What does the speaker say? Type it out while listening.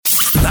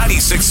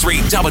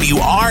96.3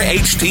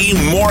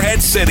 WRHT,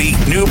 Morehead City,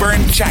 New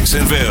Bern,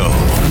 Jacksonville.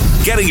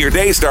 Getting your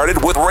day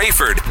started with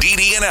Rayford, Dee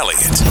Dee, and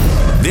Elliott.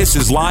 This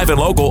is Live and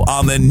Local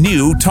on the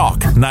new Talk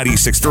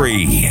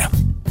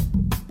 96.3.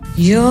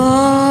 You're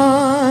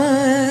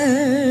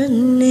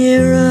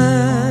nearer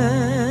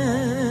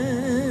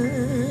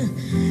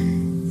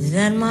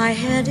than my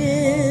head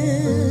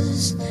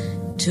is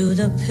to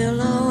the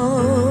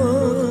pillow,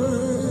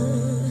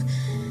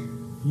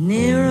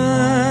 nearer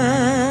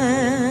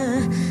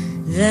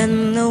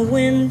than the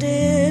wind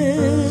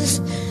is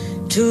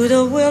to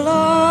the willow,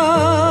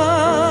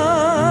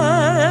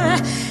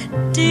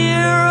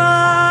 dearer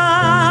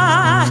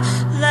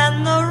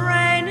than the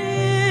rain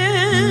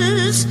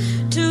is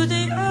to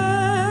the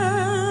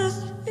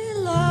earth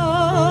below,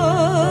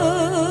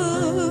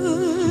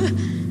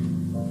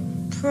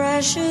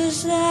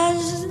 precious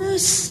as the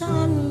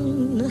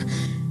sun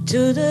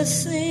to the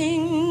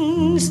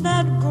things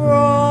that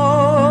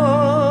grow.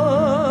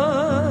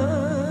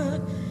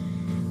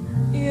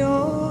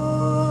 You're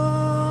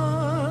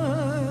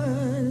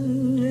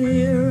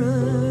nearer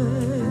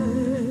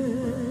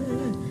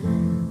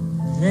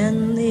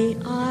than the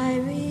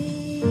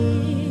ivy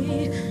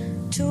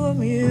to a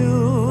muse.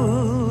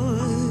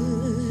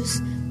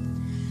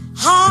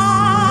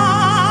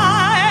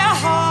 High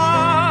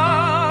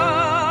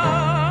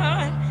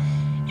heart,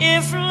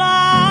 if love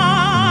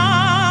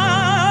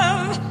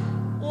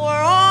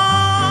were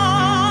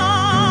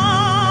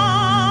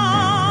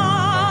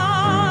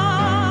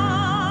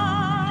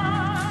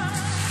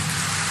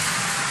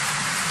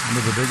One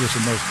of the biggest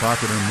and most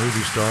popular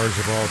movie stars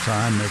of all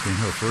time, making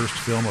her first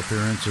film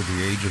appearance at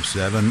the age of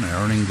 7,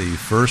 earning the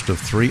first of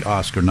 3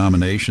 Oscar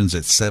nominations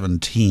at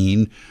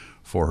 17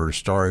 for her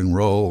starring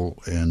role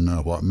in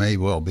what may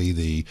well be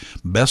the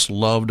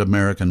best-loved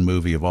American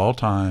movie of all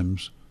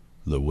times,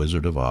 The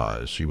Wizard of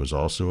Oz. She was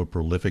also a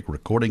prolific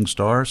recording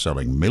star,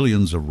 selling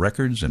millions of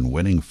records and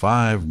winning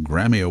 5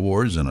 Grammy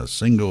Awards in a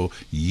single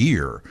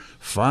year.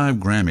 5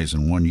 Grammys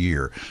in 1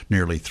 year,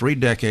 nearly 3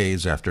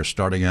 decades after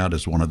starting out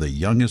as one of the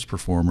youngest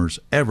performers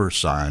ever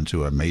signed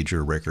to a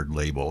major record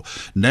label.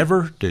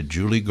 Never did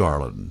Judy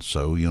Garland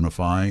so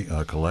unify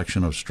a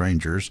collection of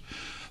strangers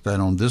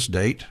that on this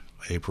date,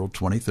 April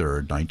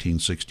 23rd,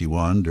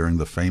 1961, during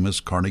the famous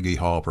Carnegie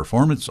Hall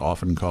performance,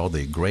 often called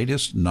the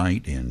greatest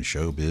night in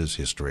showbiz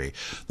history.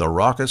 The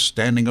raucous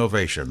standing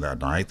ovation that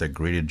night that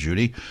greeted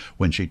Judy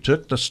when she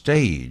took the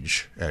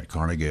stage at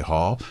Carnegie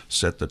Hall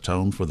set the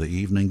tone for the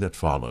evening that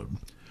followed.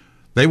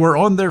 They were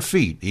on their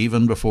feet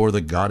even before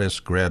the goddess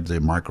grabbed the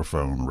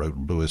microphone, wrote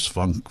Louis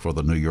Funk for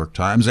the New York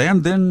Times,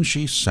 and then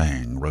she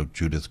sang, wrote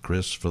Judith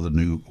Criss for the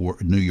New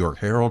York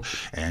Herald,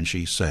 and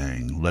she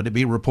sang. Let it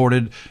be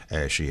reported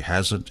as she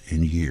hasn't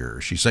in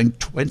years. She sang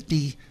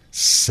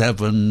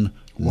 27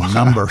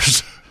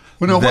 numbers.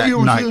 Well, now, what that year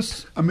was night.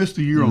 this? I missed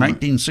the year on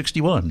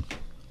 1961.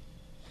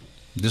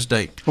 This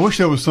date. that. I wish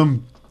there was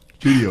some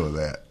video of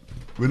that.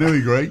 Wouldn't that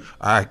be great?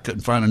 I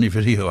couldn't find any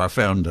video. I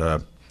found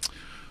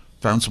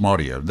some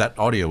audio. That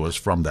audio was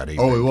from that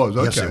evening. Oh, it was?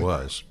 Yes, Okay. it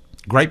was.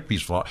 Great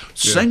piece of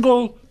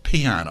single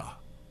piano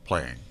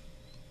playing.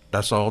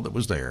 That's all that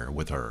was there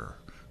with her.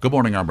 Good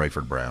morning, I'm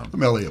Rayford Brown.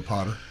 I'm Elliott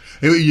Potter.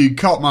 You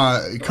caught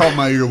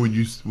my ear when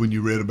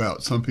you read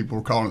about some people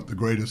were calling it the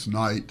greatest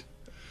night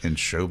In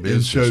showbiz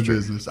in show history.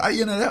 business.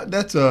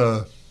 That's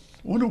a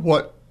wonder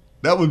what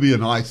that would be a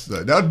nice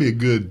that would be a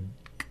good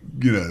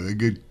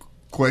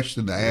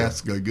question to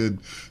ask. A good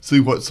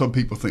see what some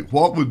people think.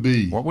 What would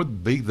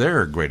be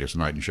their greatest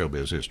night in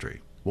showbiz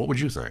history? What would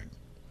you think?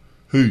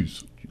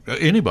 whose?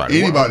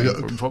 Anybody. Anybody?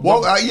 What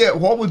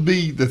What would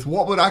be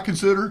what would I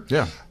consider?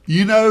 Yeah.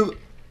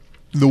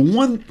 The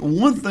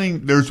one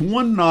thing, there's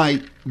one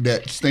night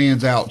that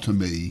stands out to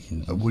me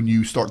when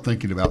you start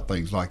thinking about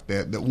things like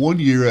that. That one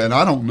year, and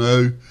I don't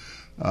know,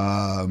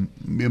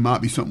 it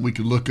might be something we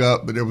could look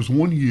up, but there was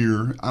one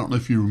year, I don't know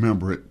if you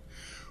remember it,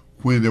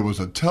 when there was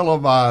a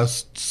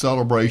televised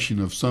celebration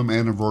of some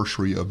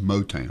anniversary of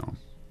Motown.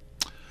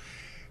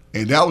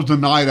 And that was the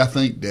night, I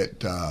think,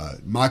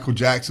 that Michael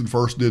Jackson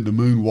first did the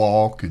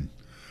moonwalk, and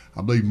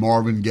I believe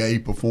Marvin Gaye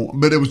performed.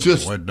 But it was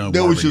just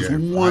there was just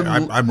one.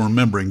 I'm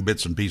remembering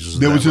bits and pieces.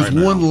 There of was that just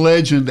right one now.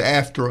 legend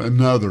after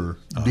another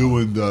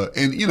doing the.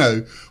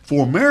 And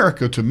for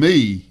America, to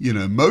me,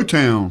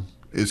 Motown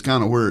is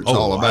kind of where it's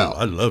all about.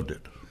 I loved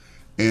it.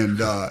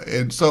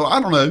 And so I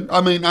don't know.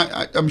 I mean,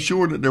 I'm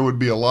sure that there would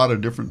be a lot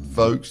of different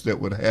folks that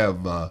would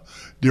have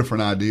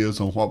different ideas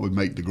on what would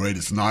make the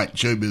greatest night in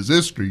showbiz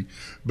history.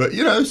 But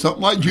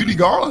something like Judy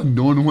Garland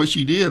doing what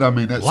she did, I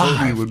mean, that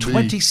certainly would be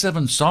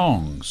 27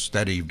 songs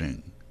that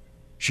evening.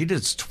 She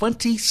did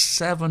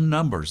 27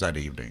 numbers that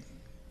evening.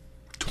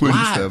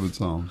 27 live.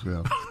 songs.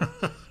 Yeah,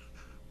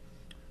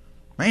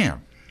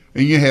 Man,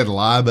 and you had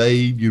Live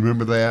Aid. You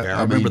remember that? Yeah,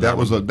 I remember that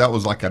one. that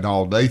was like an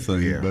all day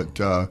thing. Yeah. But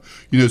so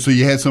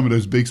you had some of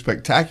those big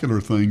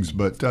spectacular things.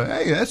 But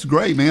hey, that's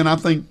great, man. I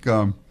think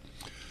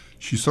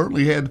she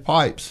certainly had the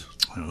pipes.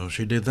 well,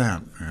 she did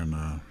that. And,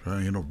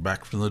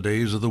 back from the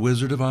days of The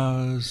Wizard of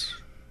Oz.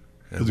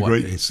 It was a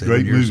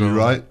great movie,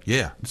 right?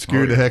 Yeah. It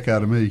scared the heck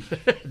out of me.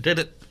 Did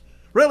it?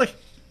 Really?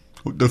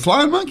 The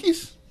flying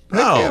monkeys? Heck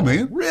No, yeah,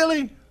 man.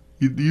 really?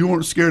 You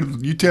weren't scared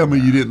of, you tell me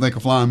you didn't think a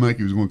flying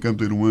monkey was going to come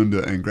through the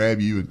window and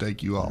grab you and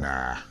take you off.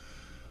 Nah.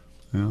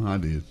 Yeah, I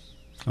did.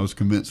 I was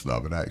convinced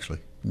of it, actually.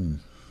 Do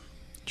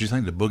you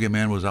think the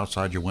boogeyman was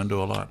outside your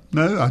window a lot?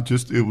 No,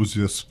 it was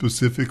just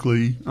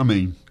specifically, I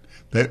mean,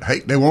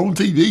 they were on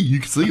TV. You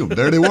could see them.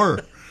 There they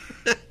were.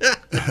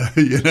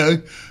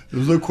 There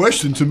was no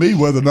question to me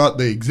whether or not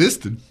they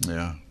existed.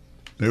 Yeah.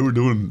 They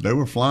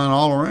were flying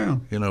all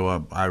around.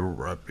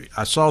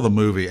 I saw the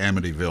movie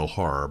Amityville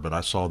Horror, but I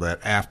saw that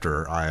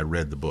after I had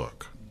read the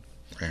book.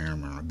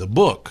 And the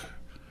book,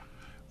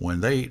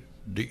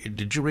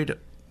 did you read it?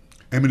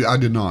 I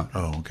did not.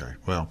 Oh, okay.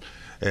 Well,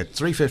 at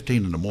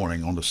 3:15 in the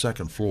morning on the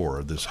second floor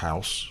of this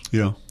house,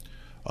 Yeah.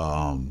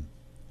 the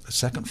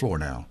second floor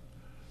now,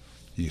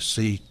 you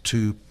see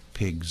two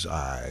pigs'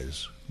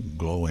 eyes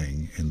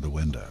glowing in the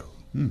window.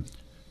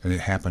 And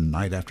it happened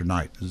night after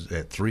night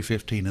at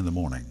 3:15 in the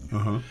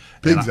morning.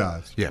 Pig's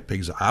eyes. Yeah,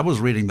 pig's eyes. I was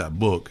reading that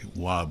book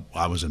while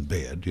I was in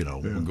bed,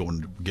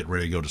 going to get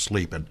ready to go to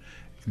sleep. And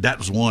that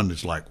was one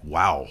that's like,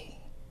 wow.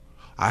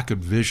 I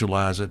could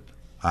visualize it.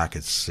 I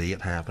could see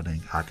it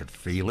happening. I could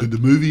feel it. Did the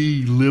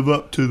movie live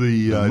up to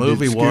the? The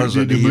movie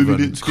wasn't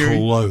even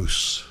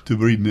close to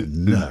reading it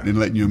and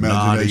letting your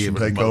imagination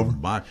take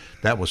over.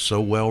 That was so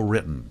well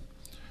written.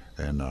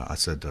 And I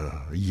said,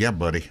 yeah,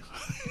 buddy.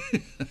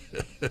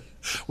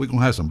 We're going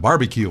to have some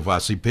barbecue if I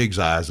see pig's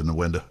eyes in the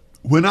window.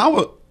 When I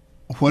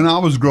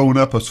was growing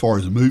up, as far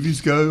as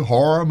movies go,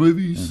 horror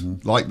movies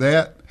like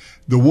that,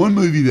 the one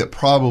movie that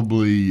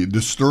probably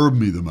disturbed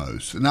me the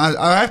most, and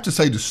I have to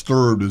say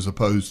disturbed as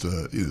opposed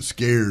to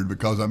scared,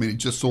 because, I mean, it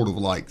just sort of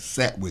like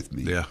sat with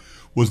me,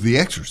 was The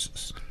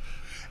Exorcist.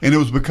 And it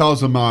was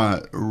because of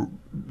my,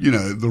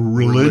 the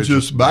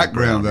religious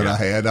background that I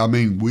had. I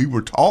mean, we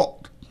were taught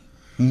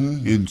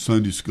in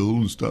Sunday school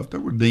and stuff, there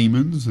were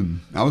demons, and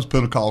I was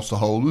Pentecostal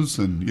holders,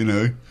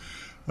 and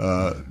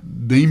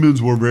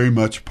demons were very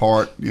much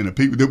part.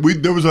 People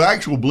there was an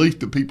actual belief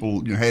that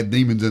people had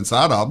demons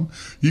inside of them.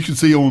 You can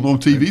see on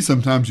TV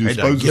sometimes you're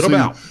supposed to see them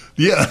out.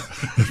 Yeah,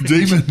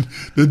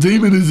 the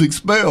demon is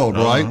expelled,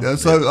 right?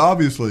 So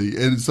obviously,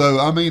 and so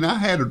I mean, I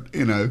had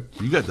you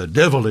got the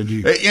devil in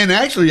you, and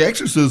actually,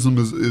 exorcism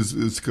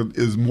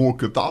is more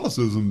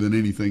Catholicism than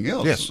anything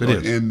else. Yes, it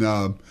is. And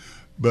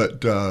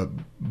but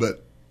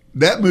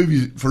that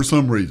movie, for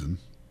some reason,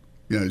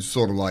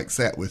 sort of like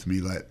sat with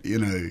me, like,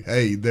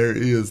 hey, there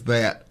is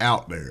that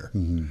out there.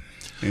 And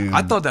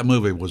I thought that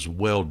movie was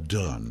well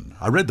done.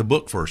 I read the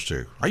book first,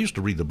 too. I used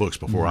to read the books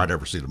before I'd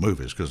ever see the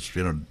movies because,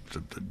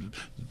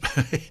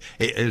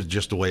 it's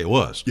just the way it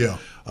was. Yeah.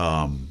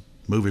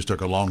 Movies took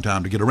a long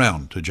time to get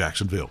around to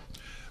Jacksonville.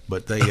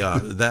 But they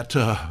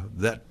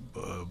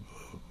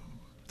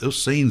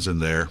those scenes in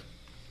there,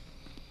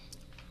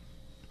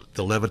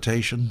 the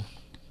levitation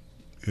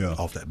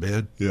off that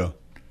bed, the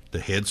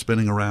head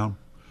spinning around,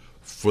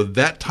 for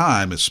that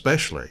time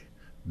especially,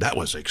 that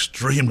was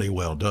extremely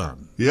well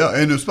done. Yeah,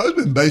 and it's supposed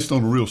to be based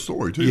on a real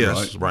story too,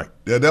 yes, right?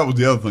 Yeah, that was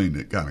the other thing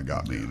that kind of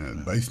got me,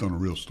 based on a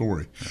real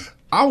story.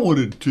 I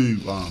wanted to,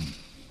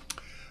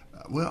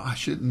 I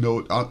shouldn't know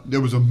it. There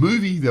was a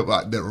movie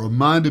that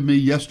reminded me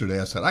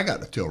yesterday. I said, I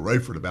got to tell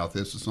Rayford about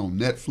this. It's on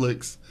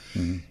Netflix.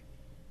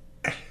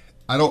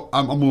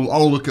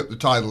 I'll look up the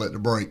title at the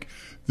break.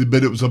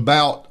 But it was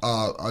about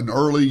an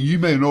early. You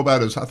may know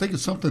about it. I think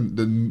it's something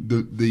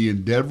the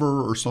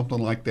Endeavor or something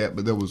like that.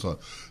 But there was a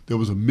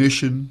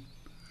mission.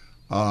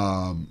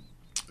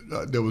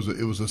 It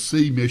was a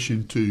sea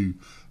mission to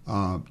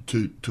go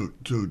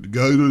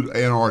to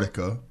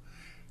Antarctica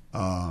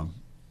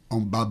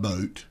by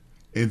boat,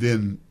 and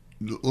then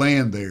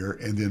land there,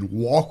 and then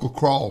walk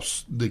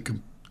across the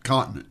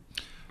continent.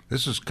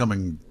 This is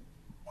coming.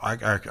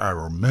 I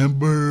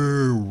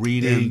remember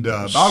reading. And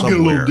I'll get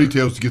a little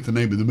details to get the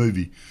name of the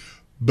movie,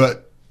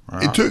 but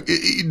it took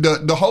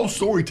the whole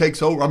story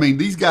takes over. I mean,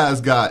 these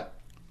guys got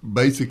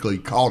basically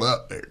caught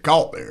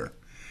there,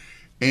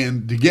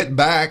 and to get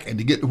back and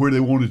to get to where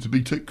they wanted to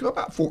be took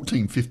about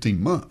 14,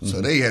 15 months.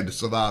 So they had to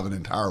survive an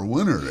entire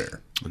winter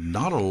there.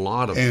 Not a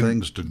lot of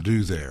things to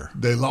do there.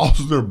 They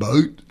lost their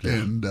boat,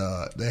 and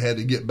they had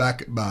to get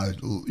back by,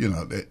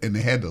 and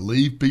they had to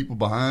leave people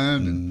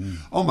behind. And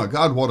oh my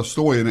God, what a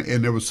story!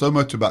 And there was so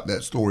much about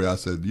that story. I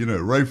said,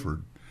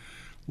 Rayford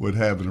would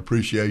have an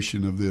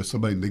appreciation of this. I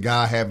mean, the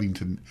guy having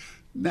to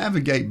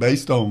navigate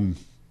based on,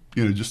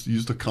 just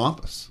use the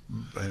compass,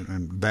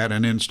 and that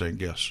and instinct,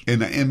 yes,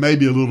 and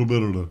maybe a little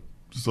bit of the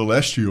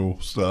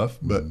celestial stuff,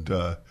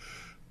 but.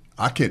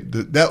 I can't.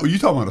 That you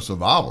talking about a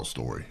survival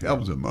story? That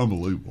was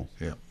unbelievable.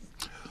 Yeah.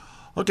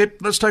 Okay,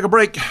 let's take a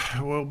break.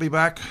 We'll be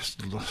back.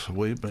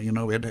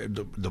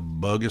 The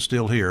bug is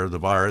still here. The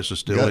virus is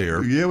still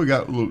here. Yeah, we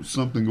got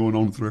something going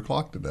on at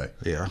 3:00 today.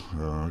 Yeah,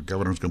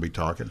 governor's going to be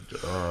talking.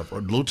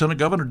 Lieutenant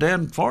Governor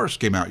Dan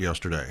Forrest came out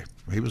yesterday.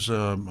 He was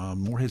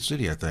Morehead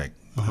City, I think,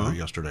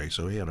 yesterday.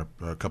 So he had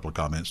a couple of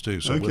comments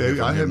too. So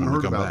okay, I haven't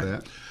heard about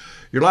that.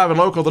 You're live and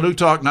local. The New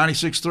Talk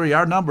 96.3.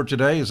 Our number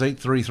today is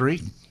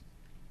 833.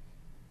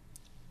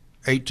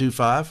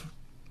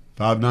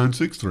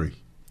 825-5963.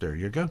 There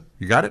you go.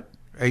 You got it?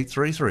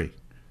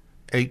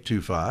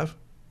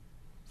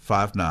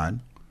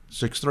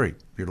 833-825-5963.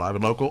 You're live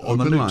and local on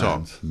the Open New Talk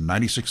lines.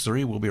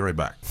 96.3. We'll be right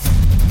back.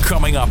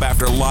 Coming up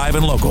after Live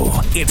and Local,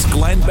 it's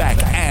Glenn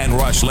Beck and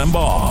Rush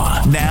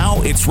Limbaugh.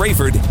 Now it's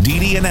Rayford,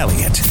 Dee and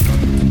Elliott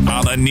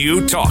on the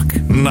New Talk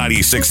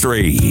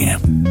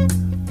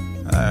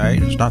 96.3. All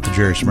right, it's not the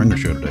Jerry Springer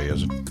show today,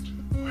 is it?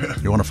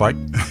 You want to fight?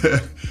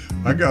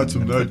 I got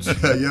some notes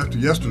after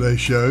yesterday's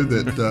show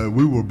that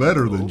we were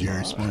better than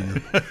Jerry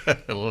Springer. I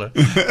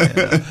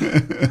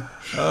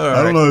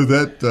don't know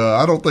that.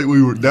 I don't think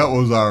we were. That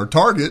was our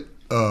target.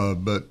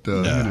 But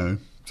you know,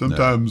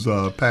 sometimes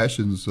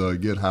passions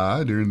get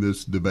high during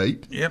this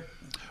debate. Yep.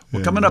 Well,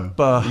 And, coming up,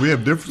 we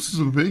have differences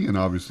of opinion,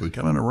 obviously.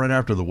 coming up right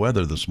after the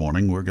weather this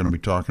morning, we're going to be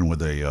talking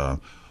with a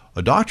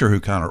doctor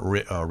who kind of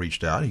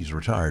reached out. He's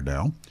retired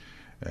now,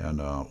 and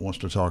wants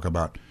to talk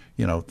about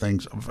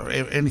things,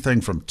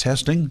 anything from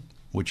testing,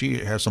 which he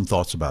has some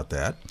thoughts about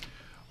that.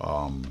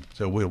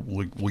 So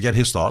we'll get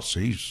his thoughts.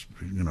 He's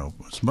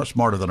much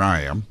smarter than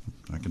I am.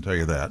 I can tell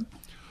you that.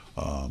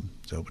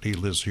 But he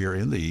lives here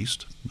in the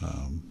East,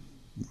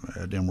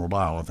 at Emerald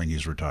Isle. I think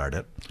he's retired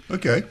at.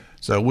 Okay.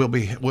 So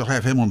we'll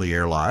have him on the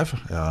air live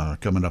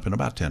coming up in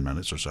about 10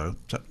 minutes or so.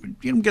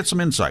 You can get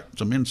some insight,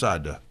 some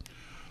inside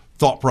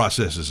thought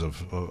processes of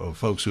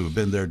folks who have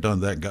been there, done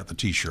that, got the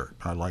T-shirt.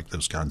 I like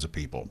those kinds of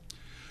people.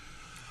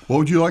 What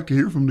would you like to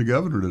hear from the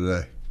governor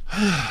today?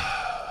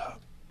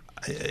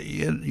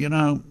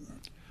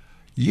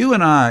 You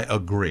and I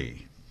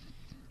agree.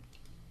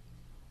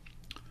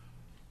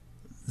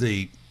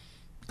 The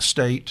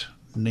state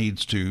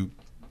needs to.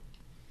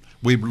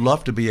 We'd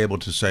love to be able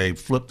to say,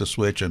 flip the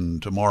switch,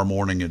 and tomorrow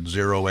morning at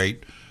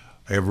 08,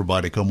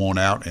 everybody come on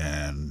out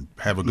and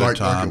have a good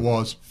time. Like it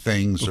was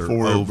Things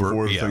before, are over.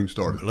 before everything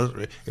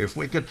started. If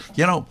we could,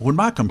 when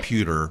my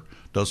computer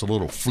does a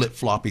little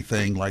flip-floppy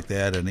thing like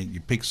that, and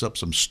it picks up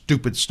some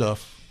stupid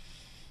stuff,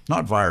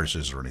 not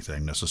viruses or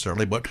anything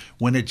necessarily, but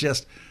when it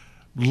just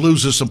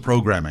loses some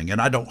programming, and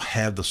I don't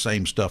have the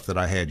same stuff that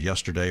I had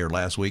yesterday or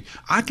last week,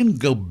 I can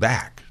go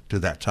back to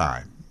that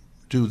time,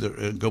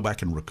 go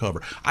back and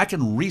recover. I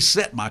can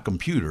reset my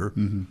computer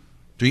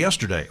to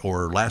yesterday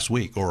or last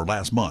week or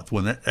last month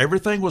when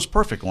everything was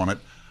perfect on it.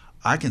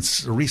 I can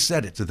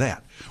reset it to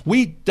that.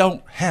 We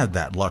don't have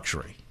that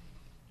luxury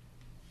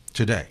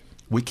today.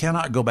 We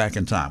cannot go back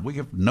in time. We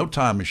have no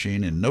time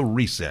machine and no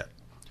reset.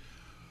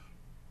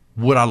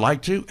 Would I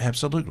like to?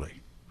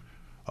 Absolutely.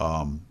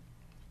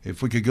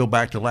 If we could go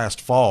back to last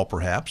fall,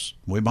 perhaps,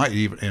 we might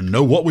even, and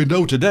know what we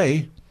know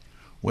today,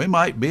 we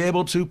might be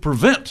able to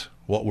prevent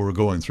what we're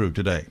going through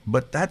today.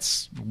 But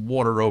that's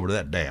water over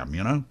that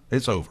dam,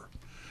 It's over.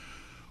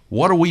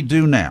 What do we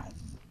do now?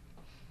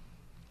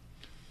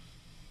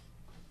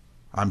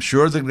 I'm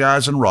sure the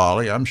guys in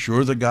Raleigh, I'm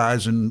sure the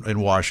guys in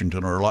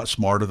Washington are a lot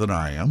smarter than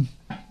I am.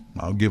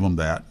 I'll give them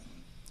that.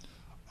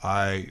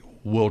 I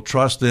will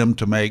trust them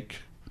to make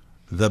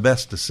the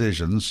best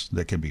decisions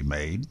that can be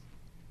made.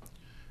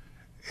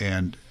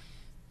 And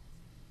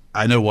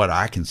I know what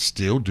I can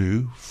still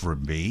do for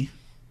me.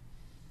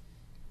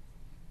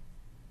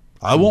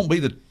 I won't be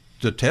the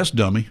test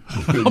dummy.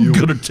 I'm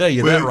going to tell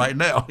you that right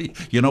now.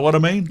 You know what I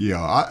mean?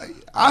 Yeah,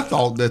 I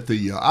thought that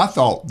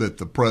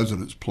the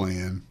president's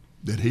plan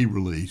that he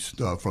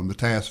released from the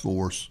task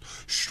force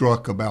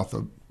struck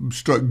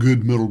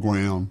good middle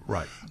ground.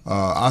 Right.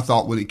 I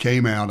thought when it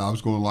came out, I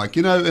was going like,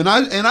 and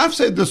I've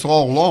said this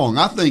all along.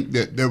 I think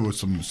that there were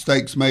some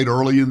mistakes made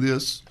early in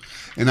this,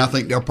 and I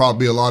think there'll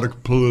probably be a lot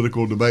of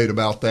political debate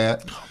about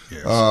that.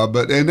 Yes.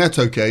 But that's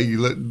okay.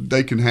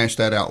 They can hash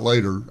that out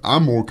later.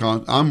 I'm more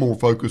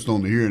focused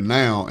on the here and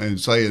now and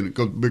saying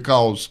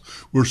because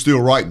we're still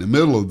right in the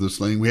middle of this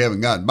thing. We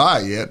haven't gotten by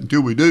yet.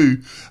 Until we do,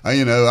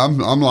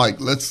 I'm like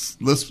let's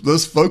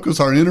focus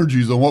our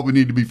energies on what we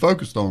need to be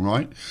focused on,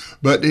 right?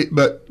 But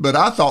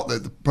I thought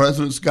that the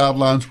president's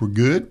guidelines were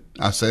good.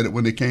 I said it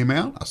when they came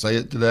out. I say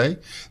it today.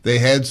 They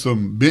had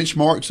some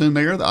benchmarks in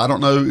there that I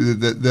don't know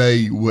that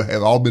they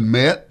have all been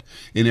met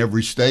in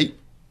every state.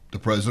 The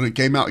president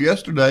came out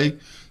yesterday,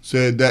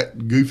 said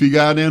that goofy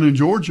guy down in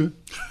Georgia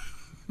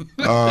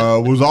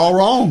was all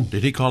wrong.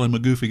 Did he call him a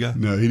goofy guy?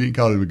 No, he didn't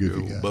call him a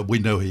goofy guy. But we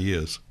know he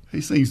is. He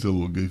seems a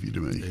little goofy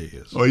to me. He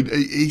is. Well,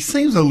 he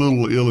seems a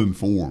little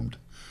ill-informed.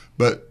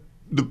 But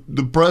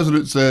the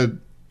president said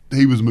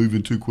he was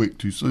moving too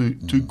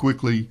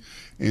quickly,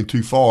 and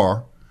too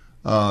far.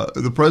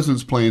 The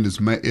president's plan is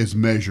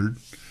measured.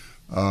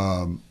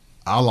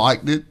 I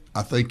liked it.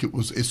 I think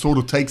it sort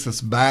of takes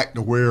us back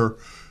to where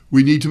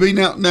we need to be.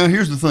 Now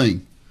here's the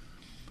thing.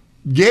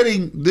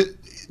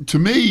 To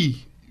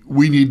me,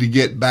 we need to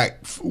get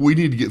back. We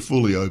need to get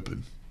fully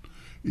open.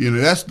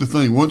 That's the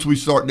thing. Once we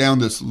start down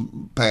this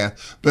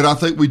path, but I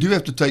think we do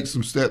have to take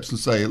some steps and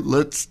say,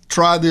 let's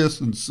try this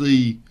and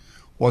see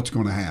what's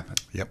going to happen.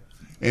 Yep.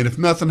 And if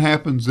nothing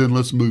happens, then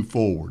let's move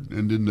forward,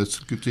 and then let's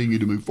continue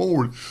to move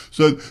forward.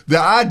 So the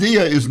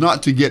idea is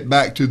not to get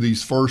back to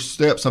these first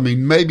steps. I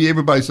mean, maybe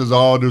everybody says,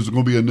 "Oh, there's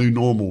going to be a new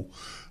normal."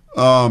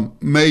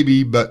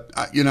 Maybe, but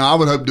I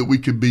would hope that we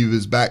could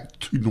be back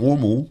to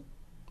normal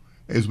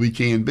as we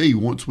can be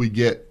once we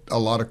get a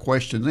lot of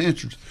questions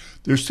answered.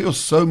 There's still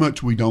so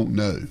much we don't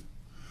know.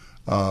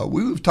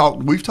 We've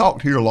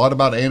talked here a lot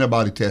about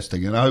antibody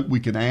testing, and I hope we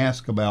can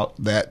ask about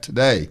that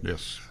today.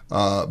 Yes.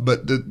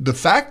 But the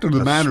fact of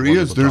the matter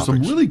is, there's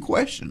some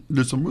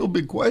real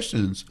big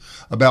questions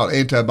about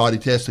antibody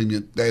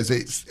testing as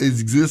it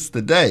exists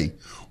today.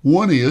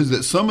 One is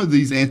that some of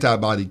these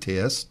antibody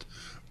tests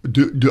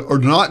are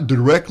not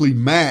directly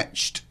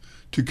matched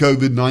to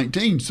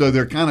COVID-19, so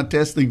they're kind of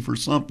testing for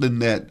something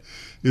that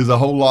is a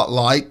whole lot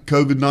like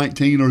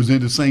COVID-19 or is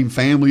in the same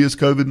family as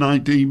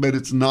COVID-19, but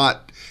it's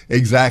not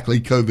exactly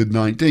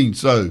COVID-19.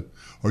 So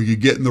are you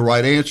getting the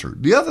right answer?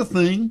 The other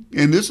thing,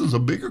 and this is a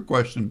bigger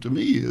question to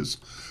me, is,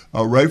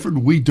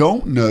 Rayford, we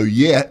don't know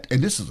yet,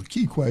 and this is a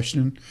key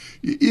question,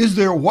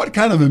 what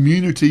kind of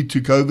immunity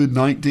to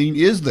COVID-19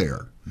 is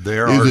there?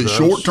 Is it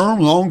short-term,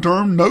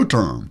 long-term, no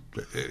term?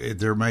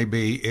 It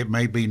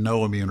may be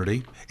no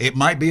immunity. It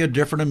might be a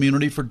different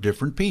immunity for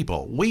different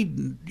people.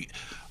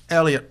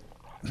 Elliot,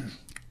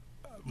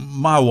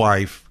 my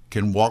wife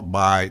can walk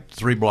by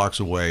 3 blocks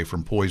away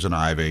from poison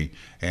ivy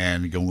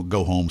and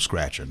go home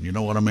scratching. You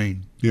know what I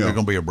mean? Yeah. There's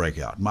going to be a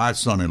breakout. My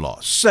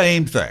son-in-law,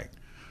 same thing.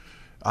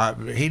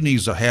 He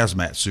needs a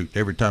hazmat suit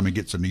every time he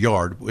gets in the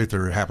yard if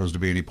there happens to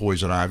be any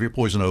poison ivy or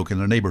poison oak in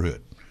the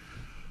neighborhood.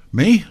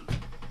 Me?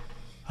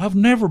 I've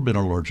never been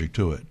allergic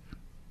to it.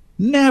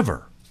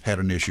 Never had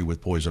an issue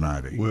with poison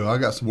ivy. Well, I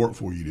got some work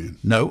for you then.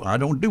 No, I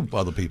don't do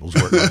other people's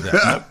work like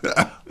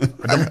that.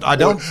 No. I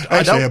don't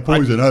have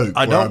poison oak.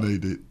 I don't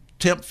need it.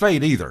 tempt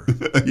fate either.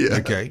 Yeah.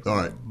 Okay. All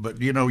right.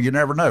 But you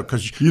never know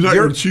because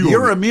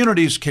your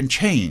immunities can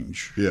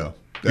change. Yeah.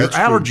 Your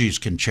allergies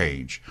can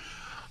change.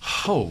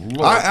 Oh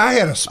Lord! I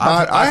had a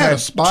spider. I had a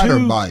spider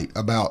bite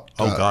about.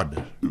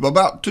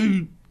 About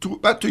two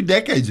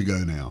decades ago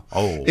now.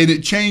 Oh. And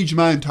it changed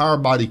my entire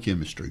body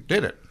chemistry.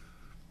 Did it?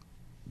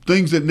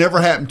 Things that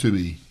never happened to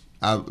me.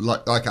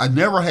 I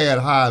never had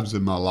hives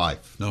in my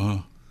life. Uh-huh.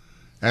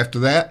 After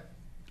that,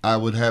 I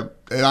would have,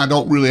 and I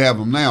don't really have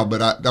them now,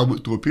 but I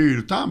went through a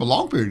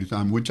long period of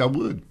time, in which I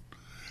would.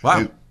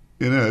 Wow.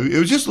 And, it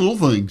was just little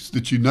things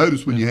that you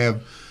notice when you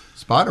have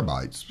spider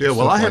bites. Yeah,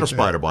 well, I had a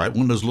spider bite,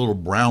 one of those little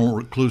brown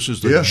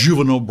recluses, the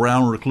juvenile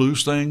brown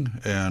recluse thing,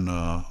 and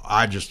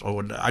I just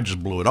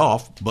blew it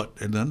off.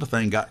 And then the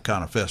thing got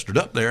kind of festered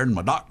up there, and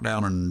my doc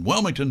down in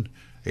Wilmington,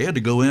 he had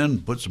to go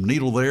in, put some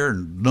needle there,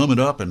 and numb it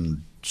up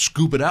and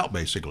scoop it out,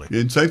 basically.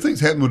 And same things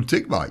happen with a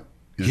tick bite.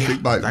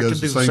 Tick bite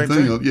does the same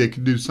thing. Yeah, it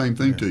can do the same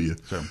thing to you.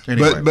 So,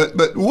 anyway.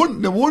 But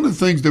one of the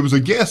things, there was a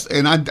guest,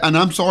 and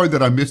I'm sorry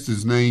that I missed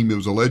his name. It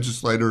was a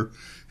legislator.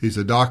 He's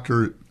a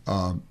doctor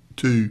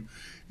too.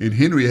 And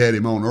Henry had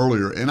him on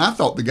earlier, and I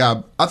thought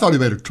he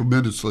made a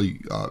tremendously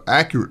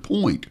accurate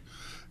point,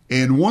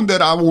 and one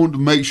that I wanted to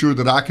make sure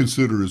that I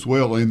consider as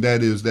well, and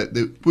that is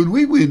that when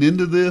we went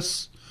into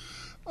this,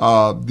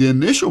 the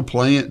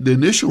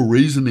initial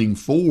reasoning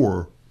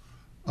for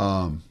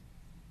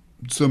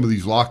some of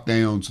these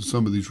lockdowns and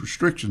some of these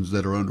restrictions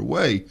that are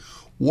underway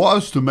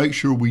was to make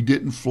sure we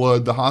didn't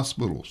flood the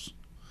hospitals,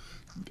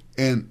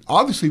 and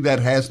obviously that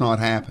has not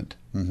happened.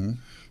 Mm-hmm.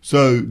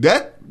 So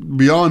that,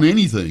 beyond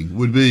anything,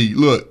 would be,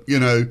 look,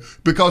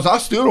 because I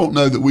still don't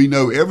know that we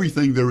know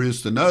everything there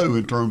is to know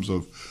in terms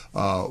of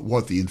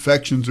what the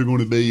infections are going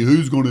to be,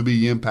 who's going to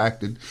be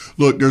impacted.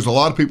 Look, there's a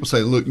lot of people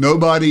saying, look,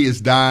 nobody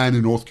is dying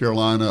in North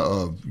Carolina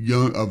of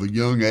a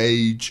young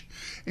age.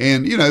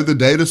 And, the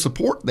data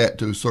support that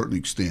to a certain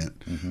extent.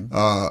 Mm-hmm.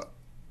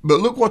 But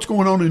look what's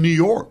going on in New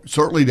York.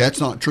 Certainly that's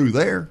not true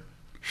there.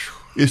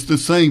 It's the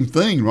same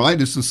thing, right?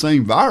 It's the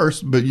same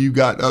virus, but you've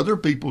got other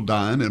people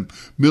dying. And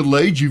middle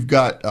age, you've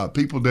got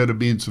people that are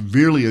being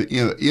severely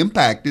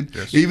impacted.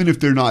 Yes. Even if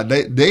they're not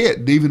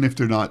dead, even if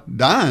they're not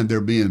dying, they're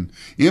being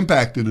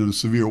impacted in a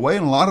severe way.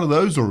 And a lot of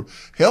those are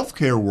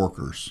healthcare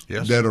workers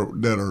that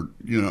are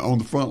on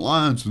the front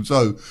lines. And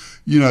so,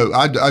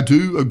 I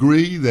do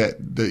agree that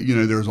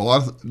there's a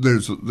lot of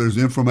there's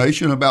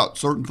information about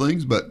certain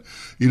things, but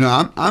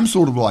I'm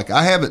sort of like,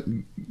 I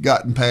haven't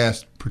gotten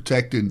past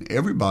protecting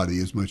everybody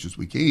as much as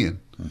we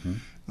can.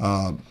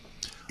 Mm-hmm.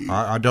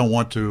 I don't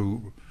want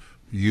to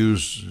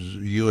use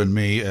you and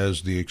me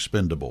as the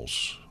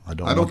expendables. I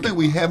don't think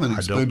we have an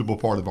expendable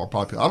part of our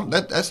population.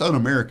 That's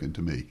un-American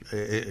to me.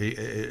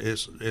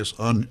 It's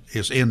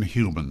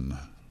inhuman,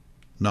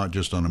 not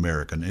just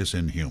un-American. It's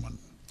inhuman.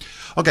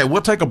 Okay,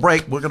 we'll take a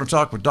break. We're going to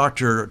talk with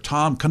Dr.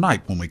 Tom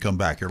Knipe when we come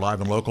back. You're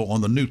live and local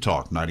on the New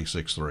Talk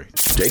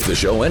 96.3. Take the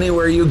show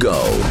anywhere you go.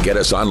 Get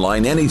us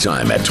online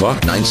anytime at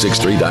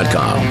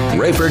talk963.com.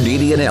 Rayford,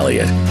 Dede, and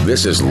Elliott.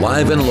 This is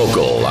Live and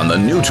Local on the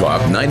New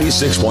Talk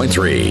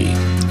 96.3.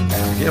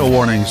 Gale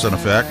warnings in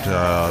effect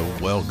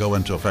will go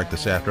into effect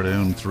this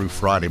afternoon through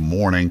Friday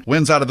morning.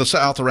 Winds out of the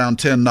south around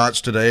 10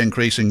 knots today,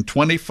 increasing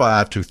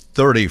 25 to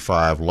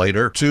 35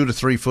 later. 2 to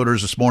 3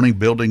 footers this morning,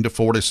 building to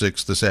 4 to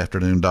 6 this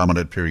afternoon.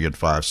 Dominant period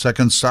 5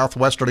 seconds.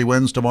 Southwesterly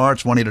winds tomorrow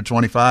 20 to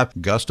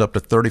 25. Gust up to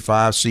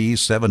 35. Seas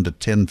 7 to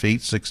 10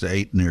 feet, 6 to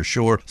 8 near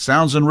shore.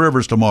 Sounds and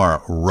rivers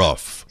tomorrow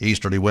rough.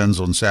 Easterly winds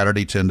on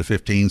Saturday 10 to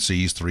 15.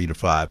 Seas 3 to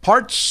 5.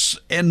 Parts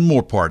and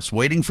more parts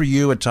waiting for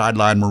you at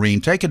Tideline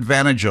Marine. Take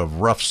advantage of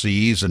rough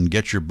seas and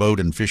get your boat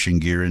and fishing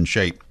gear in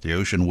shape. The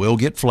ocean will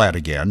get flat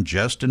again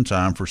just in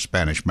time for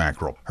Spanish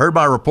mackerel. Heard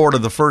by report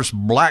of the first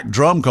black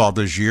drum caught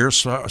this year,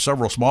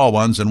 several small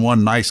ones and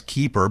one nice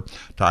keeper.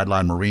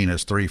 Tideline Marine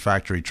has 3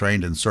 factory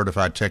trained and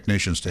certified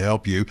technicians to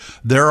help you.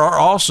 There are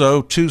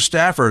also 2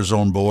 staffers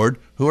on board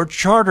who are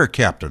charter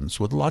captains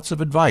with lots of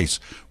advice,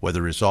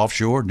 whether it's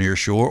offshore, near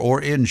shore,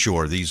 or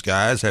inshore. These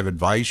guys have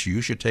advice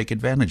you should take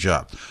advantage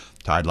of.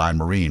 Tideline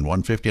Marine,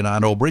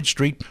 159 Old Bridge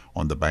Street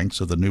on the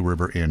banks of the New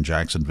River in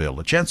Jacksonville.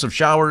 A chance of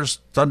showers,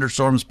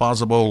 thunderstorms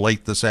possible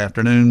late this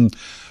afternoon.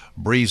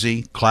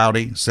 Breezy,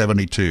 cloudy,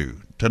 72.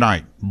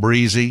 Tonight,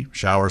 breezy,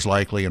 showers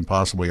likely, and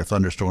possibly a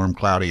thunderstorm,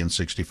 cloudy, and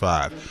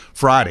 65.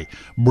 Friday,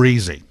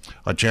 breezy.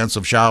 A chance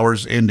of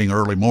showers ending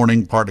early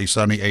morning, partly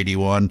sunny,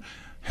 81.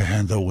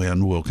 And the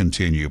wind will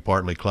continue.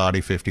 Partly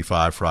cloudy,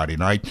 55 Friday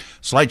night.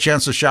 Slight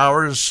chance of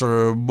showers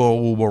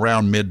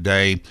around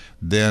midday.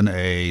 Then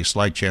a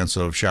slight chance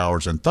of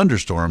showers and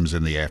thunderstorms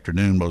in the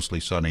afternoon. Mostly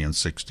sunny and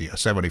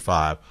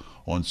 75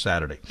 on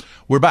Saturday.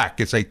 We're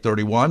back. It's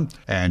 8:31.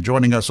 And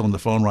joining us on the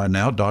phone right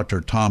now, Dr.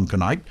 Tom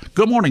Knight.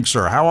 Good morning,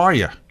 sir. How are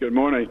you? Good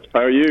morning.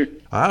 How are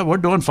you? We're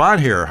doing fine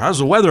here. How's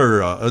the weather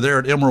there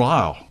at Emerald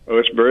Isle? Oh,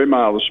 it's very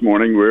mild this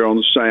morning. We're on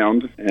the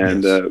Sound,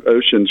 and Yes.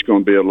 ocean's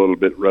going to be a little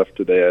bit rough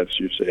today, as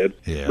you said.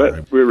 Yeah.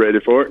 But we're ready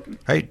for it.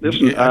 Hey,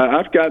 Listen,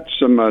 I've got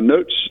some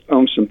notes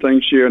on some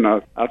things here, and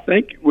I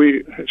think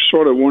we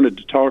sort of wanted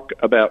to talk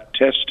about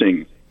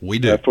testing. We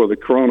do. For the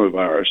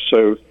coronavirus.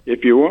 So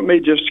if you want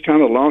me just to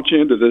kind of launch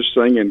into this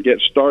thing and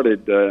get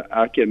started,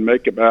 I can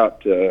make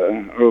about,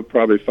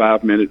 probably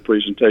 5-minute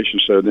presentation,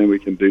 so then we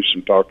can do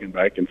some talking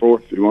back and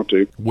forth if you want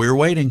to. We're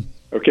waiting.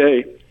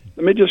 Okay.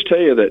 Let me just tell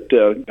you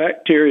that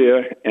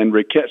bacteria and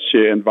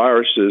rickettsia and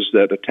viruses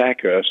that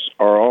attack us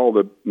are all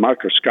the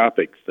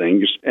microscopic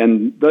things,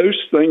 and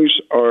those things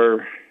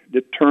are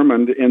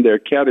determined in their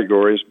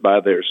categories by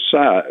their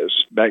size.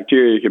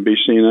 Bacteria can be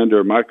seen under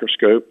a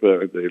microscope.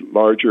 The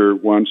larger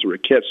ones, the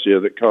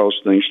rickettsia, that cause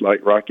things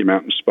like Rocky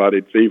Mountain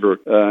spotted fever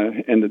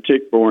and the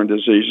tick-borne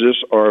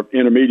diseases, are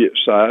intermediate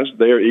size.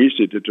 They're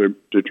easy to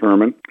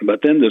determine. But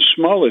then the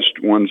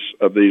smallest ones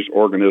of these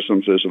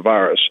organisms is a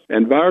virus.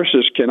 And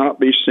viruses cannot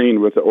be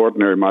seen with the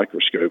ordinary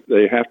microscope.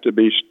 They have to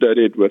be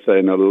studied with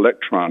an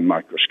electron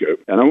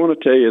microscope. And I want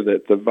to tell you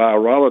that the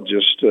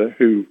virologists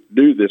who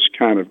do this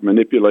kind of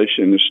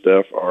manipulation and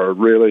stuff are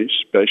really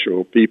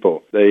special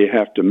people. They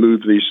have to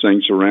move these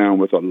things around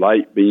with a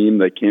light beam.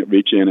 They can't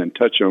reach in and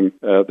touch them.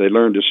 They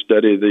learn to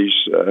study these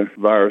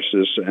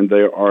viruses, and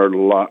there are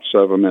lots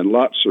of them and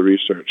lots of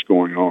research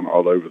going on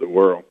all over the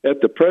world. At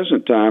the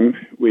present time,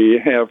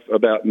 we have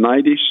about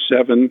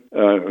 97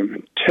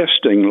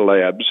 testing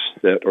labs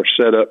that are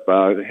set up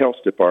by the health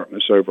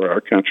departments over our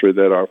country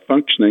that are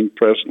functioning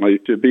presently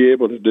to be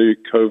able to do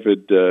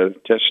COVID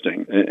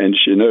testing. And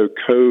you know,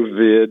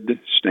 COVID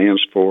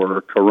stands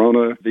for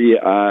corona,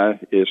 VI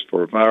is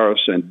for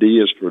virus, and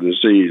D is for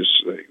disease,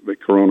 the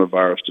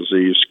coronavirus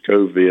disease,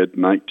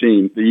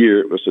 COVID-19, the year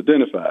it was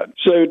identified.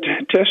 So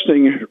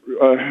testing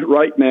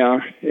right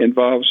now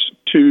involves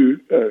 2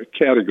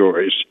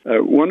 categories.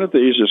 One of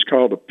these is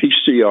called a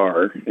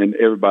PCR, and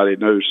everybody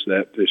knows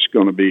that. It's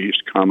going to be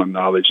common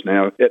knowledge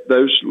now.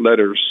 Those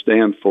letters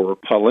stand for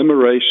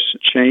polymerase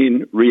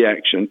chain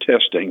reaction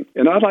testing.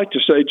 And I'd like to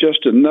say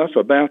just enough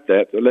about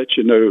that to let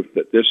you know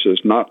that this is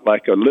not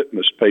like a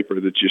litmus paper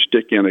that you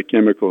stick in a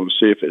chemical and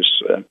see if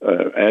it's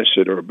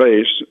acid or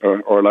base,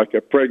 or like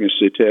a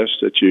pregnancy test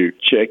that you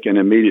check and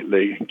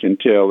immediately can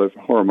tell if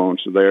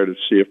hormones are there to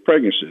see if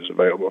pregnancy is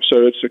available.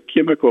 So it's a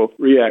chemical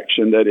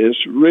reaction that is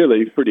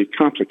really pretty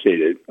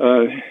complicated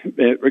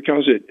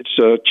because it's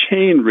a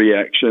chain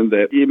reaction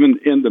that even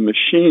in the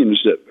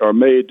machines that are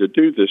made to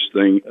do this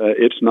thing,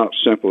 it's not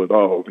simple at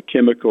all. The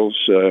chemicals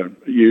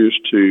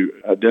used to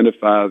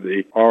identify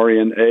the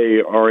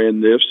RNA are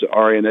in this. The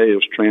RNA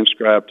is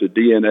transcribed to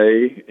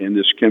DNA in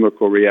this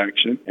chemical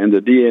reaction, and the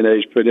DNA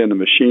is put in a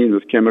machine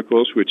with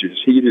chemicals, which is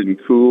heated and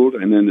cooled,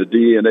 and then the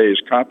DNA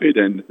is copied,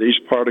 and these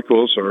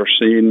particles are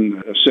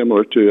seen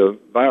similar to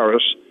a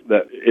virus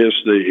that is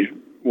the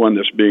one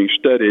that's being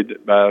studied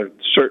by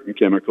certain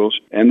chemicals.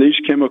 And these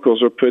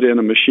chemicals are put in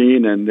a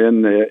machine, and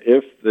then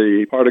if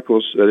the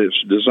particles that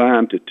it's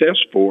designed to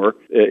test for,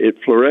 it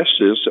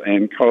fluoresces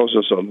and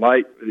causes a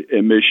light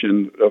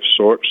emission of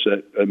sorts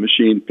that a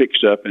machine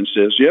picks up and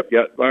says, yep,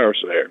 got virus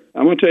there.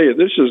 I'm going to tell you,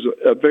 this is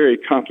a very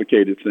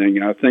complicated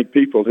thing. I think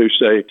people who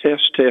say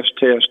test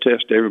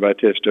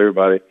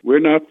everybody, we're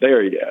not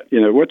there yet.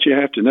 You know, what you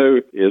have to know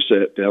is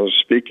that, I'll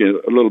speak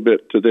a little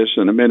bit to this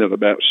in a minute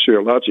about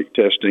serologic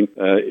testing,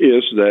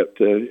 is that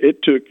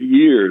it took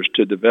years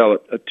to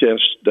develop a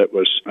test that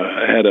was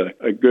had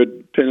a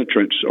good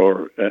penetrance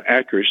or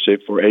accuracy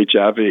for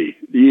HIV.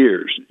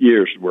 Years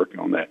to work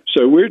on that.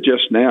 So we're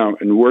just now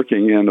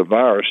working in a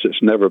virus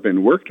that's never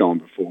been worked on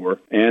before,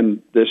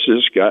 and this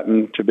has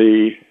gotten to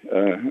be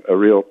a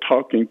real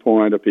talking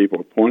point of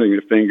people pointing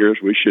their fingers.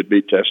 We should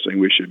be testing.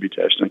 We should be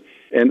testing.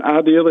 And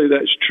ideally,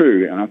 that's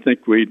true. And I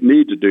think we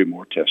need to do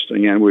more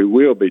testing, and we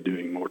will be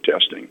doing more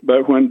testing.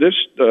 But when the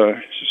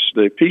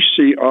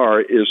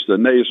PCR is the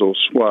nasal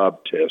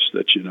swab test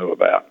that you know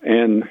about,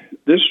 and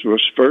this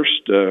was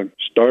first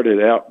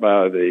started out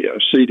by the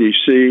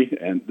CDC,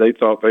 and they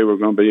thought they were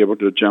going to be able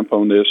to jump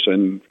on this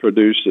and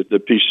produce the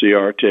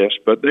PCR test,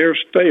 but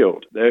theirs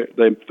failed.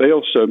 They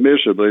failed so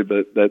miserably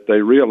that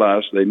they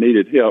realized they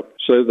needed help.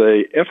 So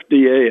the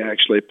FDA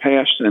actually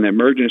passed an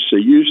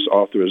emergency use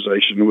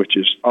authorization, which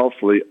is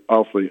awfully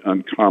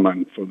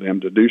uncommon for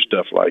them to do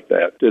stuff like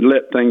that, to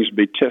let things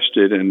be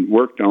tested and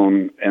worked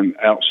on in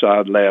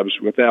outside labs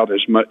without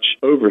as much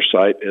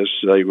oversight as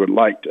they would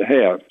like to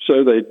have.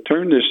 So they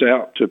turned this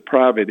out to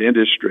private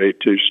industry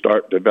to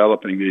start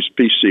developing these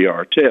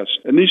PCR tests.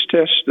 And these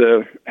tests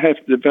have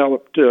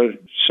developed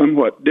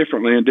somewhat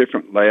differently in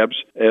different labs,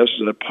 as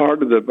a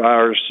part of the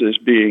virus is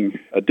being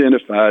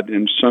identified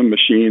in some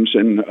machines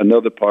and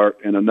another part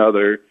in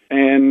another.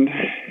 And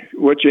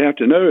what you have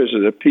to know is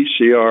that a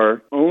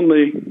PCR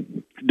only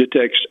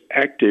detects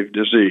active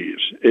disease.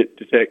 It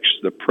detects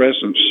the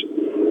presence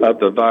of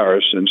the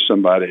virus in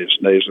somebody's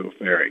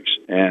nasopharynx.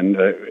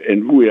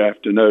 And we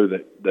have to know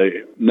that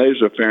the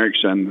nasopharynx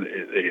and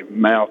the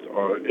mouth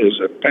is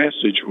a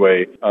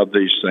passageway of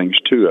these things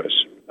to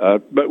us.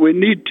 But we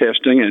need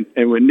testing,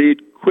 and we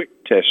need quick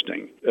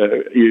testing.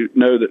 You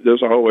know that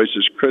there's always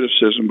this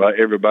criticism by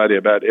everybody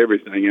about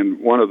everything, and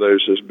one of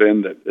those has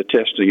been that the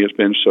testing has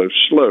been so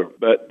slow.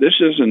 But this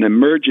is an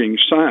emerging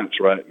science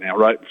right now,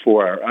 right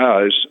before our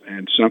eyes,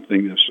 and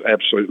something that's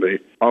absolutely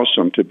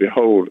awesome to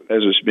behold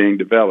as it's being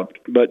developed.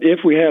 But if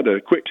we had a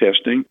quick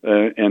testing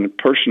and a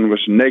person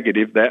was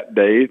negative that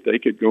day, they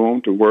could go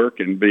on to work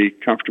and be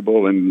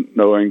comfortable in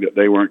knowing that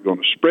they weren't going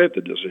to spread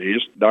the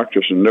disease.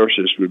 Doctors and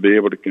nurses would be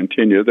able to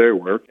continue their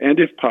work, and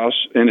if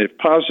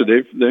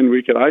positive, then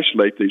we could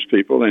isolate these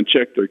people and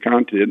check their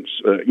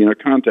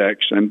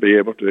contacts, and be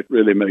able to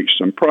really make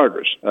some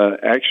progress.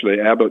 Actually,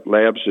 Abbott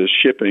Labs is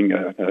shipping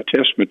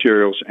test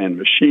materials and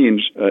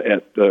machines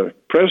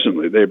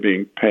presently. They're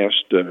being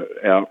passed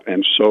out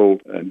and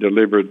sold and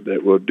delivered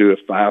that will do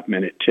a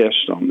 5-minute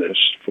test on this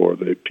for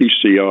the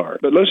PCR.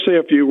 But let's say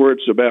a few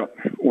words about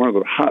one of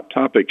the hot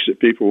topics that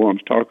people want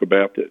to talk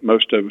about that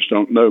most of us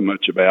don't know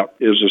much about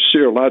is a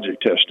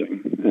serologic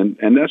testing.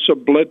 And that's a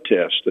blood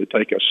test. They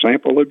take a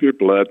sample of your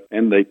blood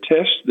and they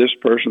test this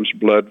person's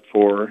blood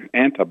for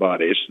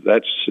antibodies.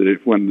 That's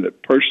when the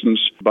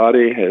person's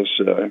body has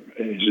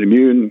his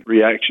immune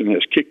reaction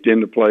has kicked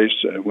into place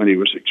when he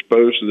was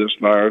exposed to this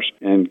virus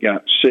and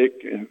got sick,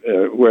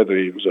 whether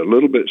he was a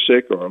little bit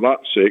sick or a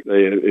lot sick.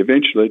 They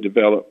eventually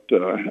developed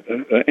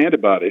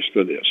antibodies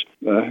for this.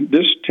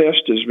 This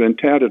test has been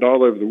touted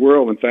all over the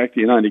world. In fact,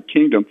 the United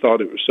Kingdom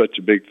thought it was such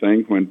a big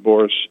thing when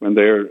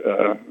their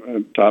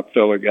top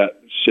fellow got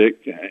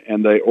sick,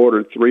 and they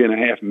ordered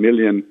 3.5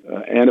 million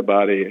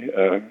antibody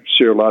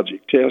serologic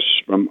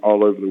tests from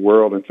all over the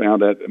world and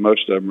found out that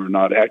most of them are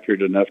not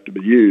accurate enough to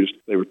be used.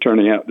 They were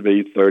turning out to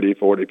be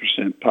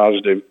 30-40%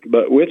 positive.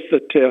 But with the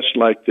test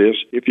like this,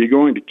 if you're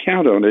going to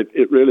count on it,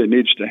 it really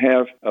needs to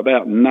have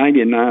about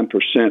 99%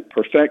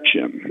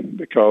 perfection,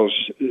 because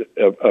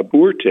a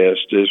poor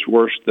test is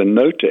worse than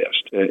no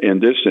test in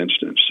this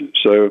instance.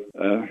 So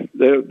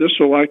this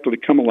will likely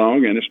come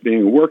along, and it's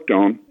being worked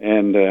on,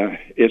 and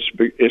it's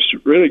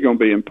really going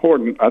to be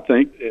important, I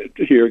think,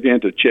 here again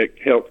to check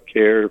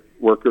healthcare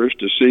workers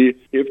to see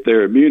if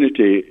their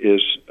immunity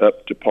is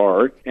up to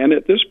par. And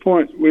at this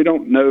point, we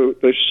don't know.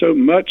 There's so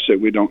much that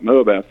we don't know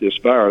about this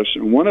virus,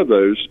 and one of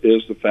those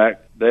is the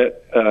fact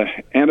that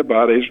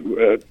antibodies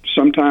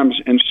sometimes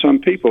in some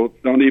people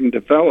don't even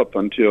develop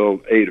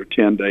until 8 or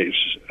 10 days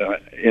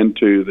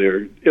into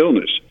their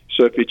illness.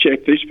 So if you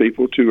check these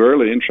people too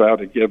early and try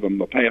to give them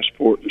a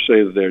passport to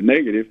say that they're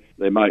negative,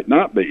 they might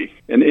not be.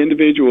 And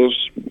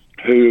individuals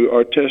who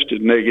are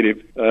tested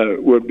negative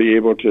would be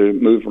able to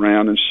move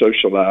around and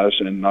socialize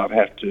and not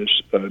have to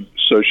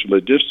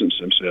socially distance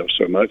themselves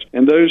so much.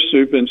 And those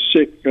who've been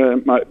sick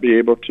might be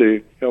able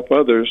to help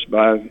others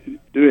by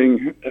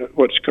doing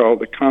what's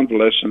called the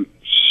convalescent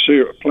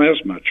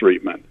plasma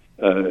treatment.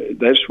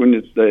 That's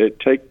when they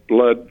take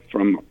blood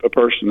from a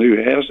person who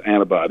has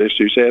antibodies,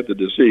 who's had the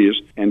disease,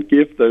 and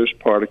give those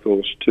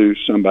particles to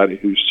somebody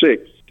who's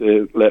sick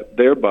to let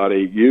their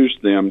body use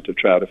them to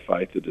try to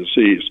fight the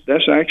disease.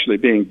 That's actually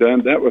being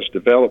done. That was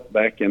developed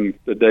back in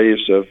the days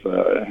of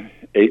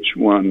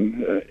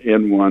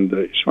H1N1,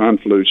 the swine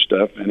flu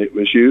stuff, and it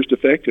was used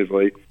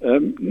effectively,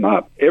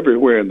 not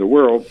everywhere in the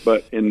world,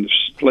 but in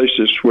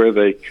places where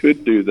they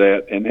could do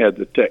that and had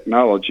the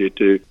technology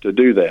to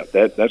do that.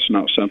 That's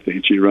not something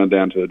that you run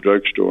down to the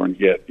drugstore and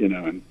get,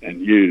 and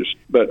use.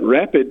 But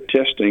rapid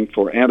testing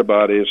for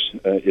antibodies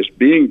is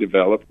being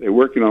developed. They're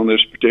working on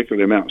this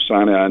particularly at Mount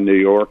Sinai in New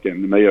York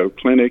and the Mayo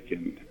Clinic,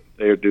 and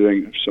they're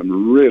doing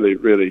some really,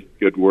 really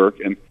good work,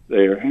 and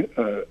they're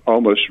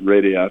almost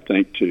ready, I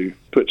think, to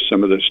put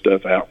some of this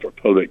stuff out for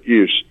public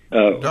use.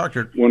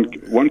 Doctor,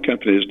 one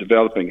company is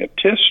developing a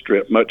test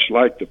strip, much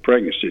like the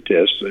pregnancy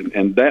test,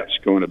 and that's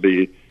going to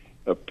be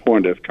a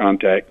point of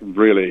contact,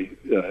 really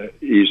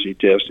easy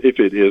test if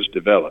it is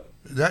developed.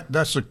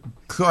 That's a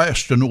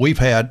question we've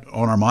had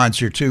on our minds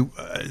here too.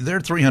 There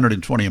are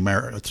 320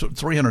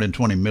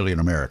 million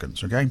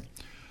Americans. Okay,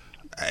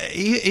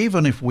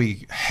 even if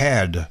we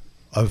had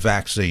a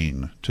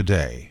vaccine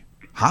today,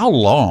 how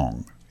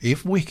long,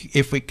 if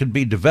it could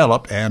be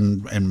developed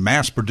and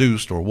mass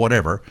produced or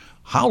whatever,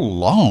 how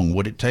long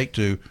would it take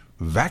to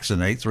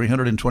vaccinate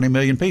 320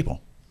 million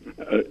people?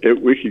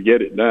 We could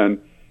get it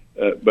done,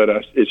 but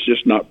it's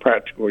just not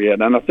practical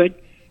yet. And I think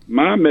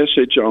my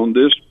message on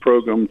this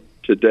program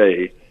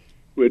today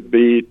would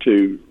be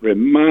to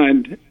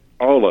remind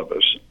all of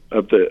us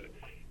of the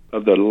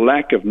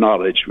lack of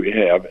knowledge we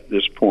have at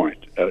this point.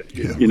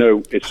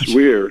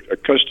 We're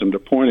accustomed to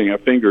pointing our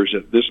fingers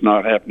at this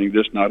not happening,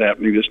 this not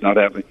happening, this not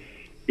happening.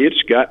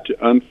 It's got to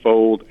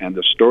unfold, and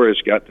the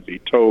story's got to be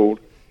told.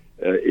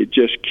 It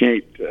just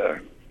can't.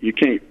 You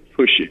can't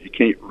push it. You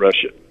can't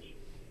rush it.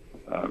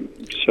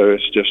 So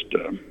it's just.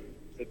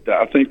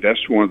 I think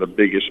that's one of the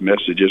biggest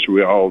messages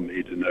we all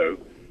need to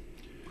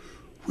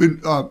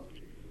know.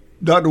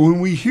 Doctor, when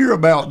we hear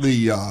about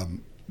the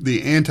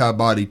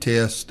antibody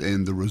test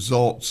and the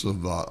results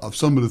of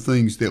some of the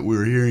things that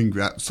we're hearing,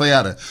 say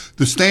out of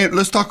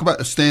let's talk about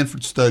the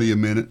Stanford study a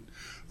minute,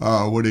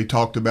 where they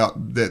talked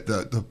about that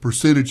the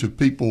percentage of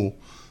people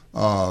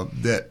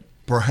that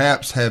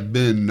perhaps have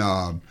been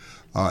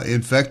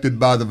infected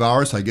by the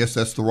virus, I guess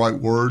that's the right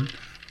word,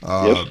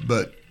 yes.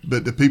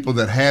 But the people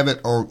that have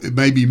it, it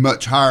may be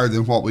much higher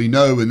than what we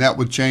know, and that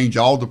would change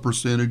all the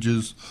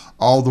percentages,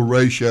 all the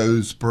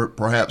ratios,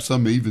 perhaps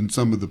some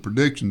of the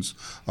predictions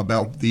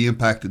about the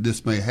impact that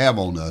this may have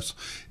on us.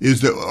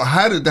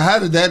 How did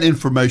that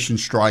information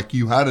strike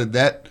you? How does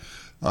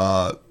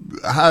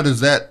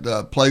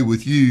that play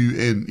with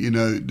you?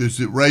 And does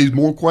it raise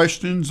more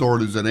questions or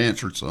does it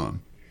answer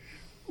some?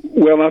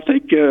 Well, I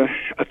think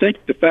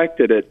the fact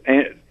that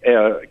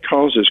it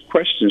causes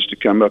questions to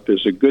come up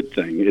is a good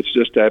thing. It's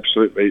just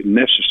absolutely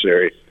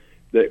necessary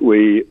that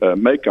we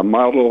make a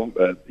model.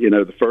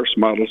 The first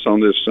models on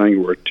this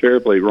thing were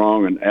terribly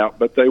wrong and out,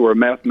 but they were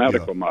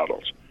mathematical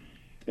models.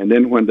 And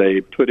then when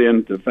they put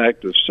in the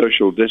fact of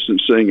social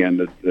distancing and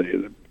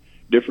the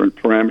different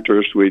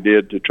parameters we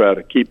did to try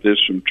to keep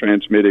this from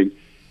transmitting,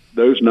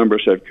 those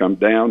numbers have come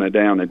down and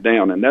down and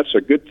down, and that's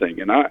a good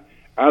thing. And I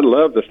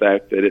love the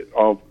fact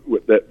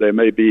that there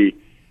may be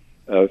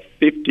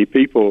 50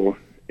 people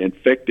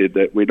infected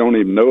that we don't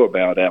even know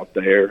about out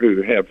there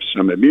who have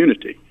some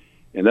immunity.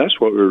 And that's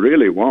what we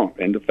really want.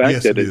 And the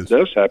fact that it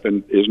does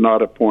happen is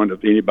not a point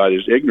of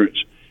anybody's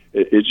ignorance.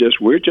 It's just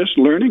we're just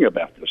learning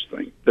about this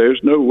thing. There's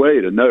no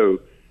way to know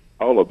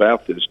all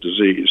about this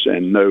disease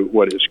and know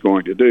what it's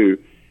going to do.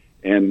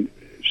 And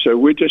so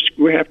we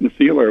have to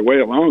feel our way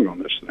along on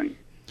this thing.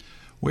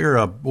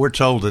 We're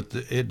told that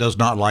it does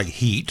not like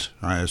heat.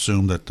 I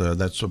assume that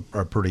that's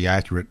a pretty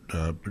accurate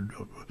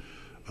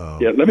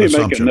let me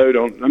assumption.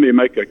 let me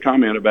make a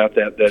comment about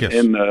that. That yes.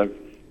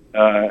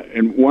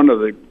 In one of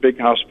the big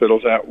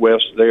hospitals out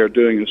west, they are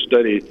doing a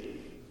study.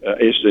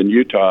 It's in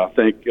Utah, I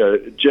think.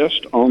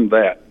 Just on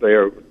that, they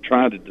are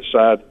trying to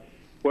decide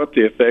what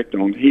the effect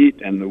on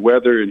heat and the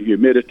weather and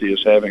humidity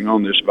is having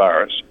on this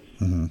virus,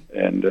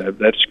 and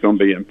that's going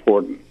to be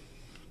important.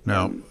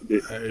 Now,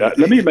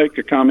 let me make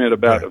a comment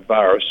about a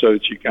virus so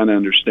that you kind of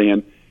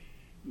understand.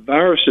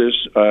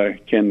 Viruses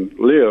can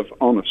live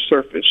on a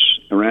surface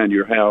around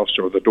your house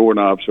or the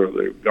doorknobs or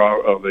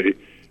the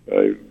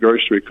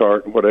grocery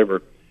cart,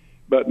 whatever,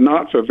 but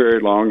not for very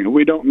long. And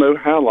we don't know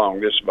how long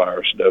this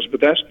virus does, but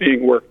that's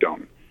being worked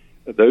on.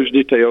 Those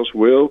details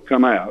will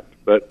come out,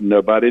 but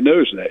nobody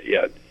knows that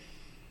yet.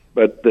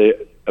 But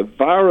a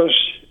virus,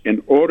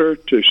 in order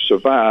to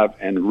survive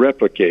and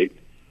replicate,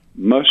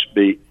 must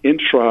be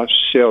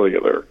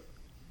intracellular.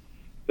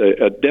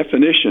 A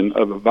definition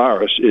of a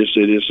virus is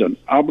it is an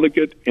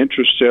obligate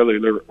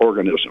intracellular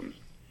organism.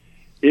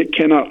 It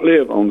cannot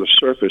live on the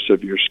surface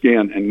of your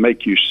skin and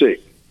make you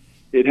sick.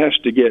 It has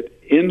to get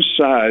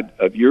inside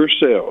of your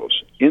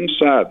cells,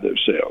 inside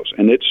those cells,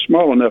 and it's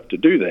small enough to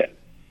do that,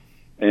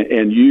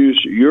 and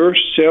use your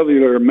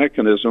cellular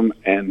mechanism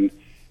and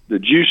the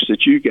juice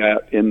that you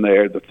got in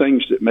there, the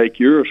things that make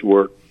yours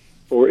work,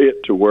 for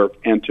it to work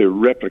and to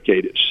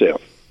replicate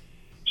itself.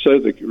 So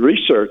the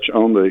research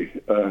on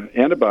the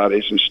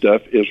antibodies and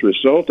stuff is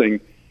resulting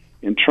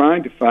in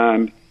trying to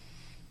find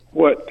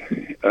what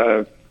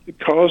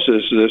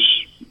causes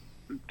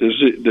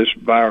this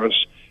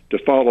virus to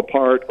fall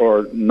apart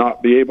or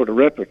not be able to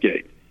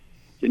replicate.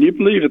 Can you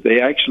believe that they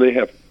actually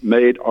have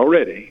made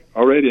already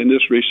in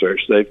this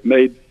research, they've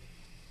made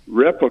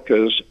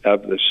replicas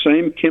of the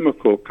same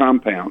chemical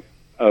compound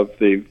of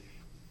the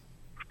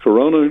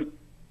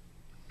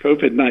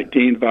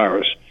COVID-19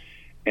 virus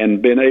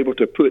and been able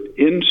to put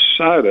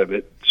inside of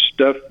it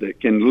stuff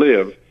that can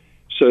live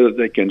so that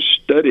they can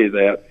study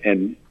that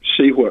and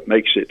see what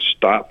makes it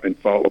stop and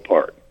fall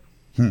apart.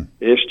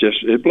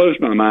 It blows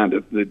my mind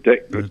that the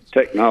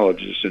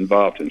technologists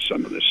involved in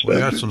some of this stuff. We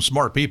got some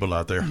smart people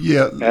out there.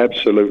 Yeah,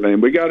 absolutely,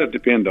 and we got to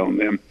depend on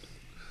them.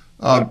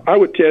 I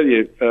would tell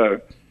you,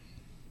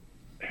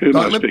 who am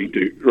I speaking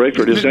to?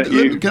 Rayford, is that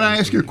you? Can I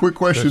ask you a quick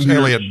question? It's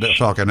Elliot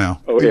talking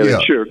now. Oh, Elliot, yeah.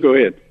 Sure, go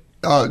ahead.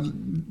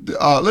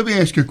 Let me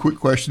ask you a quick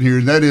question here,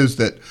 and that is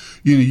that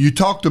you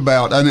talked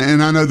about,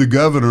 and I know the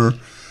governor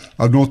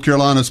of North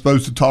Carolina is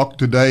supposed to talk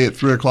today at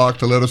 3:00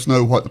 to let us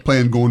know what the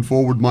plan going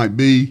forward might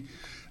be.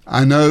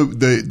 I know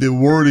the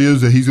word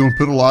is that he's going to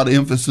put a lot of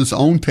emphasis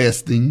on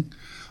testing,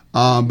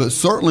 but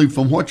certainly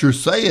from what you're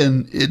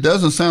saying, it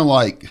doesn't sound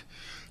like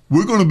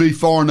we're going to be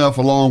far enough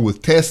along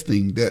with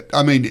testing that,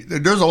 I mean,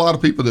 there's a lot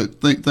of people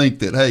that think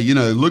that, hey,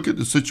 look at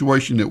the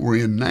situation that we're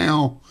in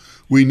now.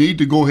 We need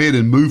to go ahead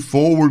and move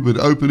forward with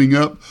opening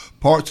up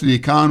parts of the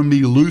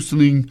economy,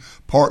 loosening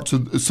parts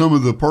of some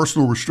of the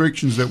personal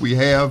restrictions that we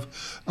have.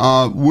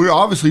 We're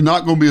obviously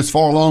not going to be as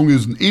far along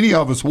as any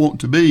of us want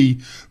to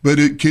be, but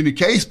can the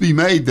case be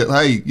made that,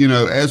 hey,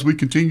 as we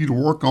continue to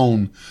work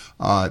on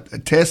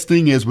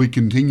testing, as we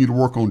continue to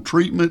work on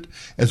treatment,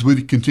 as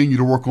we continue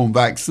to work on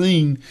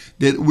vaccine,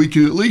 that we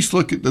can at least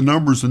look at the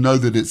numbers and know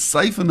that it's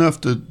safe enough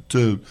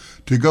to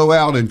go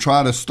out and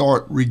try to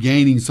start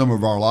regaining some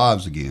of our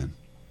lives again?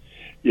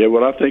 Yeah,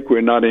 well, I think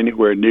we're not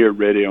anywhere near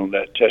ready on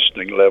that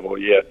testing level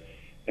yet.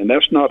 And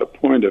that's not a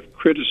point of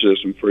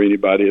criticism for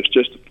anybody. It's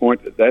just a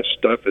point that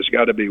stuff has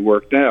got to be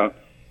worked out.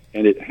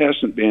 And it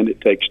hasn't been.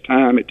 It takes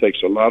time. It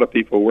takes a lot of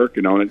people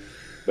working on it.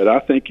 But I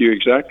think you're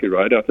exactly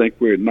right. I think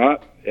we're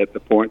not at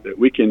the point that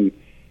we can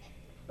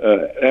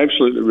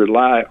absolutely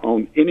rely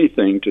on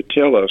anything to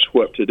tell us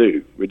what to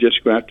do. We're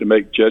just going to have to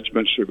make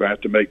judgments. We're going to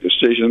have to make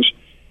decisions.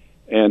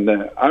 And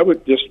I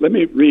would let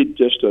me read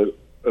just a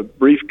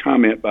brief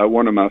comment by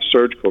one of my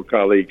surgical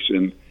colleagues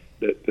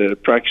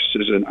that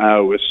practices in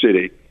Iowa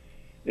City.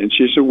 And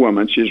she's a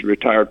woman. She's a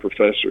retired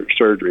professor of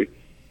surgery.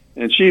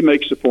 And she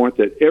makes the point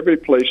that every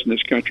place in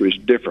this country is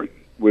different.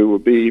 We will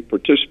be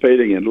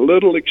participating in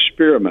little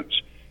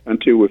experiments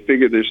until we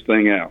figure this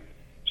thing out.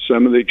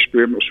 Some of the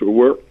experiments will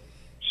work.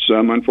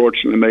 Some,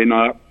 unfortunately, may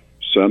not.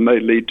 Some may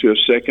lead to a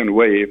second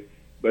wave.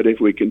 But if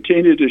we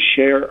continue to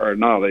share our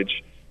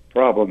knowledge,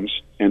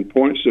 problems, and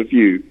points of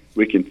view,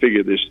 we can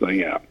figure this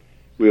thing out.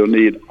 We'll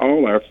need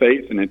all our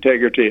faith and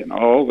integrity and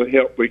all the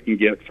help we can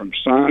get from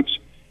science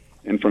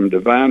and from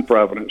divine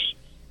providence.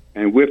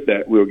 And with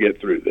that, we'll get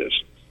through this.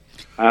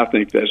 I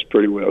think that's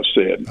pretty well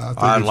said.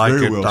 I like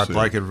it. I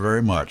like it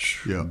very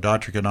much. Yeah.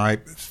 Dr.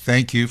 Knight,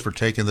 thank you for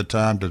taking the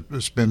time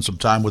to spend some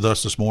time with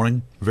us this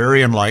morning.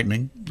 Very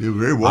enlightening. Yeah,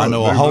 very well. I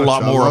know a whole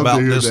lot more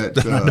about this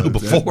than I knew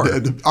before.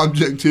 The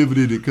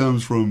objectivity that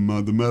comes from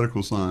the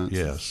medical science.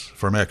 Yes,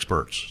 from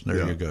experts.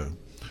 There you go.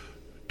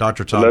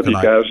 Dr. Tom Love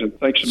Knight. you guys, and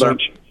thanks a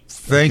bunch.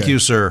 Thank you,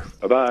 sir.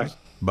 Bye-bye.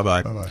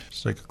 Bye-bye.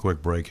 Let's take a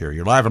quick break here.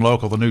 You're live and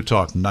local, the New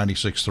Talk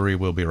 96.3.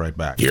 We'll be right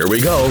back. Here we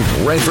go.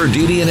 Rayford,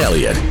 Dede, and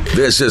Elliott.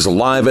 This is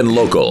Live and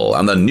Local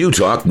on the New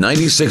Talk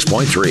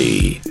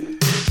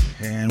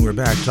 96.3. And we're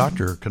back.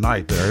 Dr.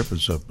 Knight there.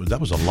 That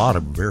was a lot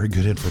of very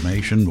good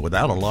information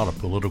without a lot of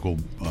political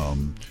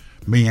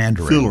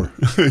meandering. Filler.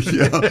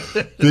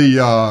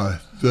 Yeah.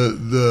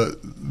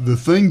 The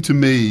thing to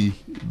me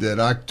that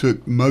I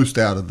took most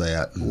out of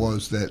that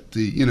was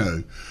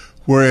that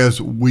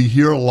whereas we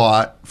hear a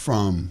lot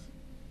from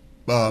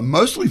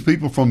mostly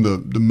people from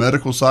the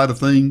medical side of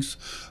things,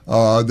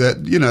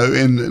 that,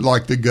 and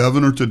like the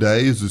governor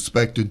today is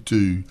expected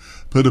to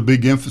put a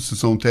big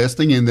emphasis on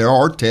testing, and there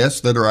are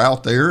tests that are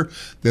out there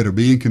that are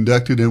being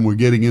conducted and we're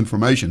getting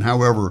information.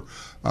 However,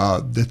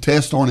 the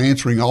tests aren't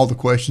answering all the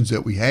questions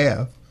that we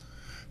have.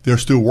 They're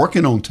still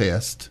working on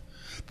tests.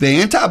 The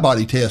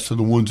antibody tests are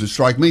the ones that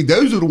strike me.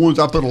 Those are the ones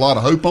I put a lot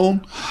of hope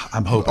on.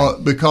 I'm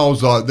hoping.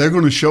 Because they're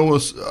going to show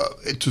us,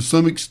 to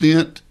some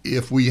extent,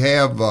 if we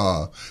have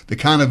the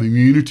kind of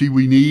immunity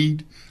we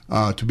need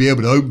to be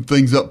able to open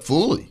things up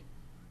fully.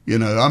 To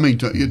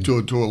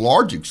a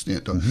large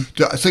extent.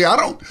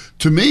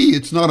 To me,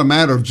 it's not a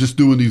matter of just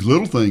doing these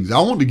little things. I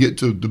want to get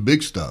to the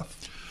big stuff.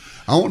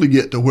 I want to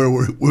get to where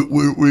we're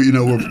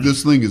where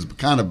this thing is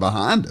kind of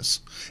behind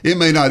us. It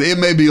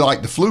may be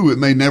like the flu. It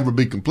may never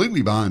be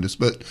completely behind us,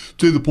 but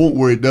to the point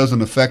where it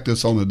doesn't affect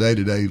us on a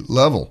day-to-day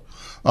level.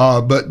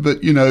 But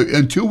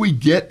until we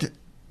get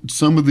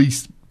some of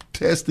these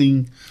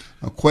testing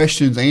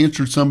questions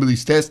answered, some of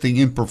these testing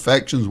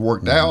imperfections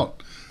worked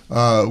out,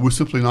 we're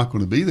simply not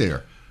going to be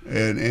there.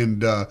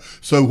 And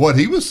so what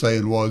he was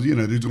saying was,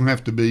 there's going to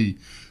have to be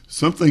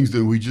some things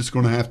that we're just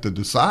going to have to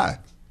decide.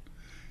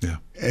 Yeah.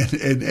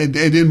 And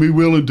then be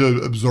willing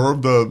to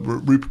observe the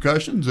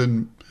repercussions,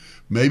 and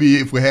maybe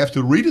if we have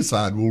to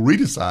redecide, we'll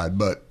redecide.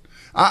 But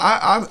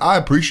I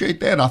appreciate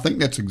that. I think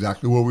that's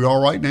exactly where we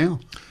are right now.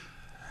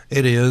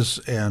 It is,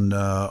 and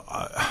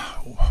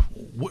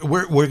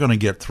we're going to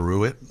get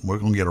through it. We're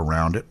going to get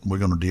around it. We're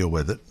going to deal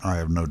with it. I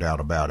have no doubt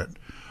about it.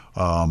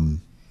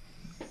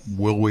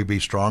 Will we be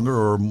stronger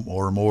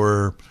or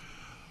more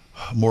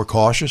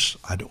cautious?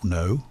 I don't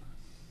know.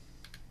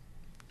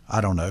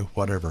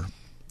 Whatever.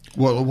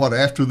 Well, what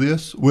after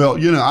this? Well,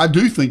 I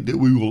do think that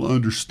we will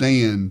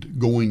understand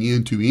going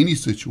into any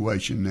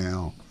situation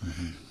now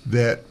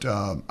that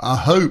I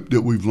hope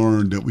that we've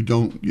learned that we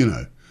don't,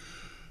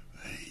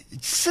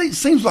 it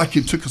seems like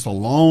it took us a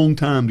long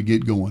time to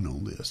get going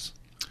on this.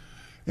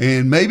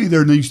 And maybe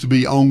there needs to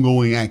be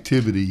ongoing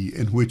activity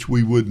in which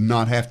we would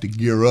not have to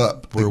gear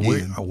up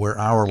where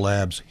our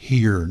labs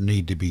here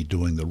need to be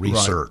doing the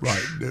research.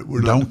 Right.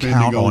 We're don't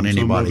count on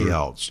anybody other...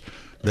 else.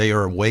 They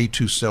are way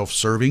too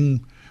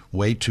self-serving,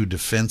 way too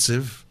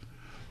defensive.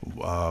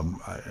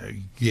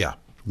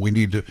 We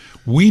need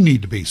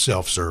to be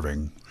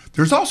self-serving.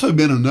 There's also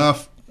been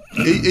enough,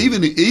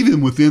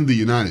 even within the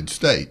United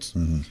States,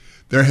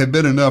 there have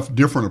been enough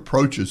different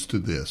approaches to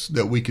this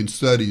that we can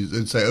study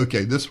and say,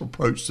 okay, this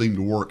approach seemed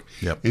to work,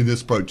 and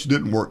this approach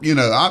didn't work.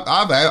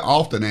 I've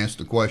often asked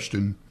the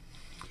question,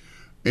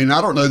 and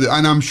I don't know that,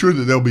 and I'm sure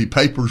that there'll be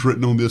papers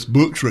written on this,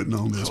 books written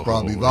on this,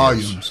 probably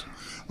volumes,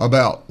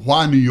 about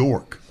why New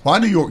York. Why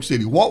New York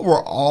City? What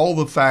were all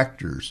the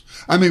factors?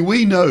 I mean,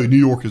 we know New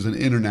York is an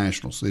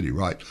international city,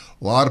 right?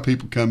 A lot of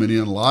people coming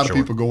in, a lot of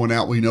people going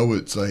out. We know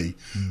it's a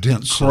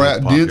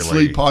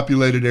densely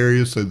populated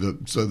area, so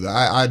the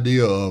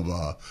idea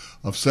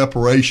of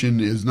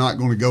separation is not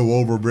going to go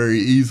over very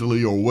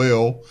easily or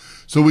well.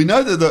 So we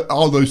know that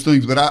all those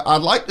things, but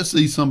I'd like to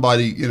see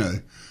somebody,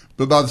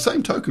 But by the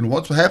same token,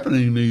 what's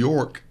happening in New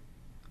York?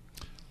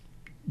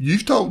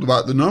 You've talked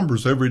about the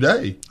numbers every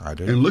day. I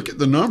do. And look at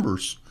the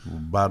numbers.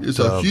 It's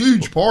a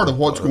huge part of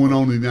what's going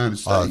on in the United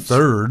States. About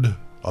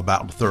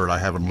a third. I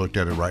haven't looked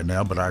at it right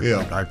now, but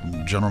I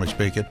generally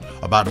speaking,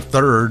 about a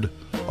third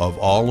of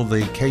all of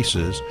the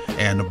cases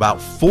and about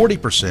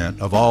 40%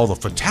 of all the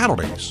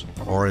fatalities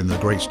are in the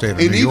great state of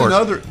New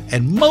York.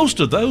 And most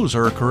of those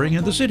are occurring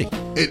in the city.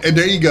 And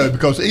there you go,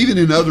 because even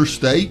in other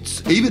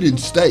states, even in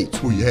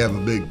states where you have a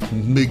big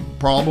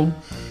problem,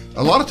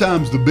 a lot of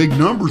times the big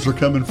numbers are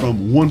coming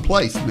from one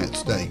place in that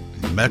state.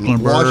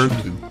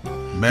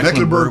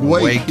 Mecklenburg,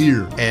 Wake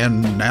here.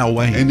 And now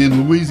Wayne. And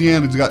then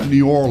Louisiana's got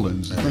New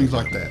Orleans and things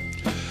like that.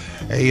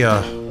 Hey,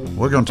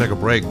 we're going to take a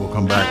break. We'll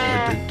come back.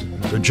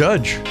 The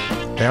judge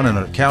down in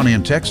a county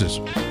in Texas,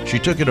 she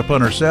took it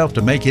upon herself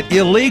to make it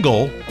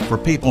illegal for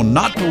people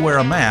not to wear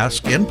a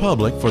mask in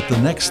public for the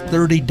next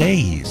 30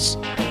 days.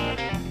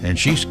 And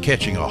she's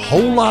catching a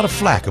whole lot of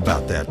flack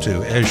about that,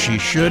 too, as she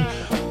should.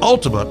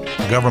 Ultimate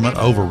government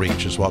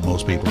overreach is what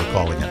most people are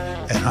calling it.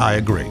 And I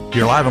agree.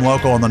 You're live and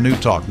local on the New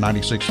Talk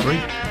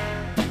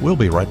 96.3. We'll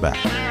be right back.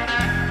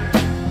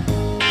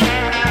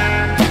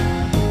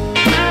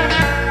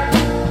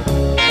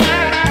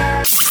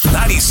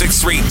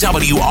 96.3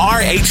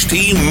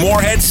 WRHT,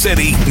 Morehead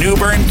City, New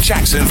Bern,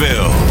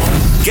 Jacksonville.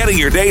 Getting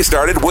your day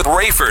started with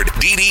Rayford,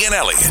 Dee and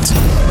Elliott.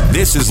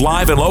 This is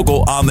live and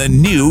local on the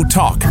New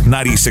Talk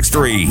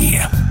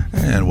 96.3.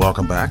 And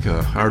welcome back.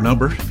 Our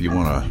number, if you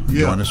want to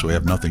join us, we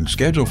have nothing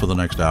scheduled for the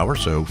next hour,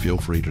 so feel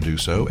free to do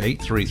so.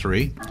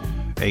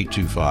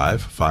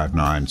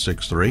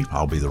 833-825-5963.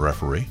 I'll be the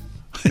referee.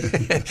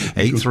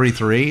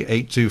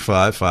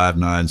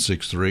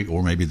 833-825-5963,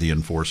 or maybe the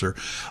enforcer.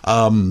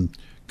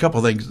 Couple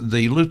of things.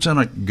 The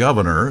lieutenant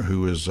governor,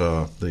 who is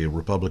the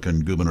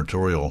Republican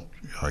gubernatorial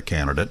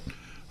candidate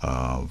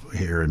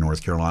here in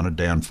North Carolina,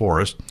 Dan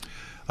Forrest,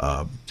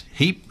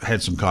 he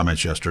had some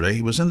comments yesterday.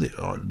 He was in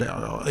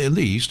the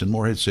East, in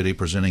Morehead City,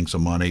 presenting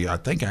some money. I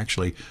think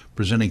actually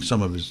presenting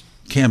some of his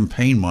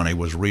campaign money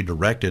was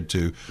redirected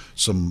to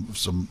some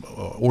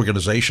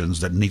organizations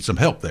that need some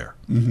help there.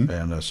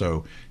 And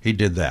so he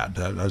did that.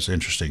 That was an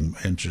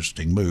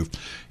interesting move.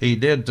 He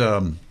did.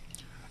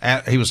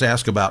 He was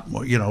asked about,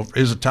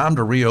 is it time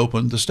to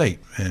reopen the state?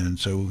 And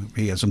so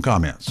he had some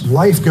comments.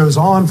 Life goes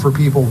on for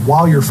people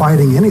while you're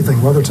fighting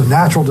anything, whether it's a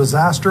natural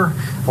disaster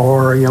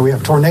or, we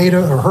have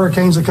tornado or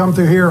hurricanes that come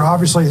through here.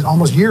 Obviously,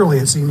 almost yearly,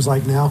 it seems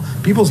like now.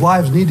 People's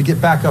lives need to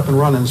get back up and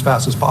running as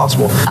fast as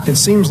possible. It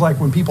seems like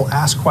when people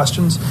ask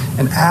questions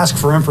and ask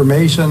for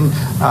information,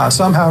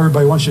 somehow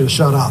everybody wants you to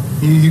shut up.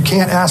 You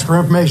can't ask for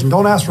information.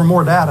 Don't ask for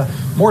more data.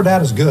 More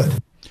data is good.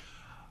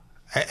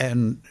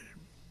 And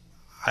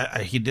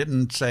he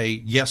didn't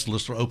say, yes,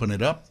 let's open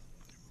it up.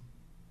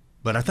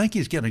 But I think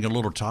he's getting a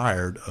little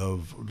tired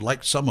of,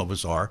 like some of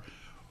us are,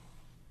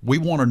 we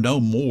want to know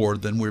more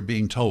than we're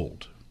being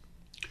told.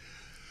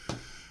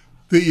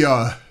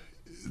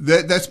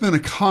 That's been a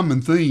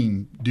common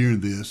theme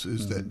during this,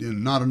 is that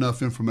not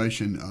enough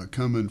information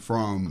coming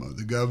from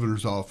the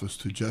governor's office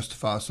to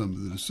justify some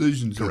of the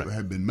decisions that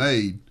have been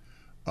made.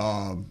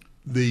 And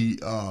the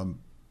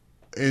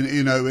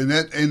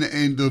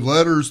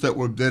letters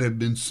that have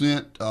been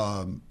sent,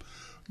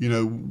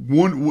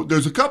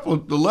 there's a couple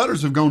of the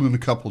letters have gone in a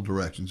couple of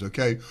directions.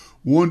 Okay,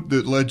 one,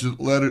 the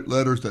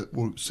letters that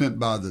were sent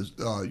by the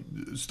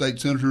state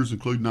senators,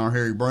 including our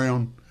Harry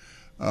Brown,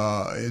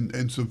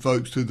 and some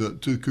folks to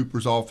the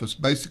Cooper's office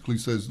basically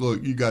says,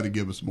 look, you got to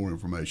give us more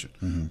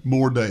information,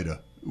 more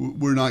data.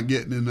 We're not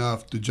getting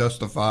enough to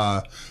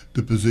justify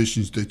the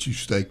positions that you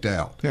staked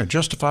out. Yeah,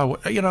 justify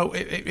what,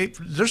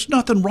 there's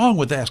nothing wrong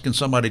with asking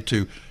somebody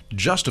to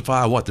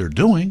justify what they're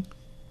doing,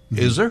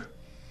 is there?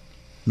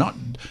 Not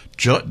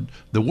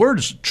the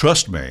words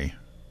 "trust me"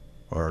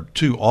 are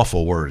two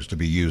awful words to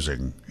be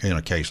using in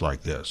a case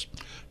like this.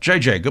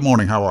 JJ, good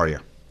morning. How are you?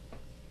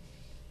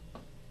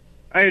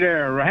 Hey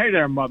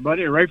there, my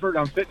buddy Rayford.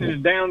 I'm sitting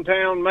in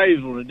downtown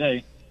Maysville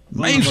today.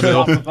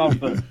 Maysville?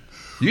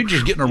 You're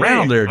just getting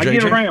around there, JJ. I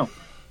get around.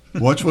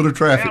 Watch for the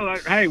traffic.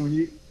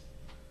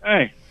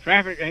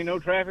 Traffic ain't no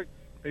traffic.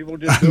 People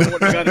just doing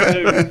what they got to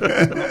do.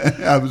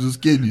 I was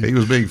just kidding you. He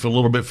was being a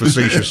little bit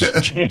facetious,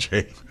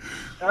 JJ.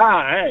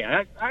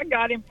 I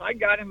got him.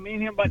 Me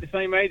and him about the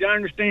same age. I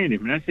understand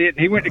him. That's it.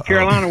 He went to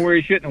Carolina where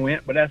he shouldn't have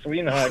went, but that's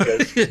you know how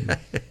it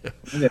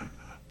goes.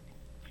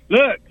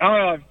 Look,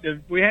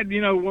 we had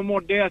one more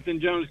death in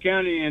Jones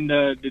County, and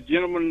the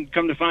gentleman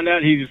come to find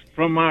out he's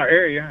from our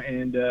area,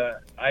 and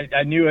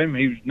I knew him.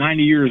 He was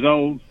 90 years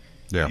old,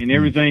 and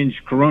everything's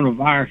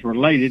coronavirus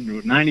related. He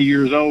was 90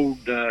 years old.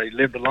 He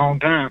lived a long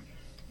time.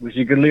 Wish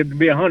he could live to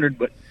be 100,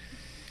 but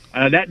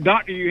that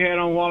doctor you had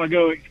on a while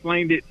ago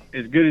explained it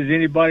as good as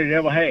anybody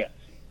ever has.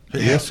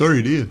 Yes, sir,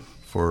 he did.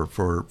 For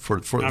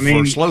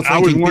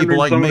slow-thinking people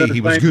like me,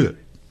 he was good.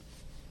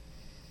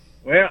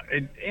 Well,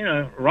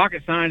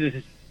 rocket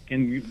scientists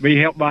can be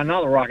helped by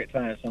another rocket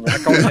scientist. I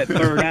call that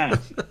third eye.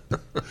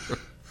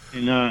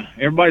 And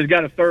everybody's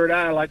got a third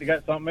eye like they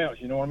got something else,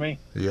 you know what I mean?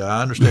 Yeah,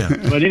 I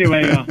understand. But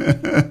anyway,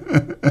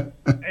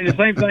 and the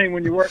same thing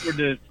when you work with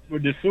the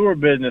sewer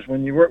business.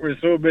 When you work with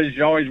the sewer business,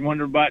 you always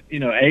wonder about,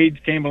 AIDS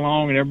came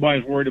along and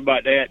everybody's worried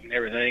about that and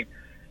everything.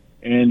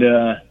 And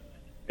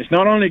it's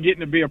not only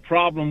getting to be a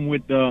problem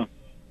with the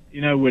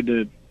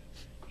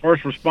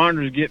first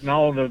responders getting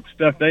all the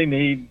stuff they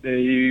need.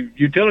 The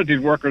utilities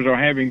workers are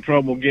having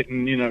trouble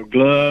getting,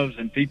 gloves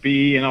and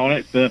PPE and all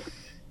that stuff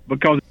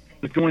because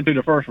it's going through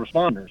the first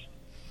responders.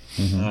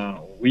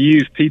 We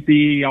use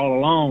PPE all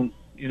along,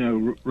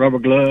 rubber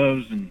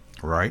gloves and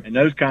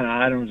those kind of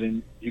items,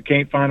 and you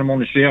can't find them on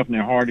the shelf, and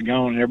they're hard to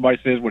go. And everybody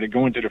says, well, they're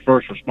going to the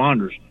first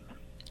responders.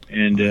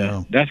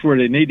 And that's where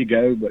they need to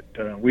go, but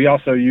we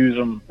also use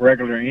them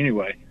regularly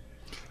anyway.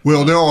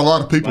 Well, there are a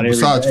lot of people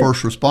besides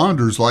first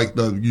responders, like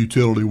the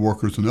utility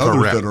workers and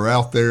others that are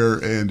out there,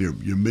 and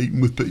you're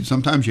meeting with people.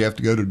 Sometimes you have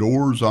to go to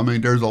doors. I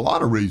mean, there's a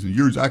lot of reasons.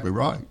 You're exactly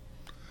right.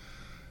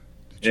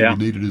 You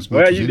need it as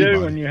much as anybody.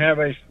 Do when you have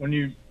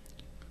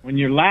when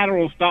your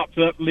lateral stops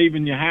up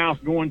leaving your house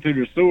going to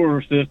the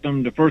sewer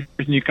system. The first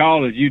person you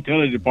call is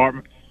utility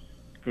department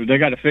because they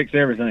got to fix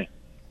everything.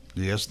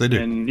 Yes, they do.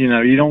 And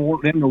you don't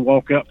want them to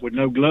walk up with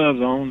no gloves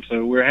on,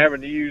 so we're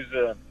having to use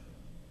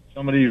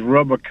some of these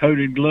rubber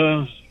coated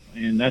gloves.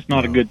 And that's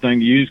not a good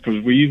thing to use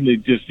because we usually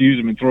just use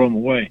them and throw them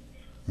away.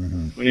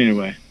 But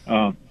anyway,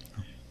 well,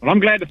 I'm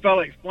glad the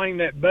fella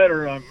explained that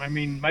better. I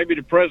mean, maybe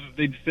the president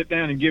needs to sit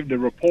down and give the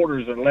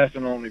reporters a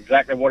lesson on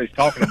exactly what he's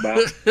talking about.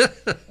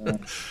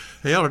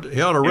 He ought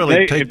to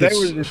really take this.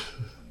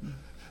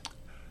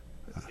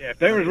 If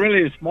they was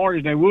really as smart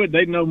as they would,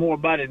 they'd know more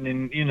about it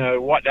than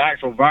what the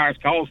actual virus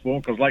calls for.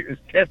 Because like this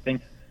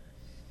testing,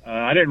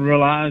 I didn't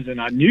realize,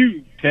 and I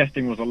knew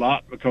testing was a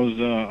lot because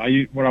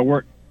when I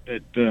worked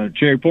at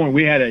Cherry Point,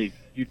 we had a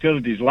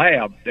utilities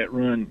lab that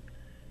run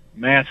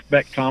mass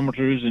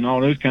spectrometers and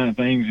all those kind of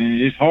things, and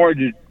it's hard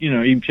to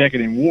even check it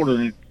in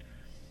water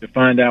to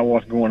find out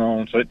what's going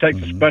on. So it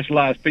takes a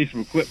specialized piece of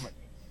equipment.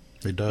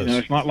 It does.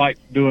 It's not like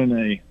doing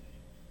a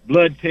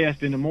blood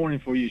test in the morning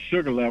for your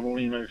sugar level.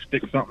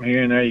 Stick something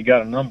here and there, you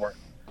got a number.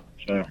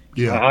 So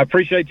I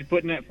appreciate you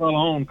putting that fella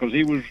on because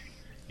you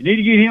need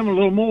to get him a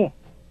little more.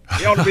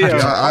 He ought to be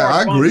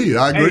I agree.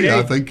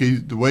 I think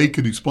the way he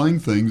could explain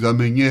things, I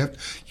mean, you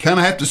kind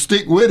of have to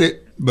stick with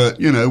it, but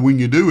when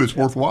you do, it's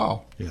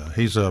worthwhile. Yeah,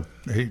 he's a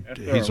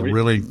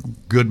really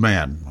good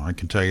man. I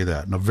can tell you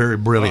that, and a very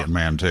brilliant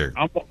man too.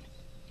 I'm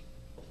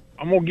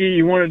gonna give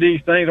you one of these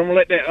things. I'm gonna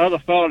let that other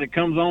fella that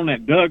comes on,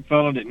 that Doug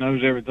fella that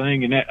knows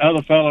everything, and that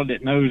other fella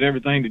that knows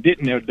everything that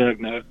didn't know Doug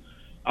know.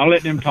 I'll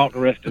let them talk the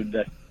rest of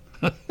the day.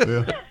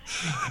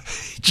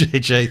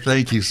 JJ,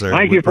 thank you, sir.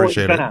 Thank you for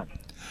your time.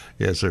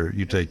 Yes, sir.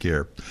 You take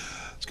care.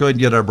 Let's go ahead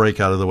and get our break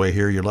out of the way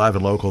here. You're live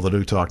and local, the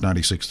New Talk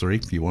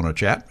 96.3. If you want to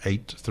chat,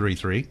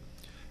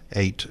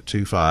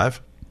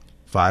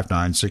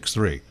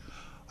 833-825-5963.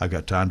 I've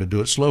got time to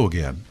do it slow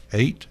again.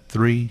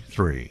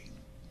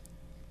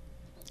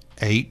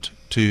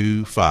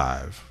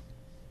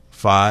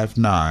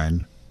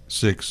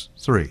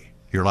 833-825-5963.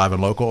 You're live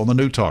and local on the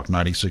New Talk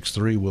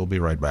 96.3. We'll be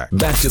right back.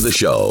 Back to the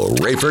show.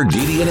 Rayford,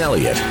 Dede, and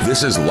Elliott.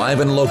 This is Live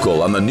and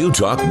Local on the New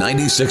Talk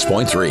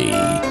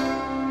 96.3.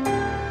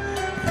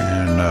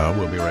 And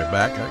We'll be right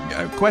back.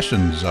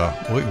 Questions?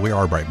 We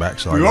are right back.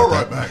 Sorry. We are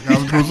about right that. back.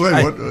 I was going to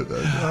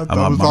say,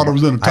 I thought I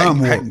was in a time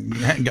warp.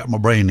 Hadn't got my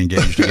brain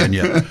engaged again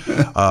yet.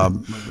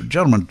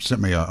 Gentleman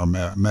sent me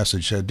a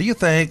message. Said, "Do you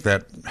think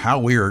that how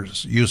we are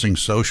using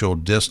social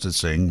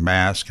distancing,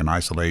 mask, and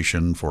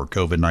isolation for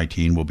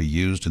COVID-19 will be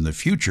used in the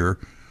future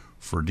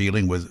for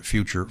dealing with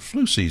future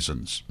flu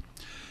seasons?"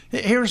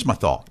 Here's my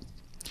thought.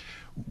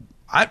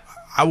 I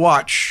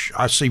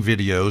see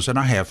videos, and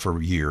I have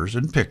for years,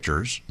 and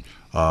pictures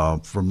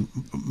from,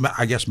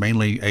 I guess,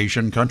 mainly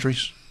Asian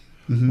countries,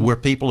 where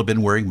people have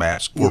been wearing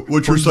masks for years.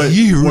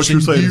 What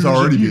you're saying is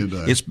already been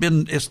done. It's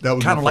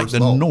kind of like the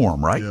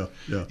norm, right?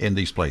 Yeah. In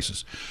these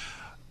places.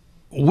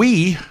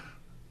 We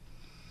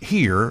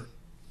here,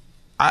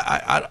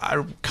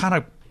 I kind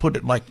of put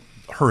it like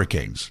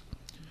hurricanes.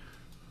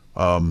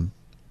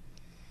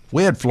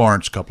 We had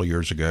Florence a couple of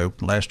years ago.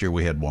 Last year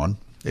we had one.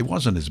 It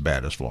wasn't as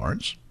bad as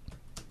Florence.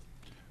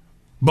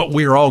 But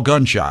we're all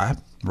gun shy,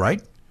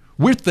 right?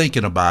 We're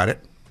thinking about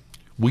it.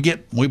 We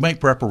make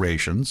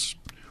preparations.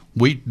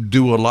 We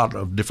do a lot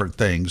of different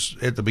things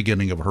at the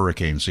beginning of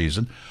hurricane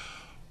season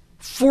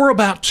for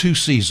about 2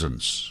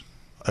 seasons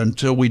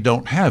until we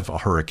don't have a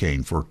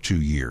hurricane for 2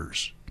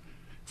 years.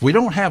 If we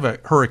don't have a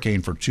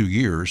hurricane for 2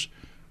 years,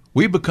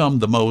 we become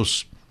the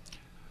most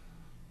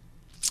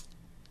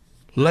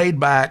laid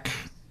back,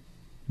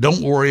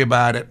 don't worry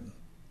about it,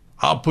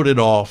 I'll put it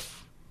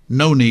off,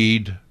 no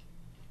need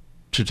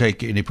to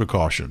take any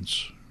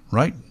precautions,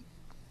 right?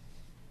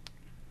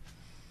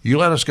 You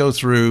let us go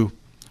through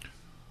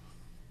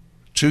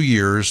 2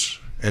 years,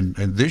 and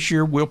this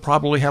year we'll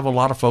probably have a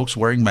lot of folks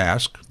wearing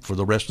masks for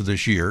the rest of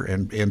this year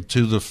and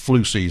into the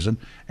flu season.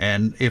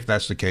 And if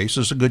that's the case,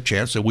 there's a good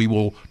chance that we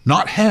will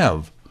not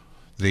have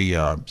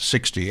the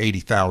 60,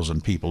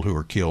 80,000 people who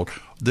are killed.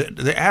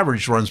 The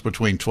average runs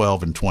between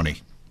 12 and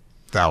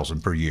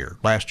 20,000 per year.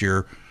 Last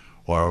year,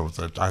 or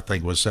I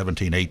think it was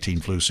 17,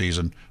 18 flu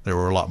season, there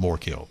were a lot more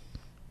killed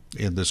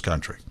in this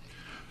country.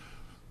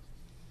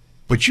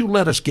 But you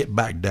let us get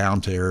back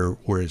down to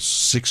where it's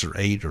 6 or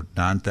 8 or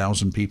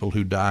 9,000 people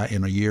who die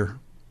in a year.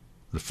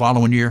 The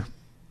following year,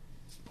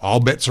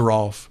 all bets are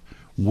off.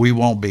 We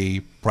won't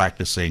be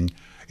practicing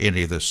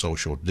any of this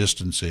social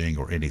distancing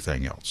or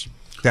anything else.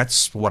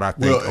 That's what I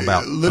think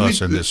about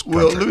us in this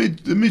country. Well,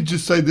 let me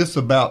just say this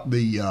about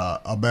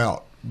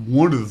about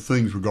one of the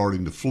things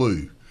regarding the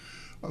flu.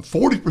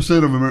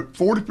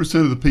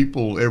 40% of the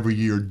people every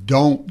year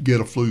don't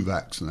get a flu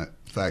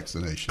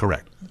vaccination.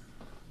 Correct.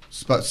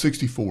 It's about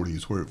 60-40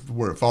 is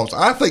where it falls.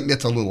 I think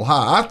that's a little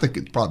high. I think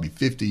it's probably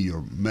 50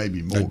 or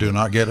maybe more. They do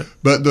not get it.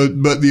 But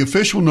the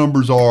official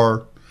numbers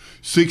are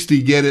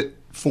 60 get it,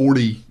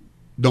 40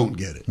 don't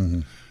get it.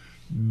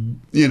 Mm-hmm.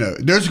 You know,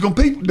 there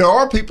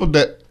are people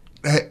that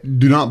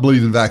do not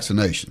believe in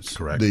vaccinations.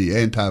 Correct. The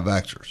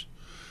anti-vaxxers.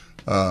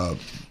 I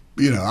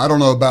don't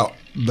know about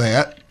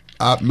that.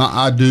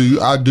 I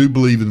do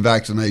believe in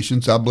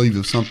vaccinations. I believe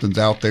if something's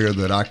out there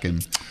that I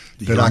can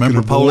remember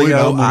avoid,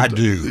 polio? I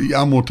do.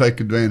 I'm going to take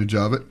advantage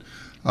of it.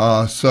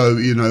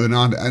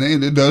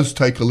 And it does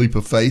take a leap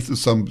of faith to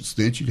some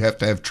extent. You have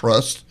to have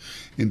trust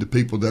in the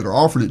people that are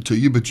offering it to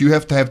you, but you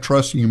have to have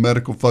trust in your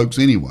medical folks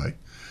anyway.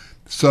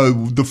 So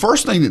the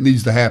first thing that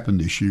needs to happen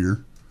this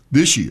year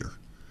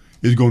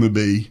is going to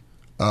be.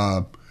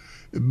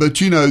 But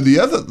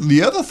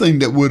the other thing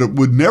that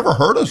would never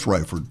hurt us,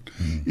 Rayford,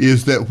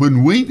 is that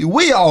when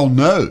we all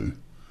know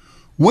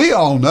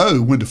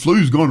when the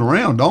flu's going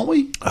around, don't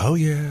we? Oh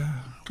yeah.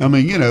 I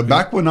mean,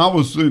 back when I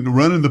was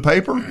running the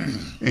paper,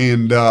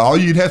 and all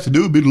you'd have to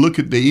do would be to look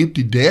at the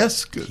empty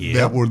desk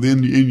that were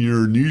then in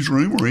your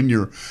newsroom or in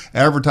your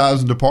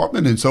advertising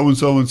department, and so and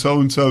so and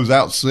so and so's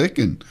out sick,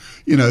 and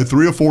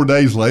 3 or 4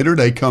 days later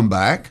they come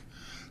back,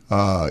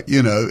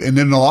 and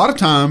then a lot of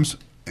times,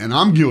 and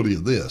I'm guilty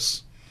of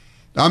this.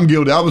 I'm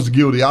guilty. I was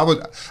guilty. I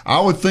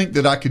would think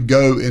that I could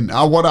go and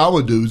what I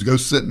would do is go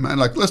sit and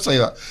let's say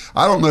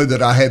I don't know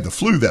that I had the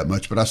flu that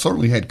much, but I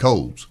certainly had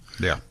colds.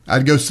 Yeah.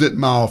 I'd go sit in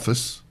my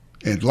office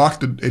and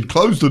and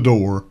close the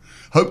door,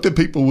 hope that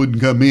people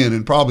wouldn't come in,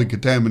 and probably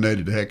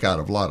contaminated the heck out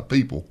of a lot of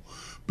people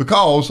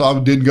because I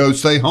didn't go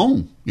stay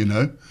home.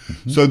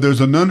 Mm-hmm. So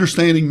there's an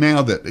understanding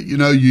now that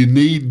you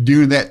need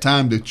during that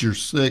time that you're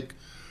sick,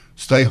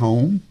 stay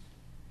home,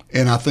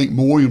 and I think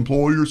more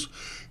employers.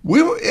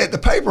 We were at the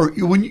paper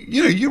when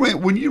you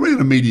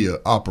ran a media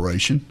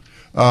operation.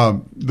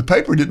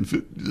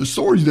 The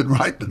stories didn't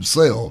write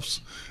themselves.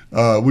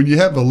 When you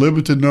have a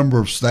limited number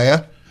of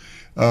staff,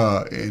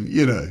 and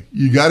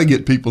you got to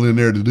get people in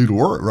there to do the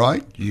work,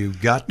 right?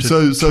 You've got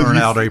to turn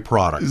out a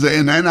product.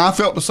 And I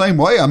felt the same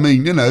way. I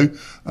mean, I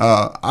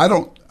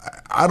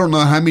don't know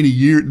how many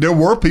years there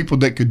were people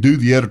that could do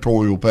the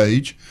editorial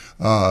page.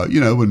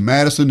 When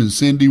Madison and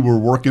Cindy were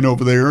working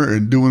over there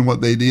and doing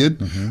what they did,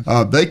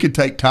 they could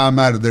take time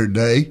out of their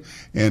day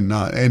and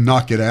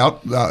knock it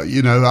out.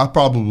 I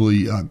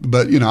probably,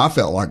 but I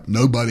felt like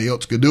nobody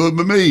else could do it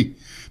but me.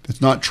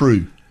 That's not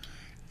true.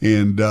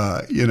 And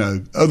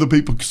other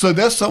people. So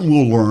that's something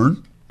we'll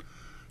learn.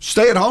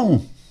 Stay at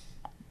home.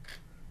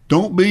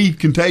 Don't be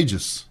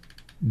contagious.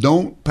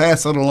 Don't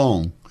pass it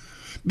along.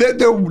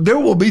 there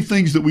will be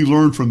things that we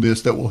learn from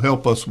this that will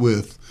help us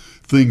with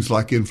things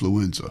like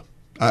influenza.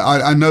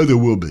 I know there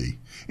will be.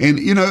 And,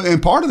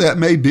 and part of that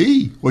may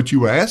be what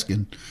you were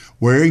asking,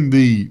 wearing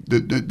the I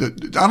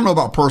don't know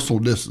about personal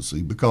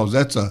distancing, because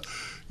that's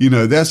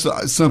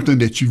something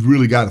that you've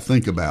really got to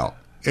think about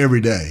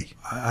every day,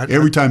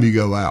 every time you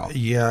go out.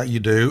 Yeah, you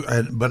do.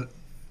 But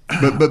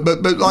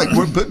like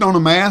we're putting on a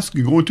mask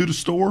and going to the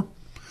store,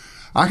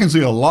 I can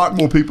see a lot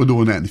more people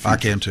doing that in the future. I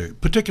can too,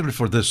 particularly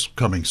for this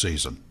coming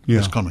season,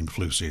 this coming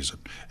flu season.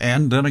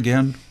 And then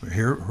again,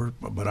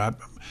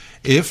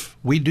 if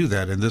we do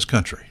that in this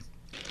country,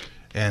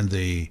 and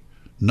the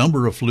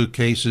number of flu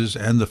cases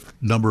and the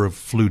number of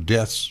flu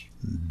deaths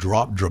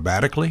drop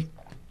dramatically,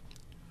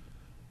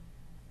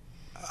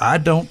 I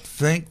don't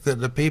think that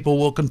the people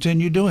will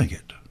continue doing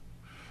it.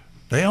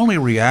 They only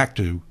react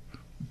to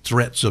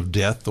threats of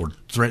death or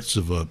threats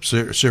of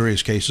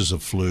serious cases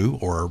of flu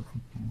or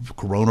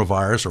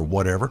coronavirus or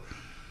whatever.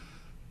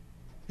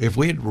 If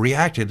we had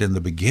reacted in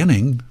the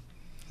beginning,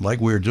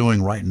 like we're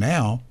doing right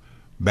now,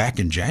 back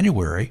in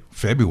January,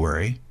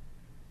 February,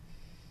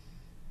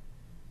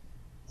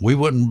 we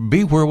wouldn't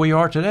be where we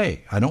are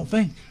today, I don't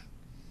think.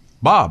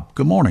 Bob,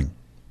 good morning.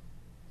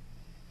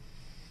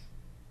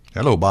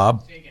 Hello,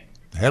 Bob.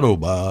 Hello,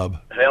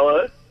 Bob.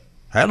 Hello.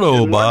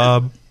 Hello,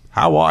 Bob.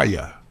 How are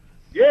you?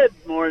 Good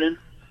morning.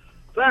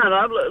 Fine.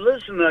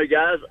 Listen,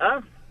 guys.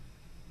 I've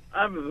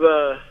haven't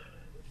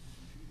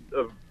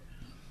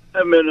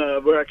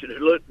been where I could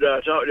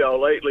talk to y'all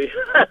lately,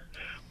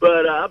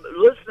 but I'm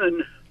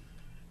listening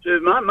to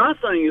my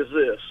thing is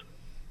this.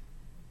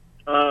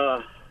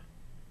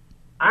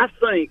 I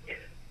think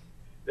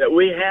that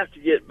we have to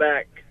get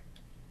back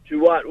to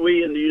what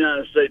we in the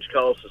United States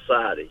call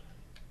society.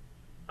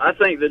 I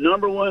think the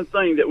number one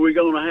thing that we're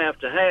going to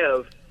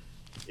have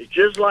is,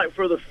 just like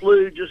for the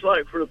flu, just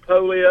like for the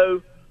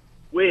polio,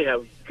 we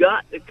have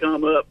got to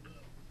come up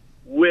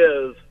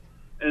with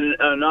an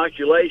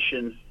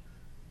inoculation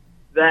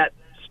that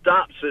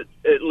stops it,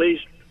 at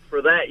least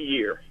for that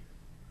year.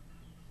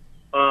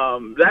 To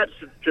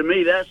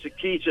me, that's the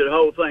key to the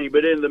whole thing.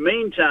 But in the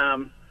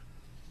meantime,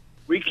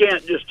 we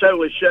can't just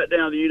totally shut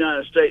down the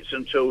United States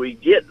until we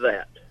get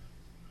that.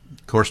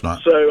 Of course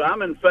not. So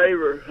I'm in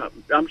favor.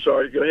 I'm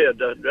sorry. Go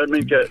ahead.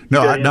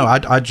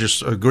 I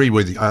just agree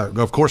with you.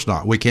 Of course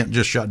not. We can't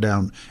just shut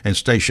down and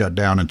stay shut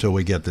down until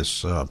we get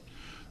this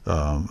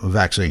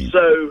vaccine.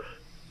 So,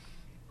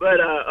 but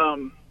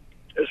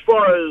as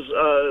far as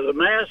the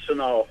masks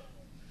and all,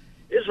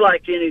 it's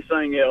like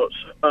anything else.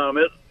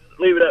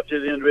 Leave it up to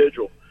the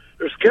individual.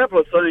 There's a couple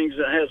of things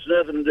that has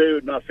nothing to do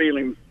with my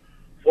feeling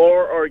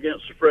for or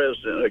against the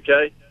president.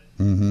 Okay.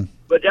 Mm-hmm.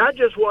 But I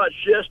just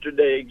watched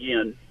yesterday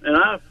again,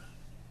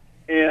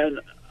 and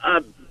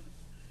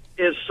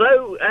it's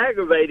so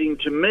aggravating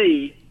to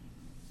me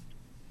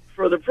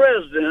for the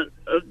president,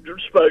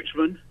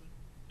 spokesman,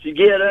 to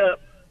get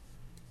up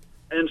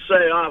and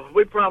say,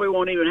 we probably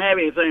won't even have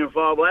anything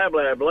for blah,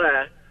 blah,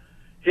 blah.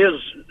 His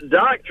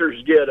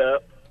doctors get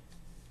up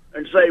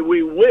and say,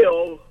 we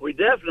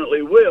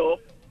definitely will.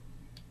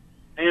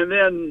 And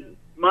then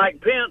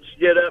Mike Pence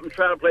get up and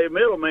try to play a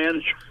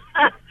middleman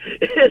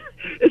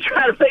and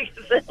try to make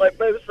it sound like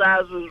both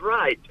sides is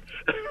right.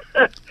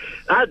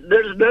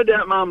 There's no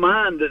doubt in my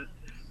mind that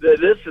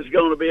this is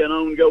going to be an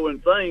ongoing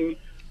thing.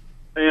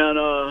 And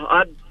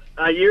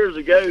I years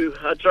ago,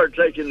 I started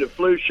taking the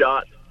flu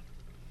shot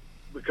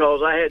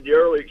because I had the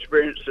early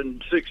experience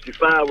in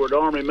 '65 where the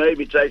Army made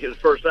me take it. The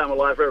first time in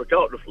my life I ever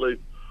caught the flu.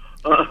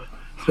 But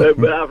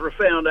I've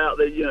found out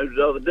that, there's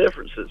other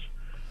differences.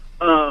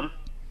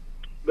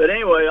 But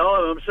anyway,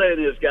 all I'm saying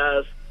is,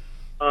 guys,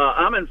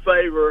 I'm in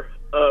favor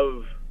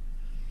of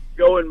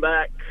going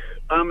back.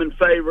 I'm in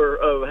favor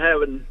of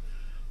having,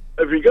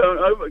 if you're going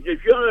to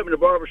open the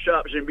barber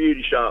shops and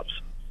beauty shops,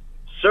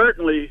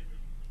 certainly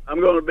I'm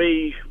going to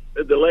be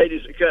the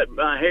ladies that cut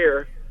my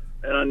hair,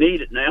 and I need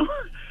it now.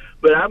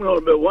 But I'm going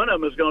to be, one of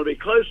them is going to be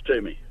close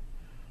to me.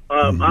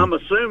 I'm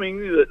assuming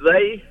that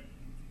they,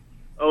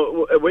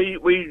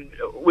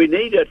 we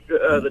need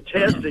the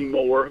testing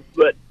more,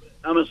 but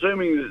I'm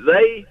assuming that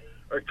they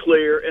are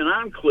clear and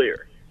I'm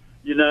clear,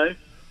 But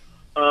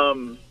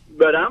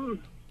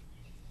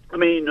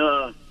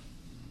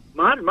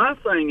my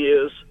thing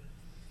is,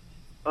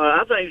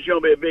 I think it's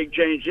going to be a big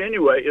change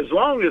anyway. As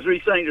long as we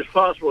think it's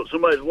possible that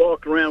somebody's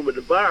walking around with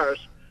the virus,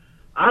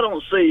 I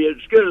don't see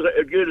as good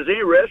as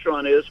any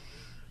restaurant is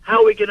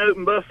how we can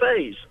open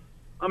buffets.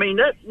 I mean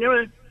that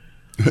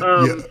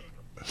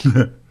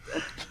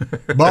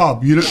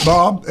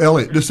Bob,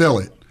 Elliot,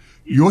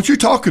 what you're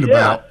talking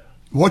about.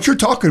 What you're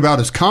talking about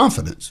is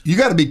confidence. You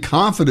got to be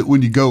confident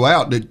when you go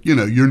out that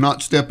you're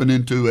not stepping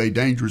into a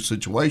dangerous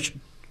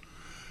situation.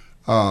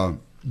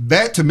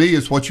 That to me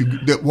is what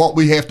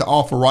we have to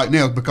offer right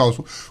now, because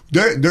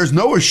there's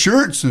no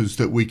assurances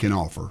that we can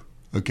offer.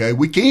 Okay,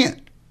 we can't.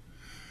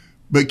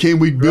 But can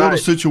we build a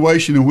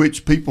situation in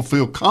which people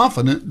feel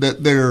confident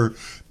that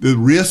the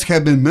risk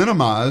have been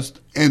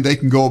minimized and they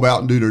can go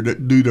about and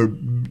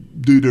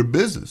do their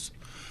business?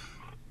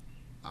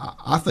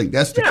 I think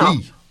that's the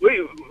key.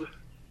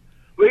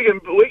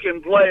 we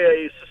can play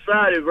a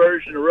society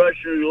version of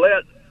Russian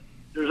roulette.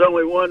 There's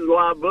only one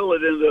live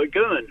bullet in the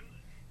gun,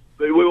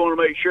 but we want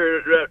to make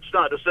sure that's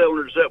not the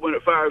cylinder set when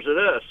it fires at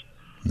us.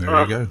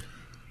 There you go.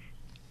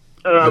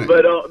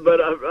 But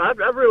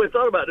I've really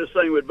thought about this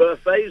thing with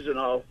buffets and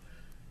all.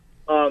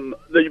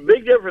 The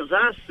big difference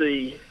I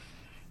see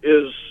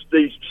is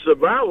the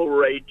survival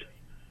rate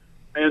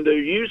and the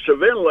use of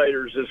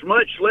ventilators is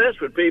much less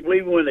with people,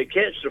 even when they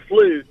catch the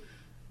flu,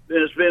 than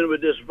it's been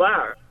with this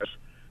virus.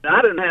 Now,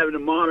 I didn't have to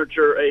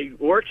monitor a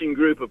working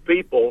group of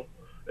people,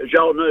 as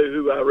y'all know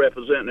who I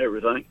represent and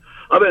everything.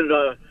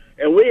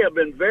 And we have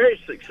been very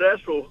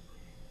successful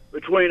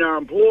between our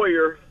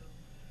employer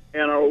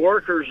and our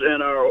workers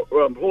and our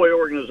employee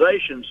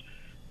organizations,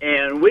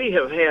 and we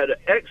have had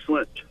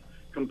excellent,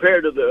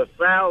 compared to the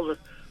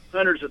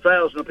hundreds of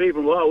thousands of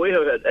people involved, we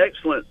have had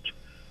excellent,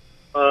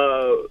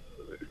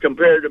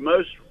 compared to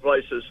most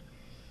places,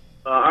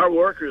 our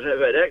workers have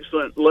had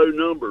excellent low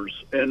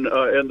numbers in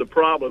the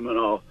problem and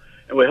all,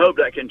 and we hope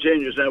that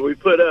continues. Now, we have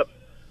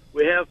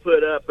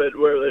put up at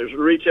where there's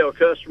retail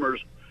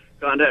customers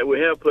contact,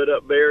 we have put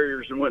up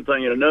barriers and one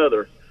thing and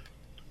another,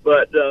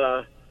 but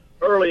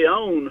early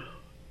on,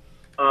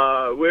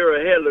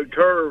 we're ahead of the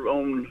curve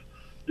on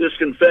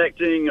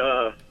disinfecting,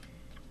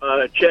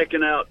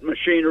 checking out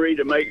machinery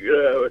to make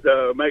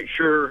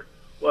sure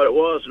what it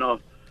was and all.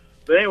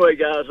 But anyway,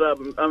 guys, I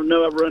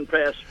know I've run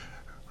past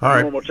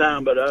normal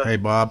time, but hey,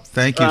 Bob,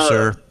 thank you,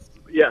 sir.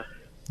 Yeah.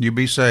 You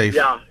be safe.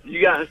 Yeah,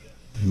 you guys.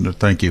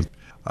 Thank you.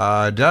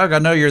 Doug, I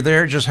know you're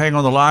there. Just hang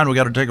on the line. We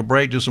got to take a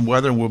break, do some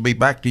weather, and we'll be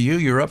back to you.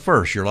 You're up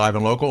first. You're live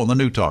and local on the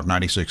New Talk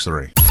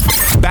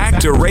 96.3. Back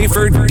to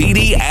Rayford,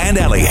 Dede, and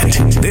Elliott.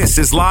 This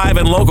is Live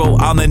and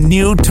Local on the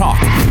New Talk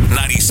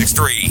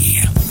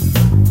 96.3.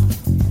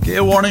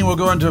 Gale warning will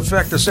go into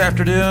effect this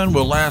afternoon.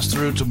 Will last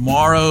through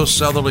tomorrow.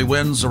 Southerly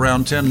winds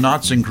around 10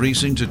 knots,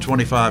 increasing to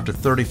 25 to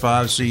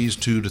 35. Seas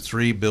 2 to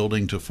 3,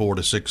 building to 4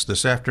 to 6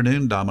 this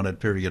afternoon. Dominant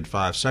period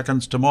 5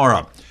 seconds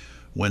tomorrow.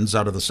 Winds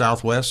out of the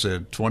southwest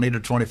at 20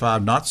 to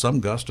 25 knots, some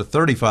gusts to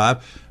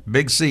 35.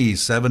 Big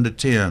seas 7 to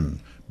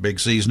 10. Big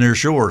seas near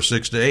shore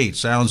 6 to 8.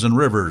 Sounds and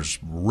rivers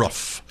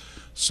rough.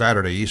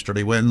 Saturday,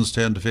 easterly winds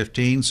 10 to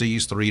 15.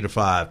 Seas 3 to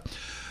 5.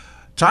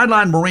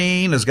 Tideline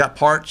Marine has got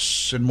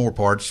parts and more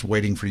parts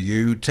waiting for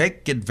you.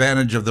 Take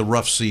advantage of the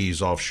rough seas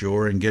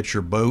offshore and get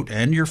your boat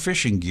and your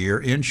fishing gear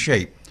in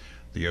shape.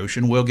 The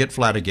ocean will get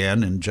flat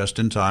again and just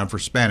in time for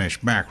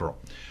Spanish mackerel.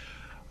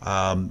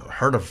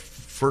 Heard of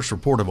first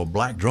report of a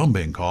black drum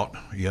being caught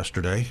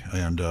yesterday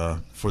and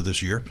for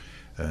this year.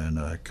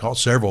 And caught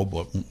several,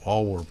 but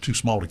all were too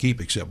small to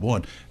keep except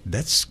one.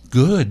 That's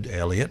good,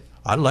 Elliot.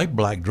 I like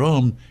black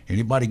drum.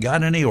 Anybody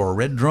got any, or a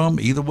red drum?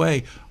 Either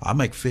way, I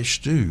make fish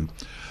stew.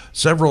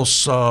 Several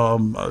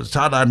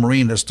Tideline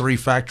Marine has 3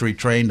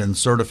 factory-trained and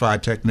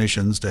certified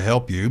technicians to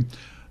help you.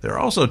 There are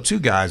also 2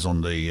 guys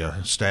on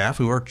the staff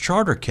who are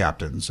charter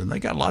captains, and they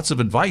got lots of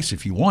advice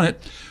if you want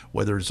it.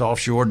 Whether it's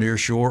offshore, near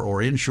shore,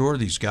 or inshore,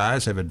 these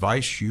guys have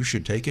advice you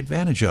should take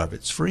advantage of.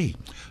 It's free.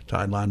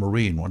 Tideline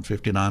Marine,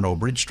 159 Old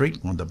Bridge Street,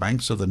 on the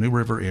banks of the New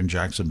River in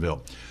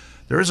Jacksonville.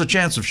 There is a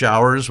chance of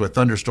showers with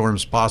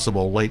thunderstorms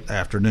possible late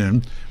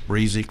afternoon.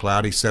 Breezy,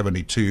 cloudy,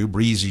 72.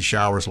 Breezy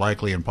showers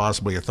likely and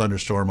possibly a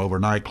thunderstorm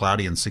overnight,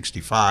 cloudy and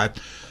 65.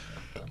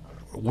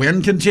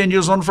 Wind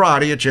continues on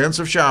Friday, a chance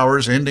of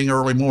showers, ending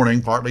early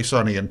morning, partly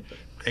sunny and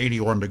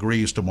 81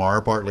 degrees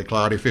tomorrow, partly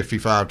cloudy,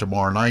 55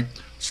 tomorrow night.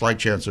 Slight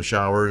chance of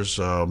showers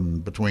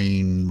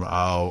between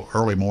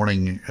early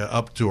morning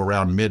up to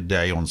around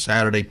midday on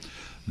Saturday.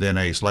 Then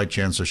a slight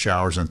chance of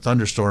showers and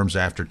thunderstorms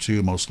after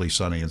 2, mostly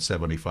sunny and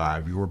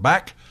 75. You were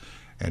back,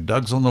 and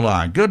Doug's on the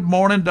line. Good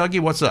morning, Dougie.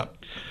 What's up?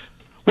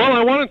 Well,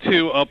 I wanted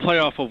to play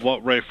off of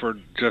what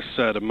Rayford just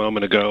said a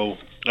moment ago.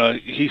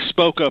 He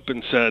spoke up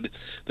and said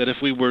that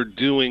if we were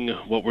doing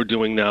what we're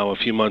doing now a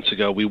few months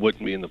ago, we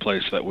wouldn't be in the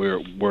place that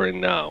we're in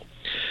now.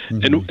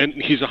 Mm-hmm. And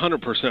he's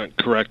 100%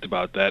 correct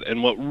about that.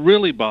 And what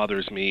really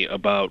bothers me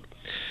about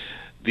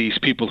these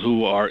people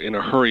who are in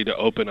a hurry to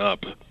open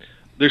up,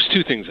 there's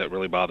 2 things that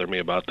really bother me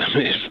about them.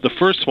 The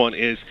first one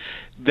is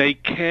they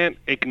can't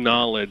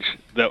acknowledge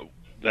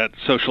that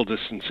social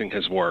distancing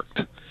has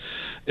worked.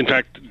 In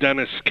fact,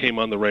 Dennis came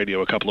on the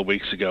radio a couple of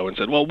weeks ago and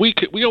said, well, we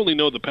only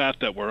know the path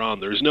that we're on.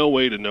 There's no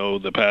way to know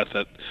the path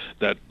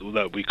that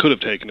we could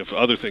have taken if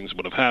other things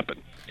would have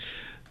happened.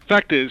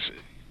 Fact is,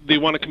 they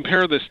want to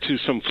compare this to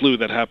some flu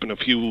that happened a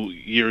few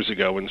years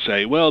ago and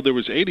say, well, there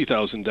was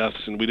 80,000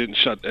 deaths and we didn't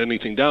shut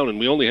anything down and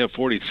we only have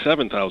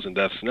 47,000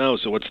 deaths now,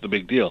 so what's the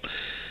big deal?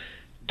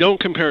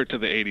 Don't compare it to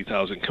the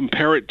 80,000.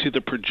 Compare it to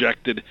the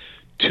projected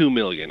 2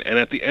 million. And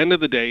at the end of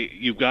the day,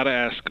 you've got to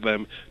ask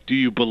them, do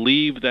you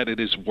believe that it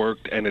has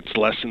worked and it's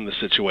lessened the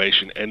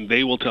situation? And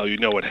they will tell you,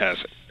 no, it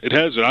hasn't. It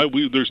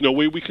hasn't. There's no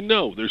way we can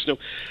know.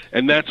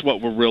 And that's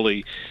what we're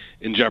really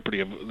in jeopardy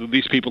of.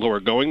 These people who are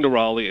going to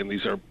Raleigh and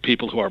these are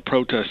people who are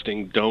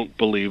protesting don't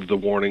believe the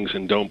warnings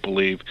and don't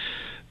believe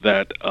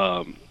that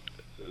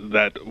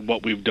that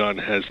what we've done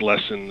has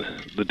lessened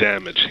the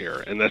damage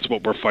here. And that's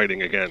what we're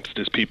fighting against,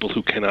 is people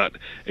who cannot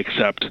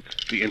accept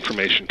the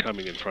information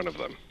coming in front of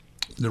them.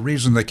 The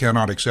reason they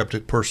cannot accept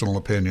it, personal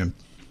opinion,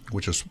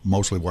 which is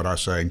mostly what I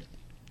say,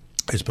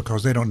 is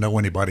because they don't know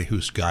anybody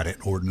who's got it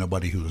or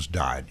nobody who's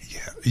died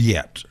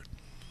yet.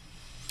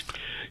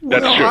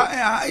 That's true.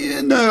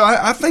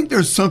 I think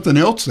there's something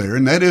else there,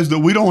 and that is that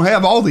we don't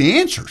have all the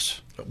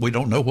answers. We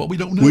don't know what we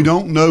don't know. We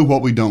don't know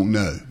what we don't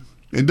know.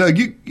 And Doug,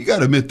 you got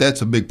to admit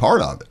that's a big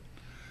part of it.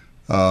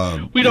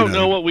 We don't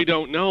know what we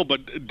don't know,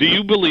 but do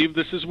you believe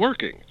this is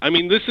working? I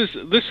mean, this is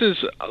the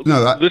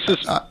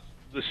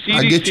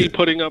CDC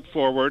putting up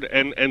forward,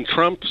 and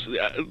Trump's.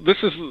 This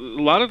is a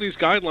lot of these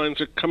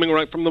guidelines are coming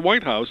right from the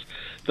White House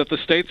that the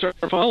states are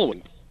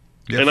following.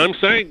 Yes. And I'm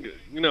saying,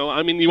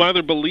 I mean, you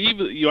either believe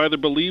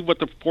what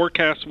the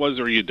forecast was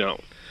or you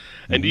don't.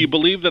 And do you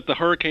believe that the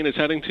hurricane is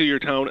heading to your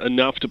town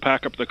enough to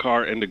pack up the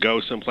car and to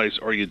go someplace,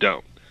 or you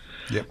don't?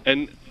 Yep.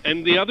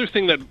 And the other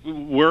thing that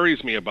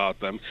worries me about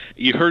them,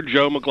 you heard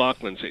Joe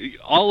McLaughlin say,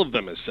 all of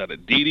them have said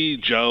it. Dee Dee,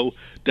 Joe,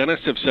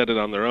 Dennis have said it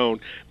on their own,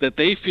 that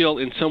they feel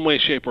in some way,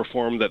 shape, or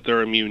form that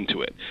they're immune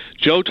to it.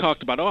 Joe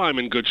talked about, I'm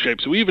in good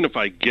shape, so even if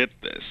I get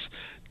this.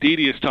 Dee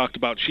Dee has talked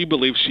about she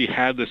believes she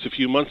had this a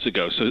few months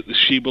ago, so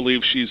she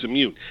believes she's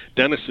immune.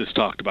 Dennis has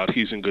talked about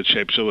he's in good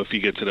shape, so if he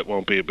gets it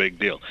won't be a big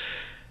deal.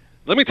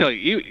 Let me tell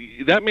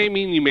you, that may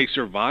mean you may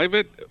survive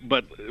it,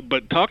 but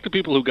talk to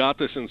people who got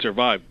this and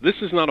survived. This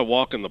is not a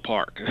walk in the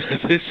park.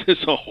 This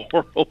is a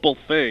horrible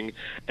thing,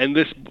 and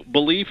this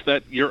belief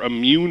that you're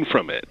immune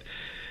from it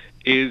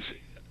is...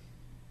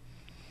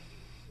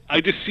 I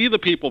just see the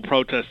people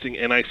protesting,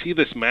 and I see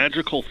this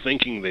magical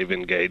thinking they've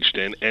engaged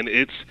in, and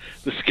it's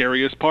the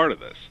scariest part of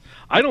this.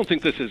 I don't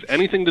think this has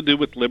anything to do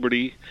with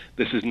liberty.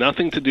 This has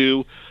nothing to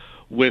do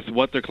with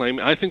what they're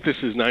claiming. I think this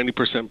is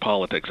 90%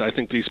 politics. I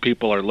think these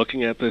people are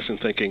looking at this and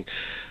thinking,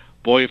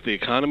 boy, if the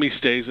economy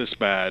stays this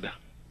bad,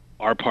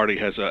 our party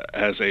has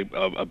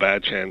a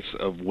bad chance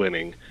of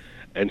winning.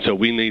 And so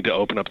we need to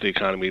open up the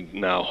economy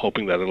now,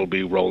 hoping that it'll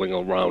be rolling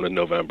around in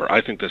November.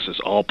 I think this is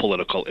all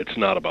political. It's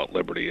not about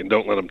liberty, and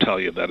don't let them tell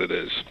you that it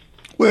is.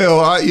 Well,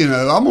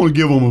 I'm going to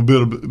give them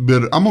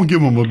I'm going to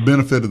give them a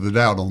benefit of the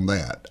doubt on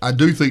that. I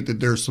do think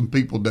that there's some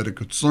people that are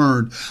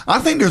concerned. I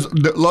think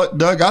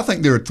Doug, I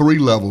think there are three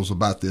levels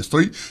about this.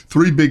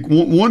 Three big.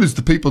 One is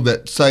the people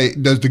that say,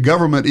 does the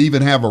government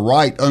even have a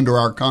right under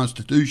our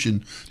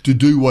Constitution to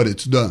do what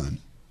it's done?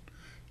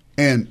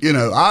 And,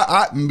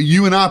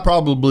 you and I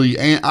probably,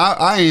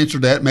 I answer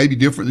that maybe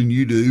different than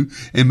you do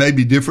and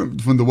maybe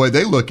different from the way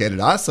they look at it.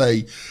 I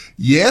say,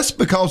 yes,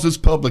 because it's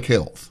public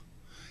health.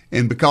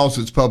 And because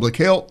it's public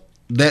health,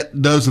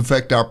 that does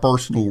affect our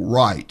personal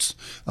rights.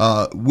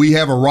 We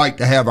have a right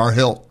to have our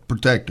health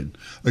protected.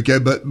 Okay,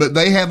 but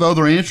they have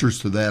other answers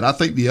to that. I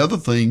think the other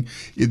thing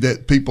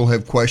that people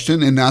have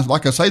questioned, and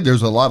like I say,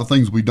 there's a lot of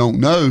things we don't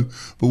know,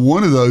 but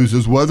one of those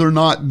is whether or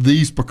not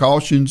these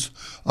precautions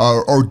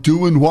are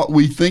doing what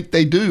we think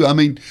they do. I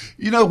mean,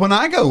 when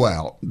I go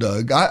out,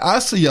 Doug, I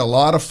see a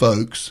lot of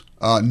folks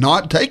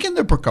not taking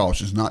the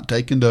precautions, not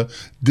taking the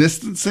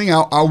distancing.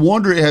 I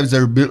wonder,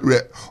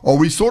 are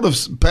we sort of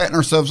patting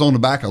ourselves on the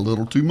back a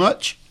little too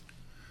much?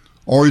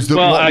 Or is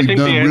what we've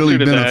done really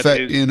been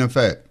in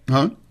effect?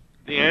 Huh?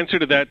 The answer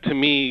to that, to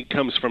me,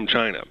 comes from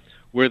China,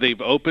 where they've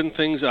opened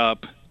things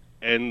up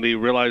and they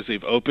realize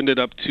they've opened it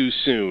up too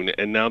soon,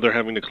 and now they're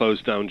having to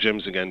close down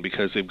gyms again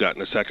because they've gotten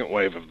a second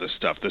wave of this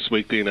stuff. This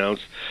week they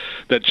announced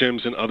that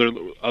gyms and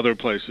other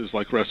places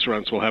like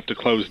restaurants will have to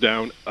close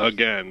down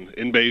again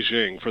in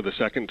Beijing for the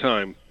second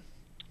time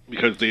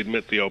because they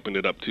admit they opened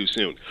it up too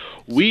soon.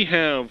 We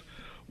have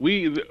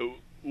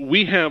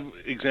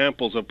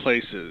examples of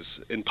places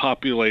in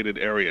populated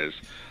areas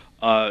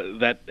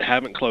that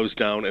haven't closed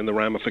down and the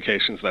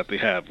ramifications that they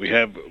have. We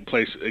have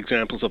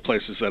examples of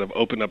places that have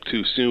opened up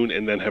too soon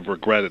and then have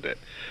regretted it.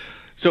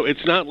 So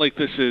it's not like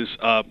this is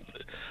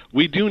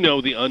we do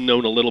know the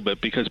unknown a little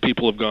bit because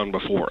people have gone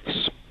before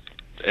us.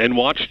 And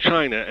watch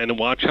China and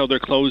watch how they're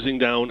closing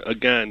down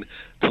again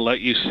to let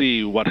you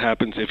see what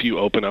happens if you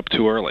open up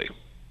too early.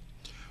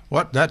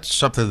 Well, that's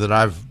something that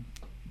I've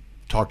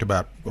talked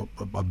about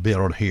a bit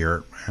on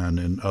here and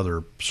in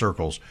other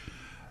circles.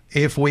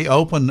 If we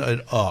open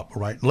it up,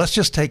 right? Let's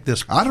just take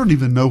this. I don't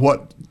even know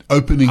what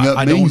opening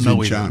up means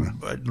in China.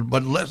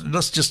 But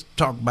let's just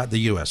talk about the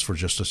U.S. for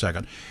just a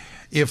second.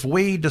 If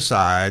we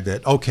decide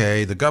that,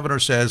 okay, the governor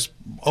says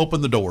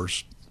open the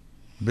doors,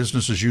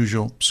 business as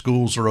usual,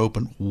 schools are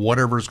open,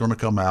 whatever is going to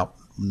come out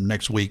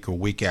next week or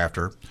week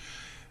after,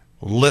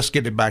 let's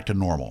get it back to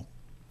normal.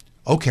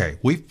 Okay,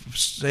 we've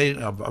said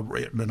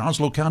in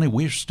Onslow County,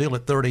 we're still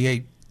at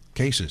 38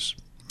 cases.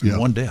 Yeah.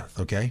 One death,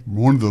 okay?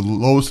 One of the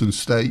lowest in the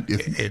state.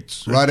 It's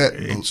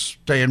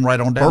staying right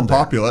on down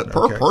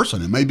per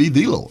person. It may be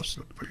the lowest.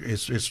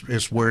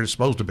 It's where it's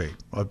supposed to be.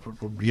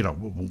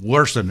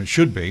 Worse than it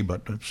should be,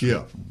 but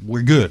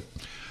we're good.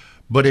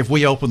 But if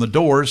we open the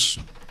doors,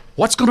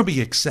 what's going to be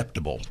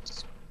acceptable?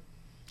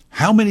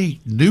 How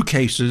many new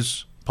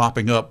cases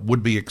popping up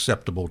would be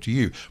acceptable to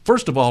you?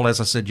 First of all,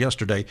 as I said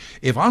yesterday,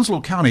 if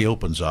Onslow County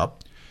opens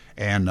up,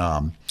 and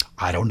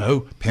I don't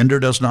know, Pender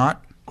does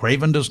not,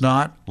 Craven does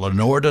not,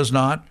 Lenore does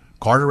not,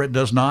 Carteret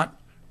does not,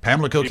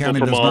 Pamlico People County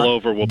from does all not.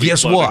 over will be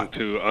Guess flooding what?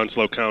 to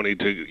Onslow County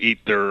to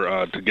eat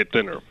their to get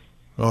dinner.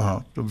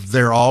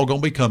 They're all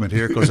going to be coming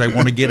here because they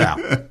want to get out.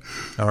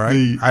 All right.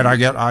 And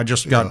I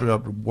just got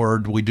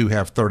word we do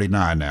have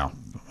 39 now.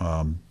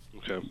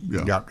 Okay.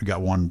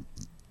 Got one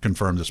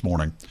confirmed this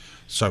morning.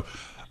 So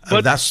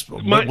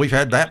But we've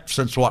had that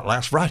since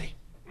last Friday.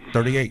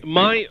 38.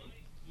 My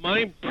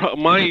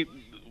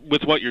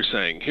with what you're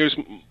saying, here's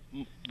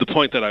the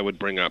point that I would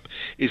bring up,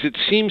 is it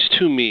seems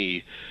to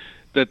me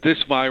that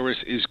this virus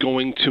is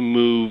going to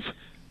move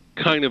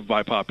kind of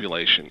by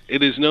population.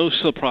 It is no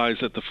surprise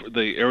that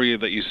the area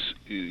that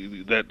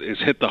is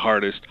hit the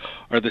hardest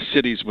are the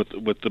cities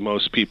with the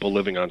most people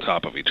living on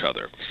top of each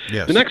other.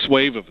 Yes. The next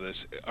wave of this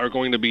are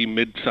going to be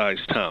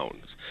mid-sized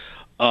towns.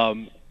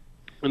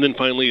 And then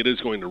finally, it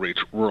is going to reach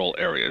rural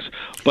areas.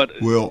 But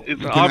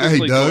it's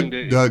obviously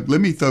Doug,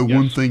 let me throw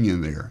one thing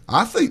in there.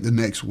 I think the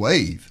next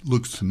wave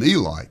looks to me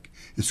like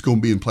it's going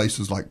to be in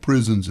places like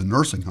prisons and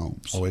nursing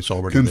homes. Oh, it's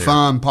already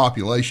confined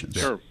populations.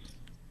 Sure.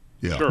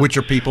 Yeah. Sure. Which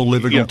are people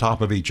living on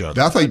top of each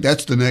other. I think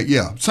that's the next.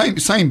 Yeah, same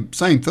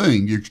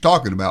thing you're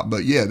talking about.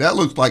 But yeah, that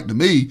looks like to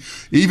me,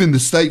 even the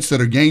states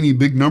that are gaining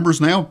big numbers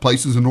now,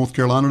 places in North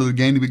Carolina that are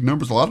gaining big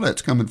numbers, a lot of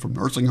that's coming from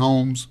nursing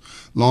homes,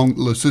 long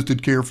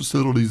assisted care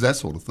facilities, that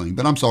sort of thing.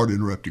 But I'm sorry to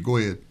interrupt you. Go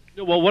ahead.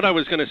 Well, what I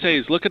was going to say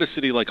is look at a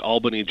city like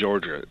Albany,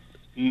 Georgia.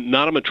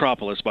 Not a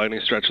metropolis by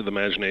any stretch of the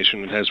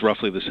imagination. It has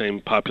roughly the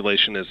same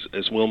population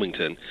as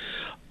Wilmington.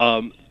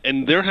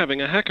 And they're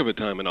having a heck of a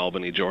time in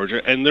Albany,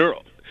 Georgia. And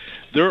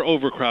they're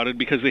overcrowded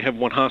because they have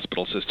one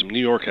hospital system.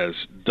 New York has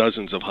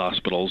dozens of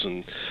hospitals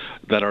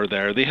that are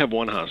there. They have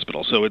one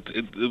hospital. So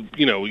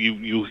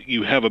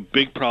you have a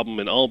big problem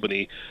in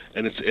Albany,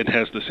 and it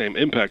has the same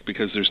impact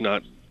because there's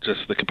not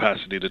just the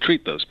capacity to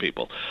treat those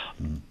people.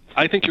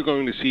 I think you're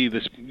going to see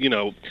this,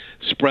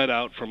 spread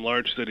out from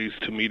large cities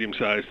to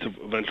medium-sized to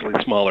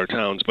eventually smaller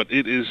towns. But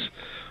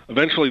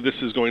eventually this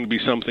is going to be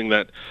something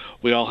that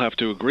we all have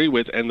to agree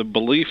with, and the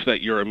belief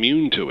that you're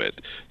immune to it,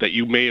 that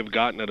you may have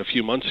gotten it a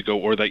few months ago,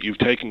 or that you've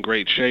taken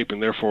great shape,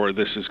 and therefore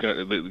this is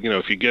going to,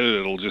 if you get it,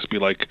 it'll just be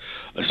like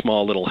a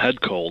small little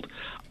head cold.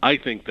 I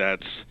think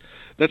that's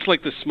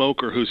like the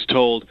smoker who's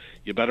told,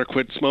 you better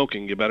quit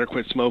smoking,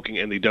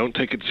 and they don't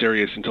take it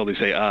serious until they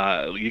say,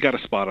 you got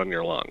a spot on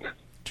your lung.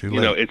 Too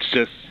late.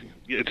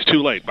 It's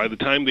too late. By the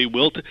time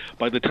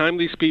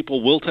these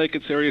people will take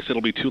it serious,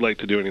 it'll be too late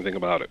to do anything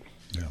about it.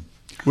 Yeah.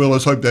 Well,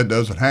 let's hope that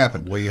doesn't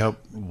happen. We hope.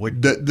 But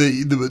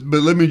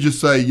let me just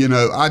say,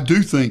 I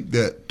do think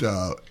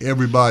that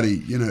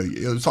everybody,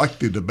 it's like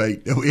the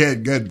debate that we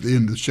had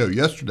in the show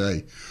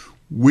yesterday.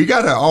 We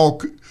got to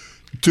all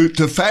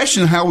to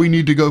fashion how we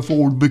need to go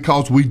forward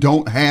because we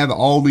don't have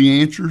all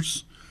the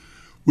answers.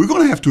 We're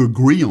going to have to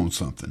agree on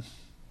something.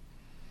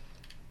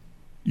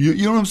 You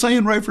know what I'm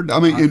saying, Rayford? I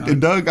mean, and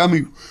Doug. I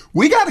mean,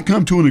 we got to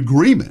come to an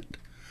agreement,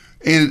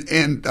 and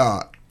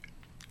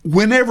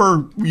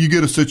whenever you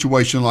get a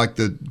situation like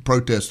the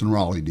protest in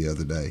Raleigh the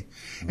other day,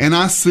 and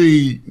I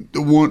see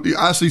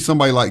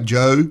somebody like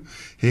Joe.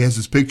 He has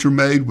his picture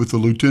made with the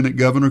lieutenant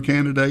governor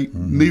candidate.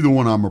 Mm-hmm. Neither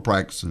one of them are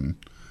practicing.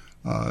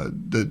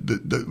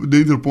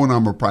 Neither one of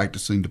them are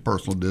practicing the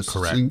personal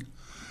distancing.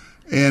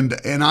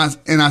 Correct. And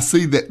I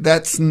see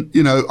that's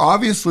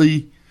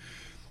obviously.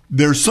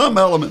 There's some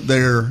element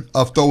there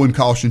of throwing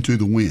caution to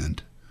the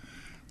wind.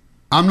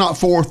 I'm not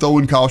for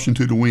throwing caution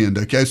to the wind,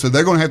 okay? So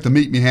they're going to have to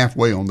meet me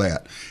halfway on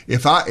that.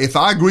 If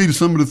I agree to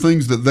some of the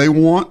things that they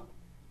want,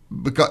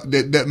 because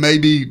that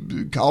maybe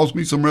cause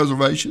me some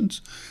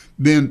reservations,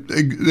 then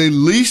they at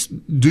least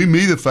do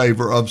me the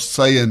favor of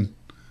saying,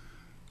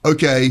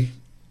 okay,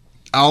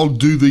 I'll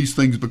do these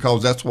things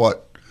because that's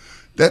what.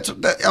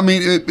 I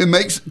mean, it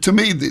makes to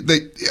me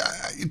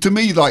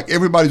like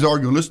everybody's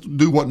arguing. Let's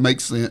do what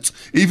makes sense.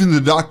 Even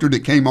the doctor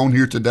that came on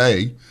here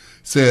today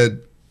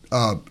said,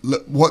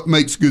 "What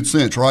makes good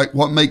sense, right?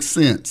 What makes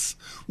sense?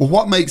 Well,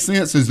 what makes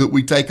sense is that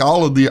we take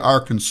all of our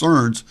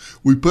concerns,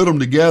 we put them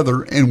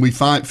together, and we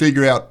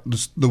figure out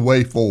the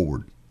way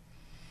forward.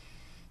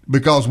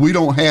 Because we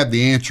don't have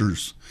the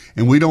answers,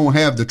 and we don't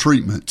have the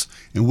treatments,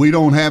 and we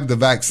don't have the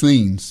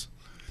vaccines.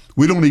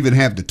 We don't even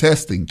have the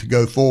testing to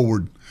go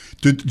forward."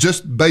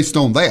 Just based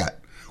on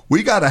that,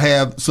 we got to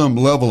have some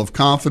level of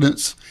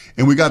confidence,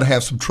 and we got to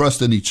have some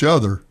trust in each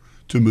other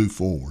to move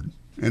forward.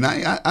 And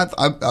I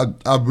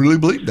really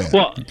believe that.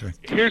 Well,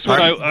 here's what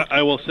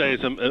I will say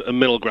is a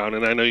middle ground,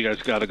 and I know you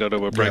guys got to go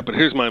to a break, but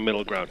here's my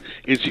middle ground: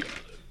 is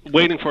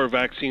waiting for a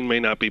vaccine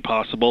may not be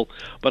possible,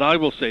 but I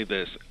will say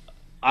this: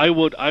 I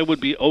would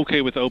be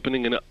okay with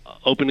opening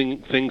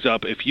things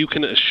up if you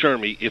can assure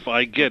me, if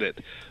I get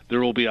it, there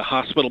will be a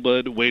hospital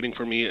bed waiting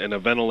for me and a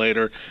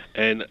ventilator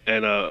and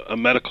a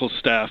medical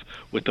staff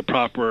with the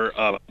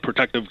proper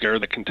protective gear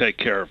that can take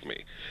care of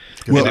me.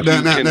 Well,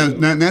 now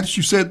that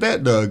you said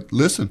that, Doug,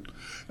 listen,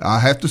 I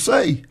have to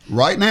say,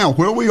 right now,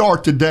 where we are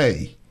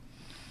today,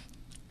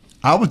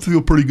 I would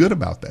feel pretty good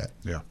about that.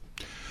 Yeah.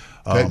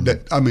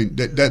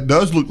 That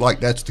does look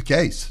like that's the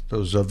case.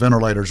 Those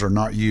ventilators are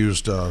not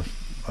used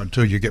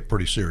until you get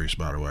pretty serious,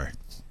 by the way.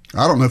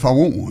 I don't know if I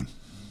want one.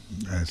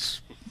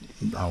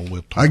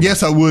 I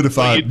guess I would if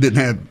I didn't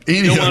have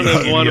any You other.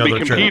 don't want to be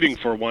other competing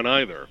for one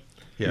either.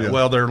 Yeah,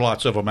 well, there are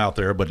lots of them out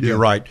there, but you're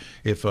right.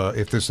 If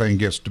this thing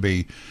gets to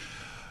be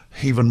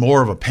even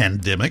more of a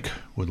pandemic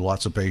with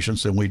lots of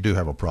patients, then we do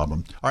have a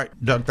problem. All right,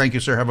 Doug, thank you,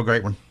 sir. Have a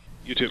great one.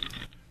 You too.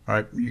 All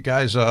right, you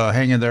guys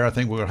hang in there. I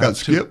think we're going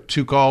to have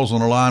two calls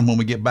on the line when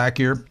we get back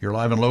here. You're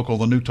live and local,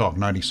 the New Talk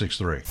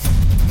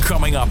 96.3.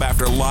 Coming up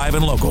after Live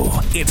and Local,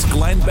 it's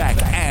Glenn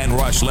Beck and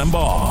Rush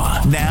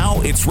Limbaugh. Now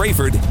it's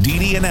Rayford,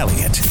 Dee and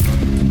Elliott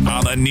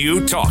on the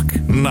New Talk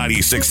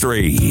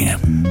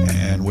 96.3.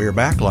 And we're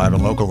back live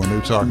and local, the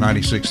New Talk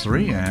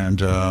 96.3,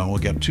 and we'll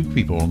get two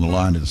people on the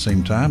line at the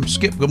same time.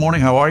 Skip, good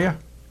morning. How are you?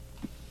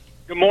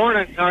 Good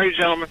morning. How are you,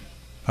 gentlemen?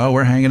 Oh,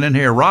 we're hanging in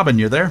here. Robin,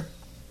 you there?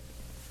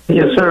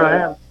 Yes, sir,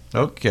 I am.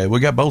 Okay, we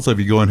got both of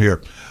you going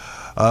here.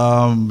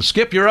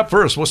 Skip, you're up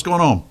first. What's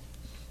going on?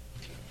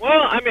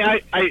 Well, I mean,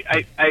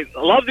 I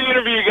love the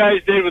interview you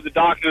guys did with the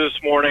doctor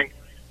this morning,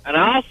 and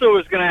I also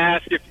was going to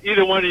ask if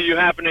either one of you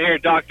happened to hear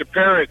Dr.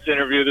 Parrott's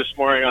interview this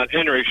morning on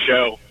Henry's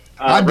show.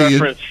 I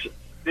did.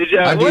 Did you?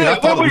 I did. I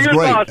thought it was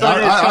great.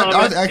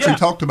 I actually Yeah.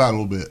 talked about it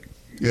a little bit.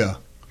 Yeah.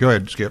 Go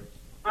ahead, Skip.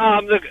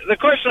 The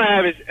question I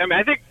have is, I mean,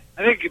 I think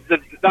the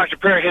Dr.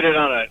 Parrott hit it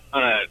on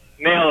a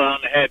nail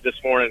on the head this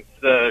morning.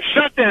 The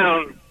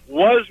shutdown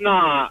was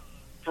not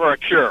for a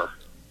cure.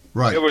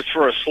 Right. It was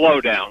for a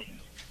slowdown.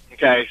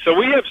 Okay, so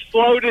we have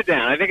slowed it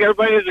down. I think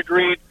everybody has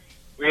agreed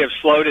we have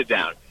slowed it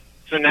down.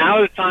 So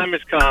now the time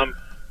has come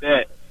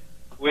that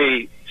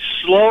we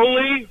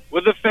slowly,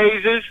 with the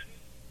phases,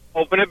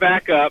 open it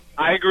back up.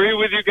 I agree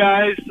with you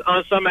guys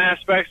on some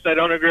aspects. I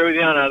don't agree with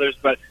you on others,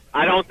 but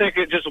I don't think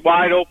it just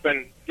wide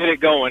open, get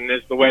it going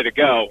is the way to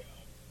go.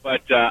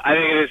 But I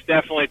think it is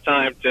definitely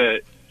time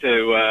to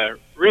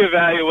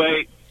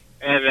reevaluate.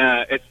 And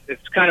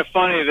it's kind of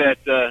funny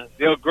that the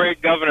old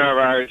great governor of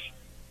ours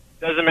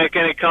doesn't make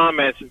any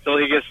comments until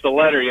he gets the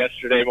letter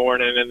yesterday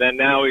morning, and then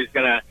now he's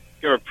going to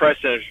give a press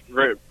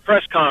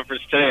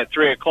conference today at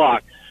 3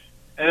 o'clock.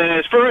 And then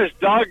as far as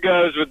Doug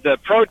goes with the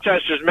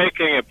protesters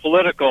making it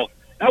political,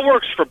 that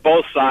works for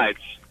both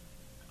sides.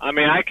 I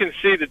mean, I can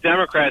see the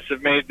Democrats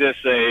have made this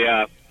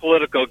a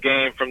political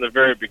game from the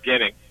very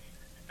beginning.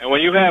 And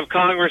when you have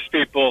Congress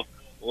people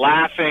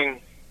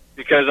laughing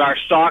because our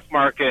stock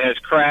market has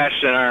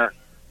crashed and our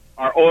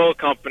oil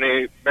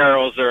company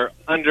barrels are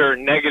under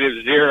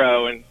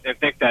 -0 and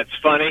think that's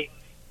funny,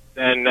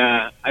 then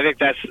I think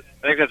that's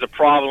a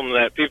problem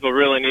that people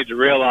really need to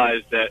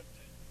realize that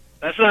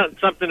that's not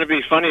something to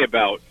be funny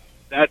about.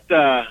 But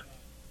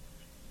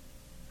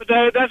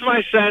that's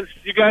my sense.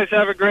 You guys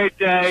have a great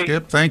day.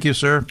 Skip, thank you,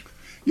 sir.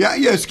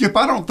 Yeah, Skip.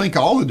 I don't think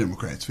all the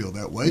Democrats feel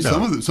that way.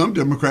 No. Some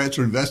Democrats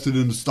are invested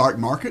in the stock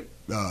market.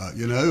 I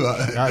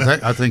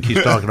think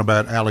he's talking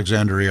about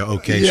Alexandria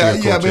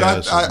Ocasio-Cortez. Yeah, but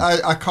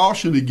I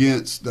caution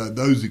against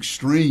those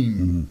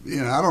extreme.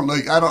 Mm-hmm. I don't know.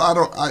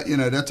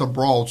 That's a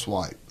broad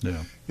swipe.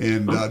 Yeah,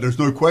 and there's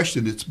no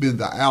question it's been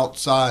the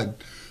outside.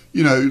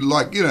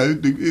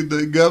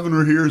 The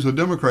governor here is a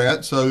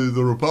Democrat, so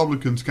the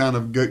Republicans kind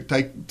of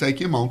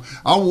take him on.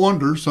 I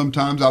wonder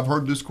sometimes. I've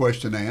heard this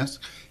question asked.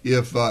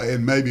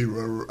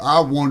 I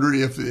wonder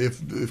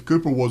if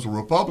Cooper was a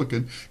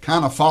Republican,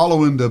 kind of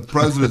following the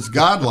president's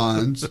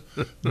guidelines,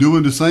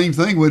 doing the same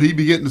thing, would he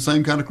be getting the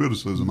same kind of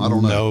criticism? I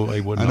don't know. No,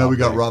 he would not. I know we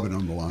got Robin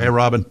on the line. Hey,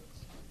 Robin.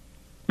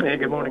 Hey,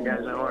 good morning,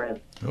 guys. How are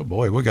you? Oh,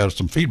 boy, we got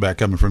some feedback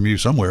coming from you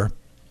somewhere.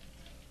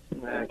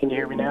 Can you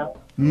hear me now?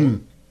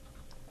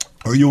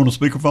 Are you on a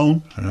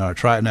speakerphone?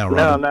 Try it now,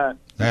 Robin. No, I'm not.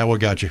 Now we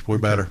got you. We're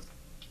better.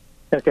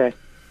 Okay.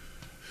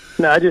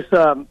 No, I just,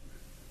 I've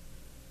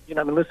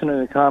been listening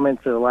to the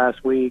comments of the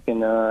last week,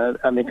 and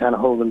I've been kind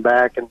of holding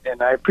back, and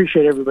I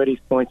appreciate everybody's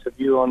points of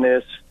view on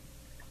this.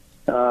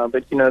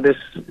 But, this,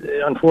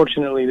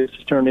 unfortunately, this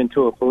has turned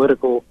into a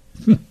political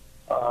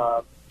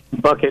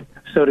bucket,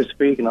 so to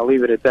speak, and I'll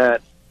leave it at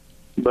that.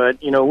 But,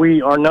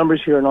 our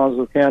numbers here in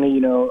Onslow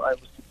County, I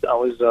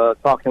was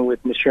talking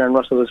with Ms. Sharon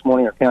Russell this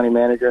morning, our county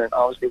manager, and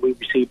obviously we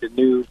received a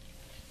new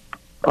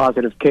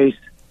positive case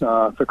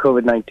for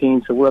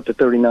COVID-19, so we're up to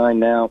 39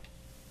 now.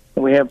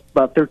 And we have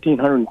about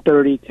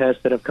 1,330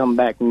 tests that have come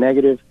back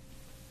negative,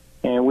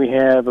 and we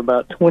have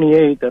about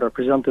 28 that are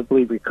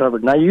presumptively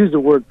recovered. And I use the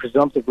word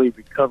presumptively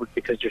recovered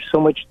because there's so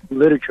much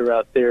literature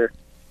out there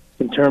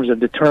in terms of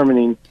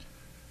determining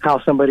how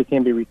somebody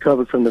can be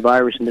recovered from the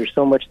virus, and there's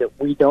so much that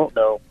we don't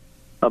know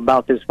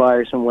about this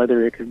virus and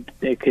whether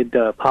it could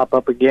pop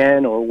up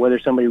again, or whether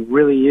somebody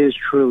really is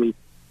truly,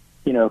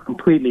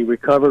 completely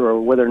recovered, or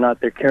whether or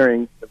not they're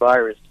carrying the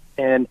virus.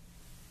 And,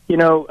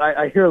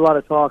 I hear a lot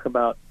of talk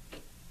about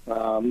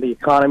the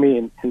economy,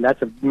 and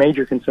that's a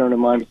major concern of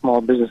mine,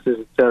 small businesses,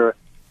 et cetera.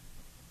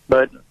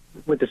 But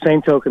with the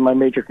same token, my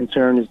major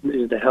concern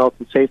is the health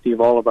and safety of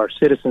all of our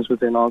citizens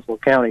within Onslow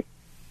County.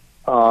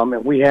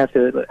 And we have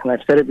to, and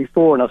I've said it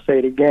before and I'll say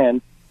it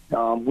again,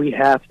 we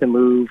have to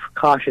move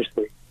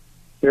cautiously,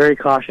 very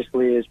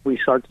cautiously, as we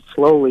start to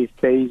slowly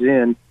phase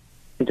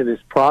into this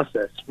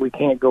process. We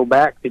can't go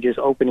back to just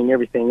opening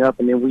everything up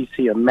and then we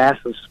see a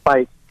massive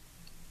spike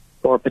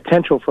or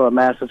potential for a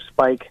massive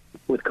spike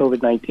with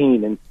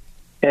COVID-19. And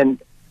And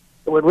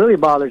what really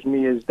bothers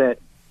me is that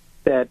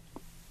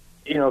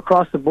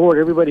across the board,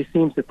 everybody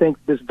seems to think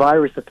this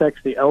virus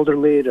affects the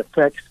elderly. It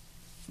affects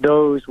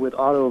those with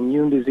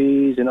autoimmune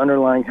disease and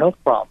underlying health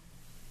problems.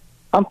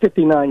 I'm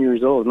 59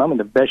 years old, and I'm in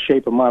the best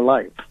shape of my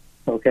life,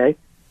 okay?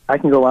 I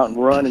can go out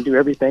and run and do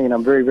everything, and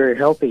I'm very, very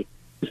healthy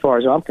as far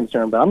as I'm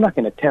concerned, but I'm not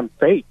going to tempt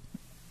fate.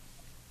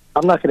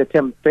 I'm not going to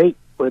tempt fate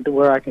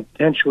where I can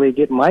potentially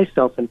get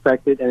myself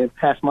infected and then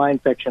pass my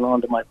infection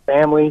on to my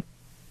family,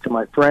 to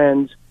my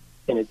friends,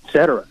 and et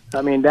cetera.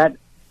 I mean, that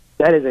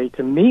is,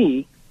 to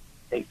me,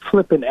 a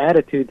flippant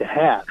attitude to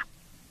have,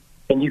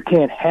 and you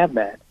can't have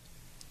that.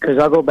 Because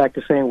I'll go back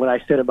to saying what I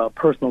said about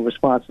personal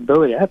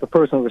responsibility. I have a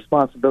personal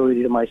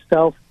responsibility to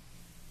myself,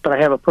 but I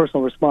have a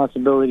personal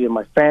responsibility to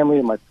my family,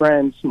 to my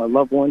friends, my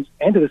loved ones,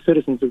 and to the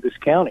citizens of this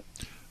county.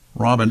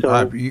 Robin,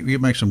 you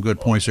make some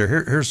good points there.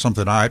 Here's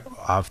something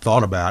I've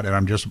thought about, and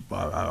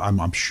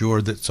I'm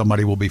sure that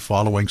somebody will be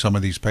following some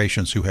of these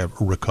patients who have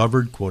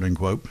recovered, quote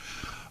unquote,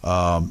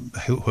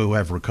 who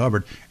have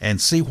recovered,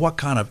 and see what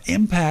kind of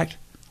impact,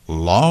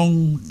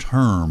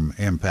 long-term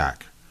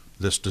impact,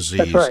 this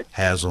disease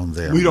has on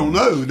them. We don't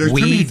know. There's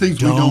too many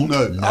things we don't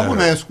know. I want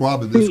to ask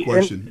Robin this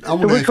question.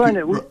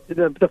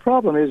 The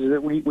problem is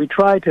that we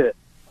try to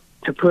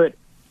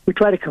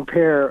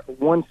compare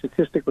one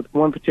statistic with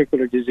one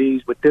particular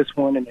disease with this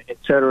one, and et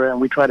cetera, and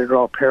we try to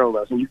draw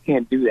parallels, and you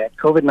can't do that.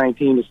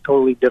 COVID-19 is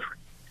totally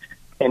different,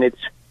 and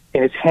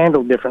it's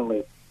handled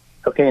differently.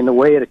 Okay, and the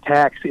way it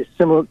attacks is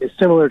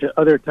similar to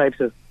other types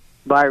of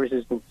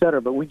viruses, et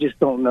cetera, but we just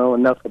don't know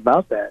enough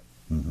about that.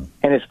 Mm-hmm.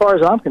 And as far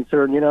as I'm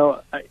concerned,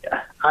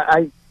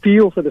 I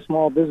feel for the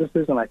small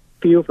businesses and I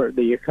feel for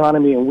the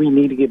economy, and we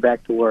need to get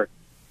back to work.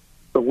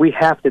 But we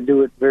have to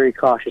do it very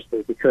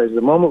cautiously, because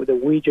the moment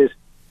that we just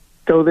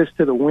throw this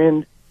to the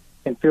wind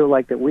and feel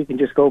like that we can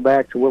just go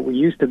back to what we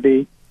used to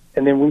be,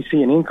 and then we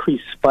see an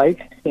increased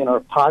spike in our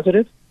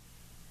positive,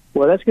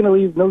 well, that's going to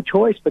leave no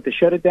choice but to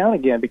shut it down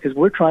again, because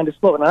we're trying to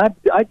slow it. And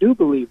I do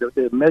believe that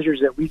the measures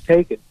that we've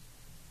taken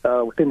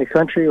within the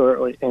country,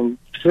 and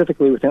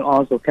specifically within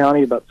Onslow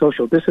County, about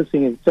social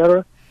distancing, et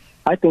cetera,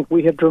 I think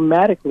we have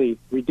dramatically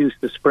reduced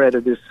the spread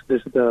of this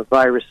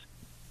virus,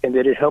 and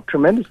that it helped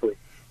tremendously.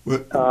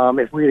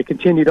 If we had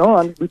continued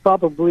on, we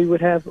probably would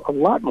have a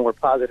lot more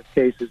positive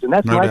cases, and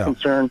that's my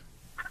concern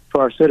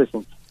for our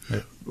citizens.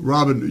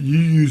 Robin, you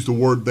used the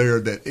word there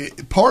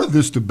that part of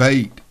this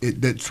debate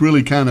that's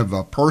really kind of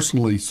a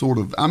personally sort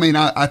of. I mean,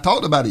 I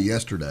talked about it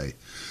yesterday,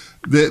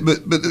 but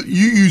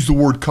you used the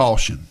word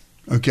caution.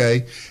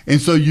 Okay, and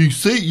so you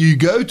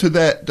go to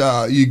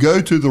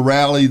the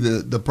rally,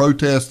 the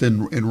protest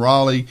in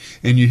Raleigh,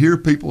 and you hear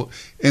people,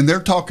 and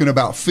they're talking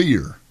about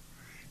fear,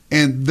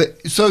 and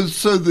so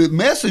the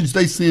message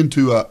they send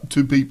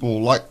to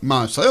people like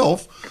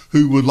myself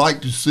who would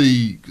like to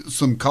see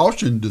some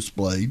caution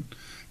displayed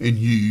and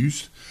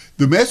used,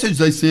 the message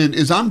they send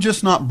is, I'm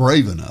just not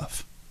brave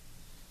enough.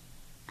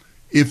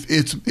 If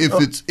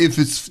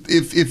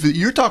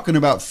you're talking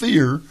about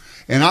fear,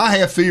 and I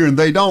have fear and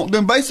they don't,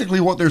 then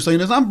basically what they're saying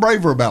is, I'm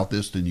braver about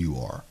this than you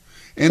are.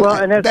 And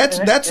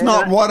that's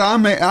not what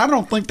I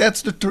don't think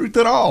that's the truth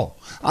at all.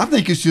 I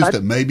think it's just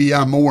that maybe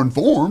I'm more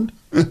informed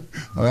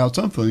about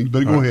some things,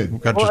 but go ahead.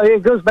 Well,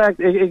 it goes back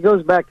to,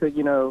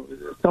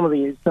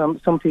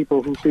 some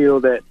people who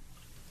feel that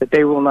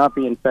they will not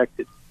be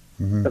infected.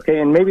 Mm-hmm. Okay,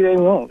 and maybe they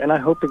won't, and I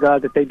hope to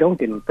God that they don't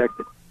get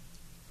infected.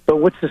 But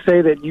what's to say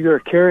that you are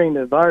carrying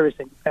the virus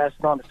and you pass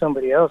it on to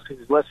somebody else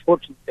who's less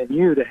fortunate than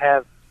you to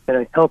have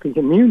a healthy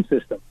immune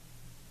system?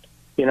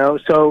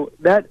 So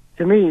that,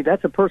 to me,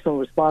 that's a personal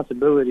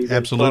responsibility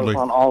that's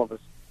on all of us.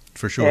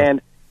 For sure. And,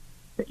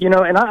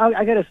 and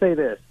I got to say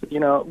this,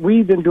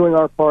 we've been doing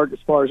our part as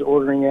far as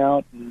ordering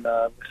out and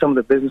some of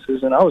the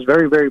businesses, and I was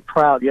very, very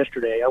proud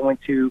yesterday. I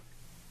went to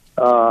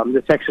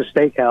the Texas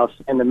Steakhouse,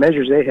 and the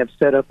measures they have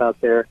set up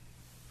out there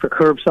for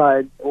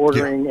curbside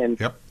ordering, and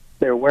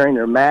they're wearing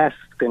their masks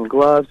and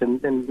gloves, and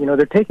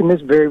they're taking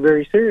this very,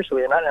 very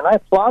seriously, and I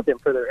applaud them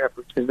for their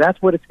efforts, because that's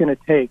what it's going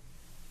to take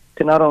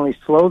to not only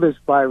slow this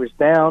virus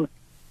down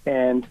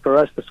and for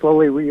us to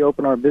slowly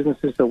reopen our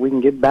businesses so we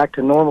can get back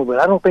to normal. But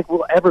I don't think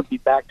we'll ever be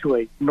back to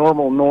a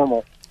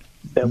normal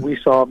that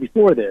we saw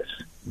before this.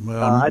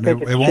 Well, I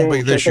think it won't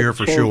be this year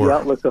for sure. The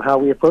outlook of how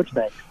we approach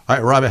things. All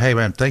right, Robin, hey,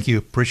 man, thank you.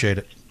 Appreciate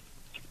it.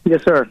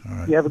 Yes, sir.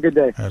 Right. You have a good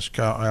day. That's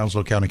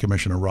Onslow County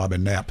Commissioner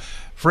Robin Knapp.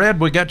 Fred,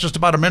 we got just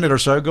about a minute or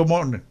so. Good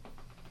morning.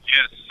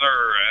 Yes,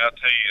 sir. I'll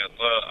tell you,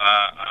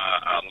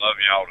 I love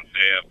y'all to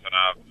death, and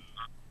I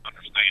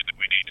understand that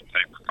we need to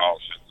take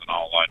precautions and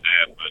all like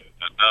that, but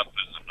enough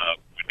is enough.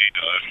 We need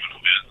to open the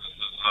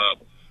businesses up,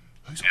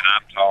 and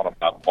I'm talking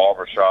about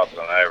barbershops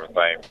and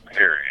everything,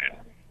 period.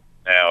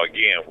 Now,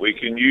 again, we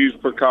can use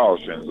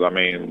precautions. I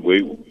mean,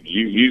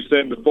 you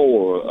said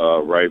before,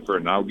 Rayford,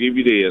 and I'll give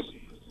you this,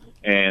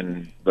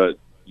 but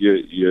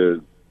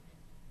you're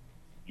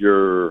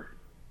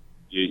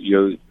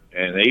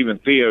and even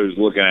Theo's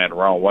looking at it the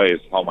wrong way.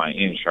 It's talking about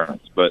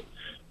insurance, but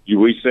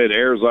we said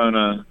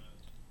Arizona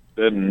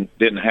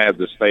didn't have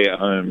the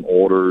stay-at-home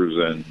orders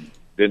and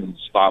didn't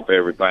stop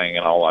everything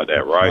and all like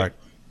that, right?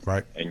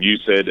 Right. And you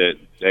said that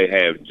they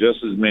have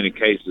just as many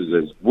cases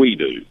as we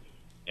do,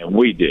 and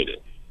we did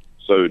it.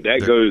 So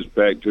that goes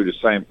back to the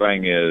same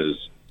thing as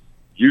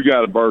you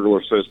got a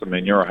burglar system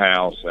in your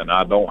house, and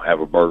I don't have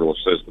a burglar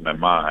system in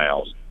my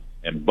house,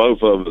 and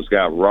both of us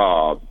got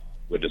robbed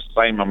with the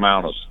same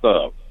amount of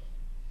stuff,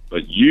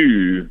 but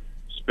you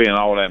spent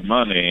all that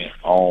money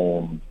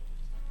on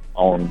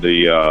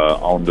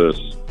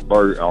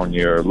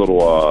your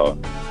little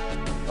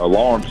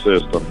alarm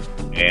system,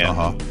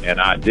 and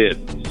I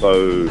didn't.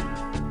 So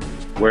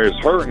where it's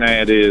hurting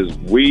at is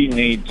we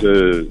need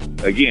to,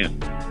 again,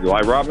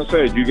 like Robin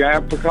said, you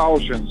got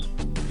precautions.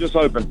 Just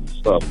open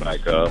stuff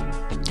back up.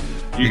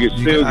 You can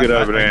still get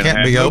over there.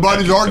 And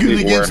nobody's arguing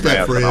against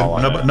that, Fred.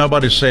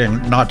 Nobody's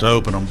saying not to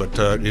open them, but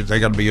they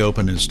got to be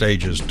open in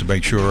stages to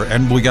make sure.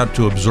 And we got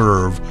to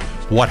observe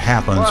what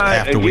happens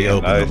after we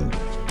open them.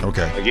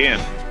 Okay. Again,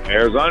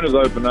 Arizona's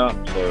open up.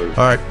 So. All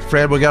right,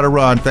 Fred, we got to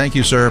run. Thank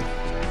you, sir.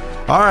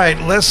 All right,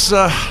 let's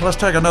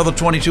take another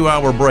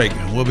 22-hour break.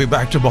 We'll be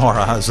back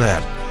tomorrow. How's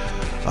that?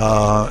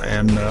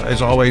 And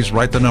as always,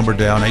 write the number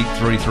down,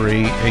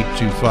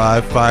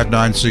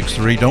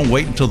 833-825-5963. Don't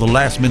wait until the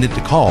last minute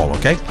to call,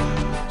 okay?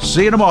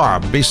 See you tomorrow.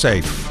 Be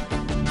safe.